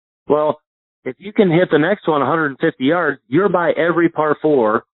 Well, if you can hit the next one 150 yards, you're by every par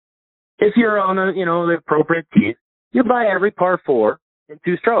 4. If you're on the appropriate tees, you're by every par 4 in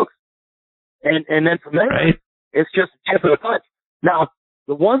 2 strokes. And then from there, right, it's just a chip and a punch. Now,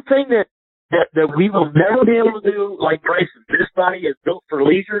 the one thing that we will never be able to do like Bryson, this body is built for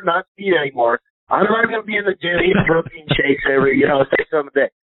leisure, not speed anymore. I'm not going to be in the gym eating protein shakes every, 6 times a day.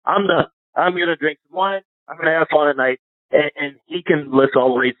 I'm done. I'm going to drink some wine. I'm going to have fun at night. And he can list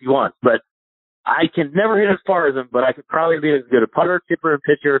all the rates he wants. But I can never hit as far as him, but I could probably be as good a putter, chipper, and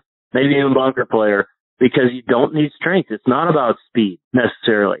pitcher, maybe even bunker player, because you don't need strength. It's not about speed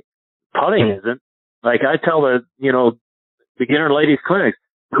necessarily. Putting isn't. Like I tell the, beginner ladies clinics,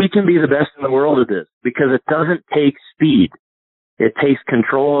 we can be the best in the world at this because it doesn't take speed. It takes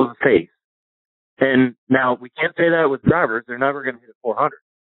control of the face. And now we can't say that with drivers. They're never going to hit a 400,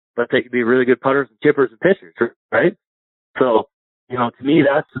 but they can be really good putters and chippers and pitchers, right? So, to me,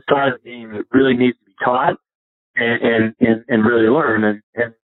 that's the side of the game that really needs to be taught and really learn. And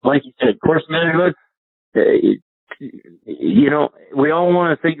like you said, course management, we all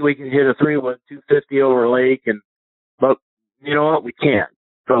want to think we can hit a 3-wood 250 over a lake, but you know what? We can't.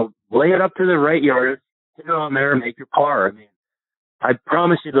 So lay it up to the right yardage, hit it on there, and make your par. I mean, I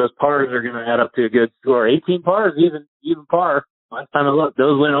promise you those pars are going to add up to a good score. 18 pars, even par. Last time I looked,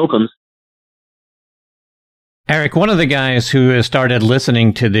 those win opens. Eric, one of the guys who has started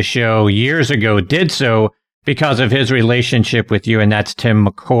listening to the show years ago did so because of his relationship with you, and that's Tim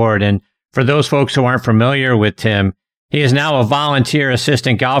McCord. And for those folks who aren't familiar with Tim, he is now a volunteer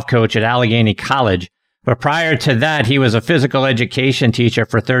assistant golf coach at Allegheny College. But prior to that, he was a physical education teacher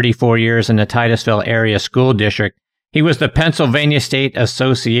for 34 years in the Titusville area school district. He was the Pennsylvania State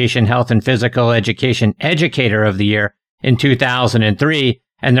Association Health and Physical Education Educator of the Year in 2003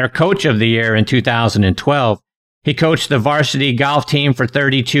 and their Coach of the Year in 2012. He coached the varsity golf team for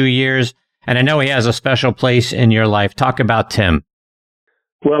 32 years, and I know he has a special place in your life. Talk about Tim.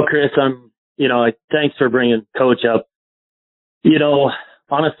 Well, Chris, thanks for bringing Coach up.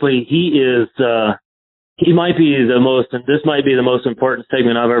 Honestly, he might be the most, and this might be the most important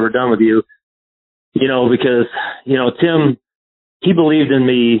segment I've ever done with you, because, Tim, he believed in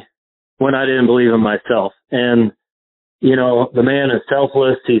me when I didn't believe in myself. And, the man is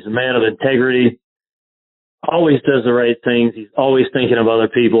selfless. He's a man of integrity, always does the right things. He's always thinking of other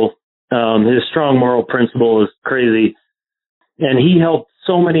people. His strong moral principle is crazy. And he helped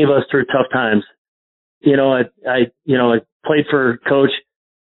so many of us through tough times. I played for Coach,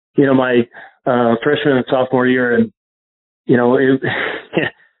 my freshman and sophomore year, and we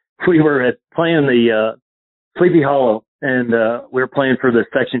were playing the Sleepy Hollow, and we were playing for the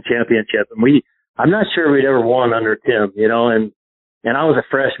section championship, and I'm not sure we'd ever won under Tim, and I was a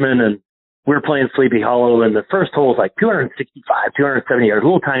freshman, and we were playing Sleepy Hollow, and the first hole is like 265, 270 yards, a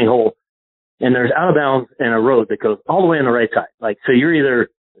little tiny hole, and there's out of bounds and a road that goes all the way on the right side. Like, so you're either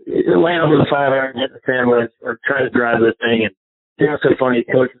laying over the 5-iron, hitting the sandwich, or trying to drive this thing, and it's so funny.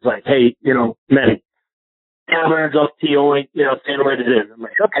 Coach was like, "Hey, man, 10 irons off the tee only, sandwich it in." I'm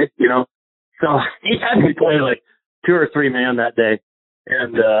like, "Okay, So he had me play like 2 or 3 man that day,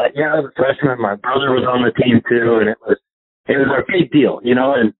 and I was a freshman. My brother was on the team too, and it was a big deal,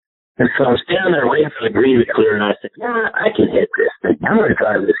 And so I'm standing there waiting for the green to clear, and I said, I can hit this thing. I'm going to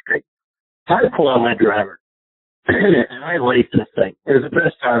drive this thing. So I pull out my driver, and I lace this thing. It was the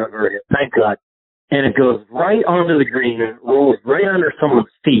best time I've ever hit. Thank God. And it goes right onto the green and it rolls right under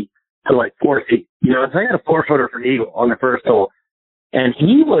someone's feet to like 4 feet. So I had a 4-footer for eagle on the first hole. And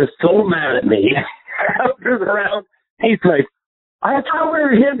he was so mad at me after the round. He's like, "I thought we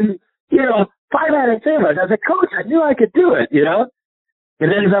were hitting, 5-iron sandwich." I was like, "Coach, I knew I could do it, It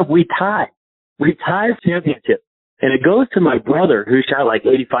ended up we tied. We tied championship. And it goes to my brother who shot like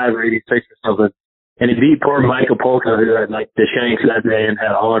 85 or 86 or something. And he beat poor Michael Polka, who had like the shanks that day and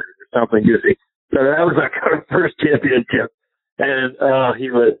had 100 or something. So that was like our first championship. And I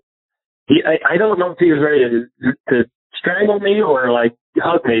don't know if he was ready to strangle me or like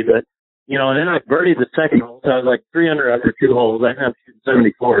hug me, but, and then I birdied the second hole. So I was like 300 after 2 holes. I ended up shooting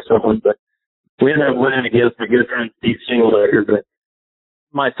 74 or something, but we ended up winning against my good friend Steve Shingledecker. But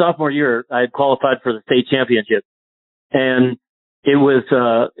my sophomore year, I had qualified for the state championship. And it was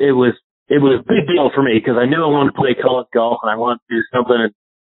a big deal for me because I knew I wanted to play college golf and I wanted to do something. And,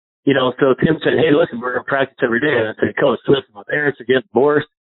 so Tim said, "Hey, listen, we're going to practice every day." And I said, "Coach, listen, my parents are getting divorced.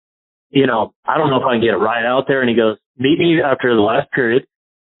 I don't know if I can get a ride out there." And he goes, "Meet me after the last period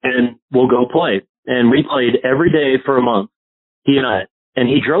and we'll go play." And we played every day for a month, he and I. And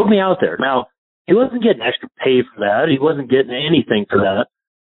he drove me out there. Now, he wasn't getting extra pay for that. He wasn't getting anything for that.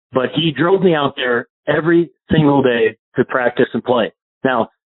 But he drove me out there every single day to practice and play. Now,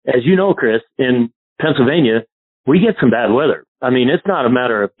 as you know, Chris, in Pennsylvania, we get some bad weather. I mean, it's not a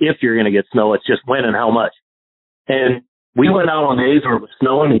matter of if you're going to get snow, it's just when and how much. And we went out on days where it was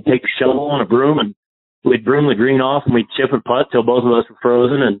snowing. He'd take a shovel and a broom and we'd broom the green off and we'd chip and putt till both of us were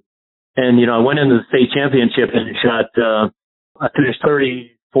frozen. And I went into the state championship and shot, I finished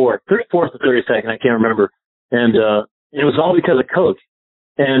 34th or 32nd. I can't remember. And, it was all because of Coach.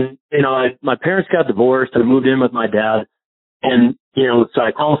 And, my parents got divorced. I moved in with my dad. And, so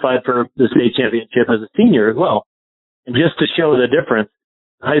I qualified for the state championship as a senior as well. And just to show the difference,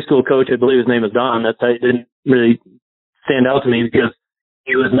 the high school coach, I believe his name is Don, that's how he didn't really stand out to me because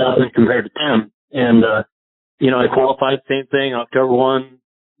he was nothing compared to Tim. And, I qualified, same thing, October 1,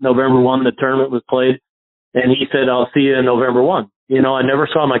 November 1, the tournament was played. And he said, I'll see you in November 1. I never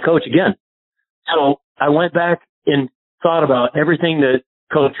saw my coach again. So I went back and thought about everything that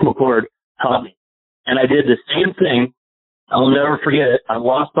Coach McCord taught me. And I did the same thing. I'll never forget it. I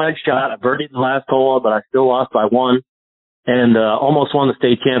lost by a shot. I birdied the last hole, but I still lost by 1 and almost won the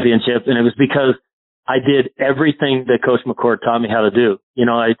state championship. And it was because I did everything that Coach McCord taught me how to do.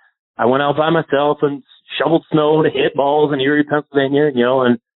 I went out by myself and shoveled snow to hit balls in Erie, Pennsylvania,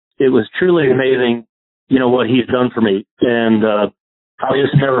 and it was truly amazing, what he's done for me. And I'll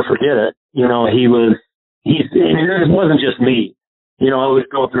just never forget it. It wasn't just me. I was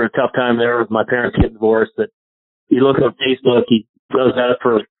going through a tough time there with my parents getting divorced, but you look on Facebook, he does that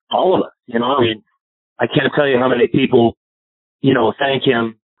for all of us. I can't tell you how many people, thank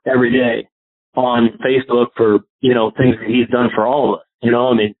him every day on Facebook for, things that he's done for all of us.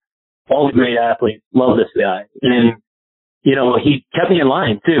 All the great athletes love this guy. And, he kept me in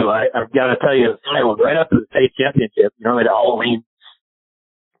line too. I've got to tell you, right after the state championship, at Halloween.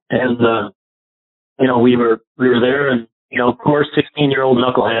 And, we were there and, of course, 16-year-old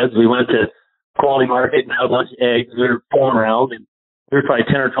knuckleheads. We went to Quality Market and had a bunch of eggs. We were pulling around and there were probably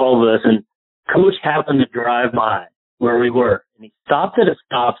 10 or 12 of us. And Coach happened to drive by where we were and he stopped at a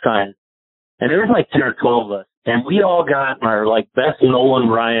stop sign and there was like 10 or 12 of us. And we all got our best Nolan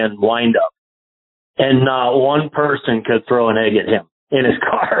Ryan wind up. And not one person could throw an egg at him in his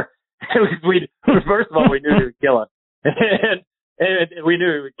car. First of all, we knew he would kill us. And we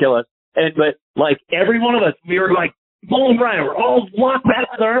knew he would kill us. But every one of us, we were like, Nolan Ryan, we're all locked back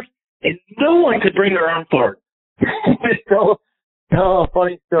with arms, and no one could bring their arm forward.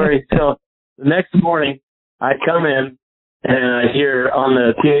 Funny story. So the next morning, I come in, and I hear on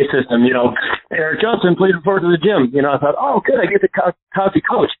the PA system, Eric Johnson, please report to the gym. I thought, oh, good, I get to talk to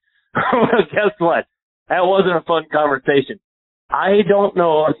Coach. Well, guess what? That wasn't a fun conversation. I don't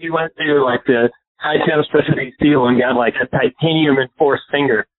know if you went through the high temp specialty steel and got a titanium enforced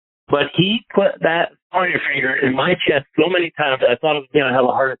finger, but he put that pointer finger in my chest so many times that I thought I was going to have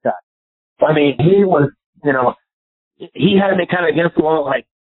a heart attack. He was, he had me kind of against the wall,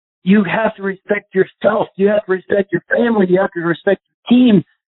 you have to respect yourself. You have to respect your family. You have to respect your team.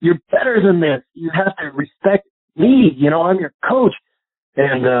 You're better than this. You have to respect me. I'm your coach.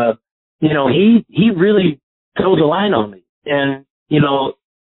 And, he really toed the line on me. And,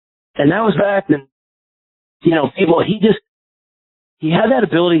 and that was back then, people, he had that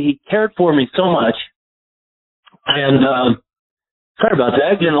ability. He cared for me so much. And, sorry about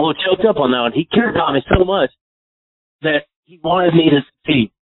that. Getting a little choked up on that one. He cared about me so much that he wanted me to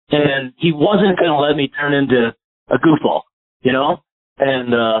succeed. And he wasn't going to let me turn into a goofball,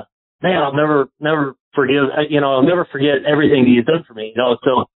 And, man, I'll never forgive, I'll never forget everything he's done for me,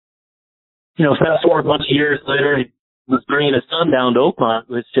 So, fast forward a bunch of years later, he was bringing his son down to Oakmont,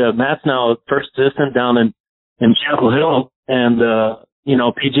 which, Matt's now first assistant down in Chapel Hill and,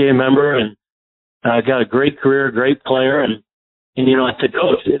 PGA member and, got a great career, great player. And I said,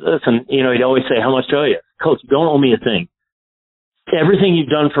 Coach, listen, he'd always say, how much do I owe you? Coach, you don't owe me a thing. Everything you've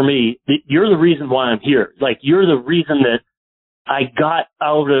done for me, you're the reason why I'm here. You're the reason that I got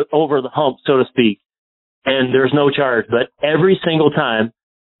over the hump, so to speak, and there's no charge. But every single time,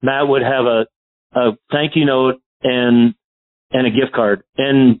 Matt would have a thank you note and a gift card.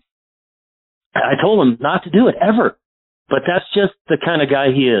 And I told him not to do it ever. But that's just the kind of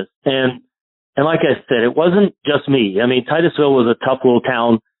guy he is. And like I said, it wasn't just me. Titusville was a tough little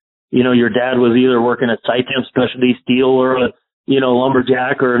town. Your dad was either working at Sitem Specialty Steel or a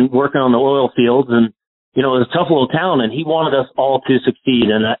lumberjack or working on the oil fields. And, it was a tough little town and he wanted us all to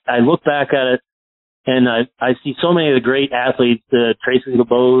succeed. And I look back at it and I see so many of the great athletes, Tracy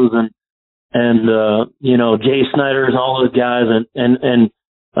LeBeaus and Jay Snyder's, all those guys and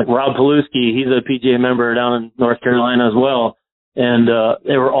like Rob Paluski, he's a PGA member down in North Carolina as well. And,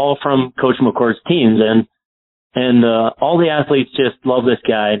 they were all from Coach McCord's teams and all the athletes just love this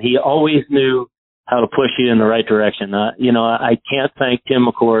guy and he always knew how to push you in the right direction. I can't thank Tim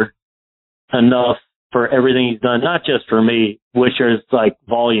McCord enough for everything he's done, not just for me, which is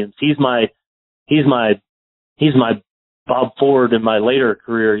volumes. He's my Bob Ford in my later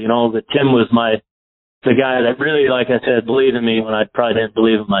career, that Tim was the guy that really, like I said, believed in me when I probably didn't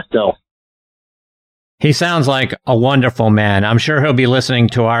believe in myself. He sounds like a wonderful man. I'm sure he'll be listening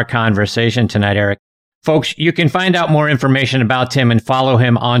to our conversation tonight, Eric. Folks, you can find out more information about Tim and follow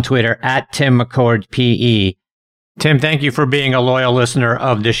him on Twitter at TimMcCordPE. Tim, thank you for being a loyal listener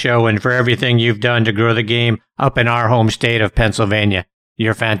of the show and for everything you've done to grow the game up in our home state of Pennsylvania.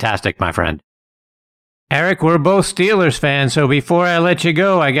 You're fantastic, my friend. Eric, we're both Steelers fans, so before I let you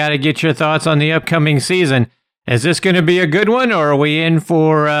go, I got to get your thoughts on the upcoming season. Is this going to be a good one, or are we in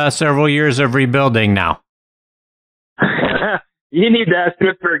for several years of rebuilding now? You need to ask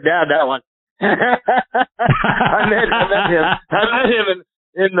Pittsburgh Dad that one. I met him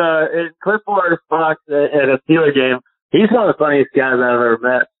in Cliff Forest Fox at a Steeler game. He's one of the funniest guys I've ever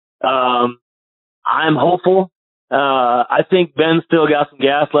met. I'm hopeful. I think Ben's still got some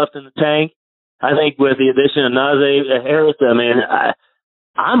gas left in the tank. I think with the addition of Najee Harris, I mean,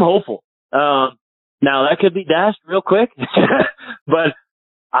 I'm hopeful. Now that could be dashed real quick, but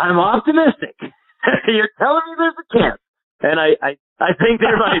I'm optimistic. You're telling me there's a chance, and I think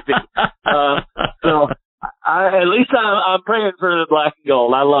there might be. So at least I'm praying for the black and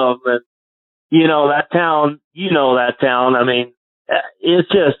gold. I love them. And, that town, that town. I mean, it's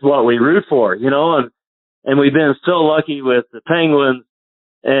just what we root for, and we've been so lucky with the Penguins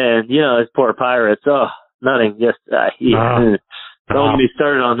and, his poor Pirates. Oh, nothing. Just, don't get me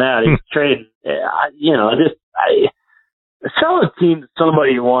started on that. He's trading, sell a team to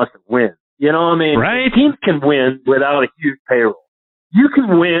somebody who wants to win. You know what I mean? Right. Teams can win without a huge payroll. You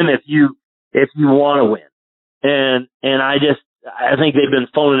can win if you want to win. And I think they've been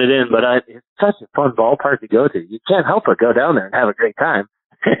phoning it in, but it's such a fun ballpark to go to. You can't help but go down there and have a great time.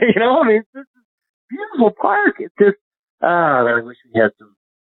 It's just a beautiful park. It's just, I wish we had some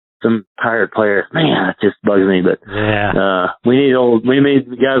Pirate players. Man, it just bugs me, but yeah. We need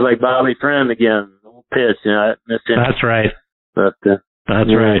guys like Bobby Friend again. Old pitch, I missed him. That's right. But, that's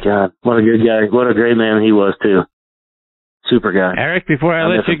right. God, what a good guy. What a great man he was, too. Super guy. Eric, before I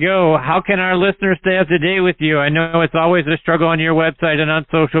let you go, how can our listeners stay up to date with you? I know it's always a struggle on your website and on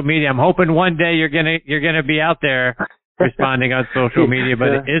social media. I'm hoping one day you're gonna be out there responding on social media,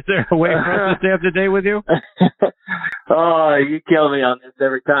 but is there a way for us to stay up to date with you? Oh, you kill me on this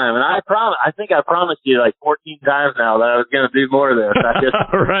every time. And I think I promised you like 14 times now that I was going to do more of this. I just,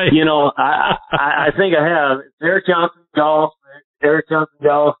 right. I think I have. It's Eric Johnson Golf,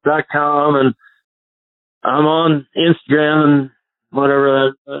 EricJohnsonGolf.com, and I'm on Instagram and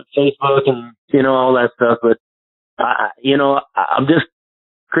whatever, Facebook and, all that stuff. But, I'm just,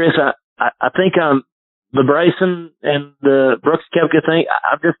 Chris, I think I'm the Bryson and the Brooks Koepka thing.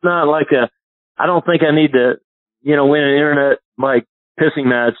 I'm just not I don't think I need to, win an internet, pissing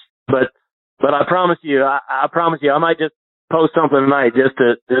match. But I promise you, I might just post something tonight just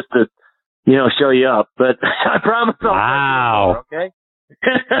to, show you up. But I promise I'll. Wow. Okay.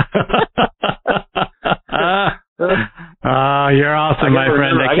 Oh, you're awesome, my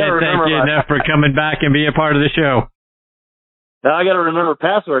friend. I can't thank you enough for coming back and being a part of the show. Now I got to remember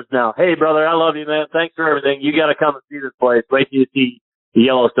passwords now. Hey, brother, I love you, man. Thanks for everything. You got to come and see this place. Wait till you see the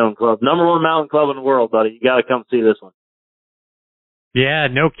Yellowstone Club, #1 mountain club in the world, buddy. You got to come see this one. Yeah,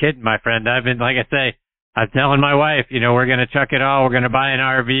 no kidding, my friend. I've been, like I say, I'm telling my wife, we're going to chuck it all. We're going to buy an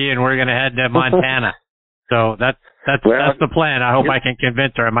RV and we're going to head to Montana. So that's the plan. I hope I can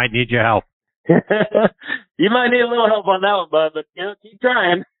convince her. I might need your help. You might need a little help on that one, bud, but keep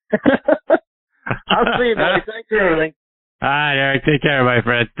trying. I'll see you, buddy. Thanks for everything. All right, Eric. Take care, my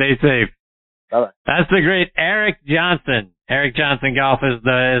friend. Stay safe. Bye-bye. That's the great Eric Johnson. Eric Johnson Golf is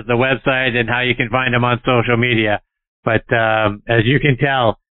the website and how you can find him on social media. But as you can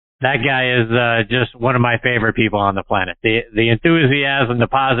tell, that guy is just one of my favorite people on the planet. The enthusiasm, the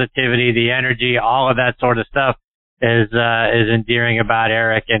positivity, the energy, all of that sort of stuff is endearing about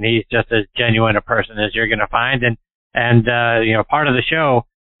Eric, and he's just as genuine a person as you're going to find. And part of the show,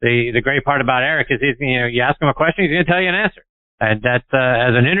 the great part about Eric is you ask him a question, he's going to tell you an answer. And that's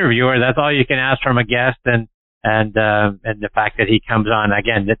as an interviewer, that's all you can ask from a guest. And the fact that he comes on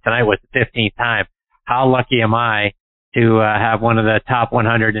again tonight was the 15th time. How lucky am I to have one of the top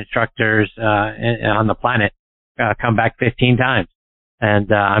 100 instructors on the planet come back 15 times?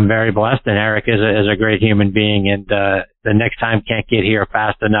 And I'm very blessed. And Eric is a great human being. And the next time can't get here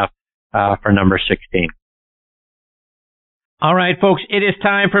fast enough for number 16. All right, folks, it is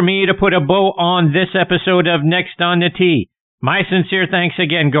time for me to put a bow on this episode of Next on the Tee. My sincere thanks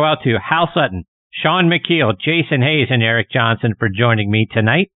again go out to Hal Sutton, Shaun Micheel, Jason Hase, and Eric Johnson for joining me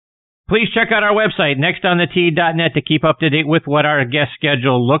tonight. Please check out our website, nextonthetee.net, to keep up to date with what our guest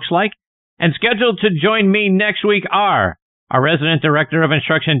schedule looks like. And scheduled to join me next week are our resident director of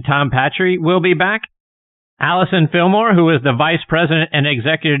instruction, Tom Patry, will be back. Allison Fillmore, who is the vice president and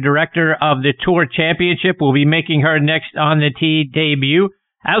executive director of the Tour Championship, will be making her Next on the Tee debut.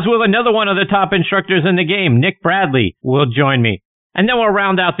 as will another one of the top instructors in the game. Nick Bradley will join me. And then we'll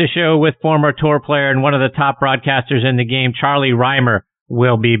round out the show with former tour player and one of the top broadcasters in the game, Charlie Reimer,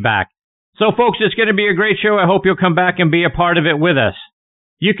 will be back. So, folks, it's going to be a great show. I hope you'll come back and be a part of it with us.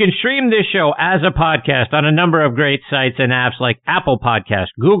 You can stream this show as a podcast on a number of great sites and apps like Apple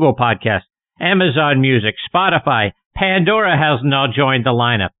Podcasts, Google Podcasts, Amazon Music, Spotify. Pandora has now joined the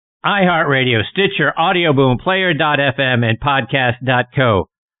lineup. iHeartRadio, Stitcher, Audioboom, Player.fm, and Podcast.co.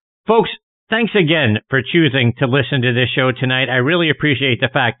 Folks, thanks again for choosing to listen to this show tonight. I really appreciate the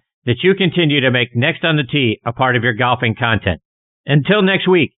fact that you continue to make Next on the Tee a part of your golfing content. Until next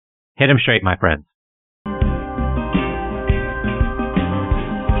week, hit 'em straight, my friends.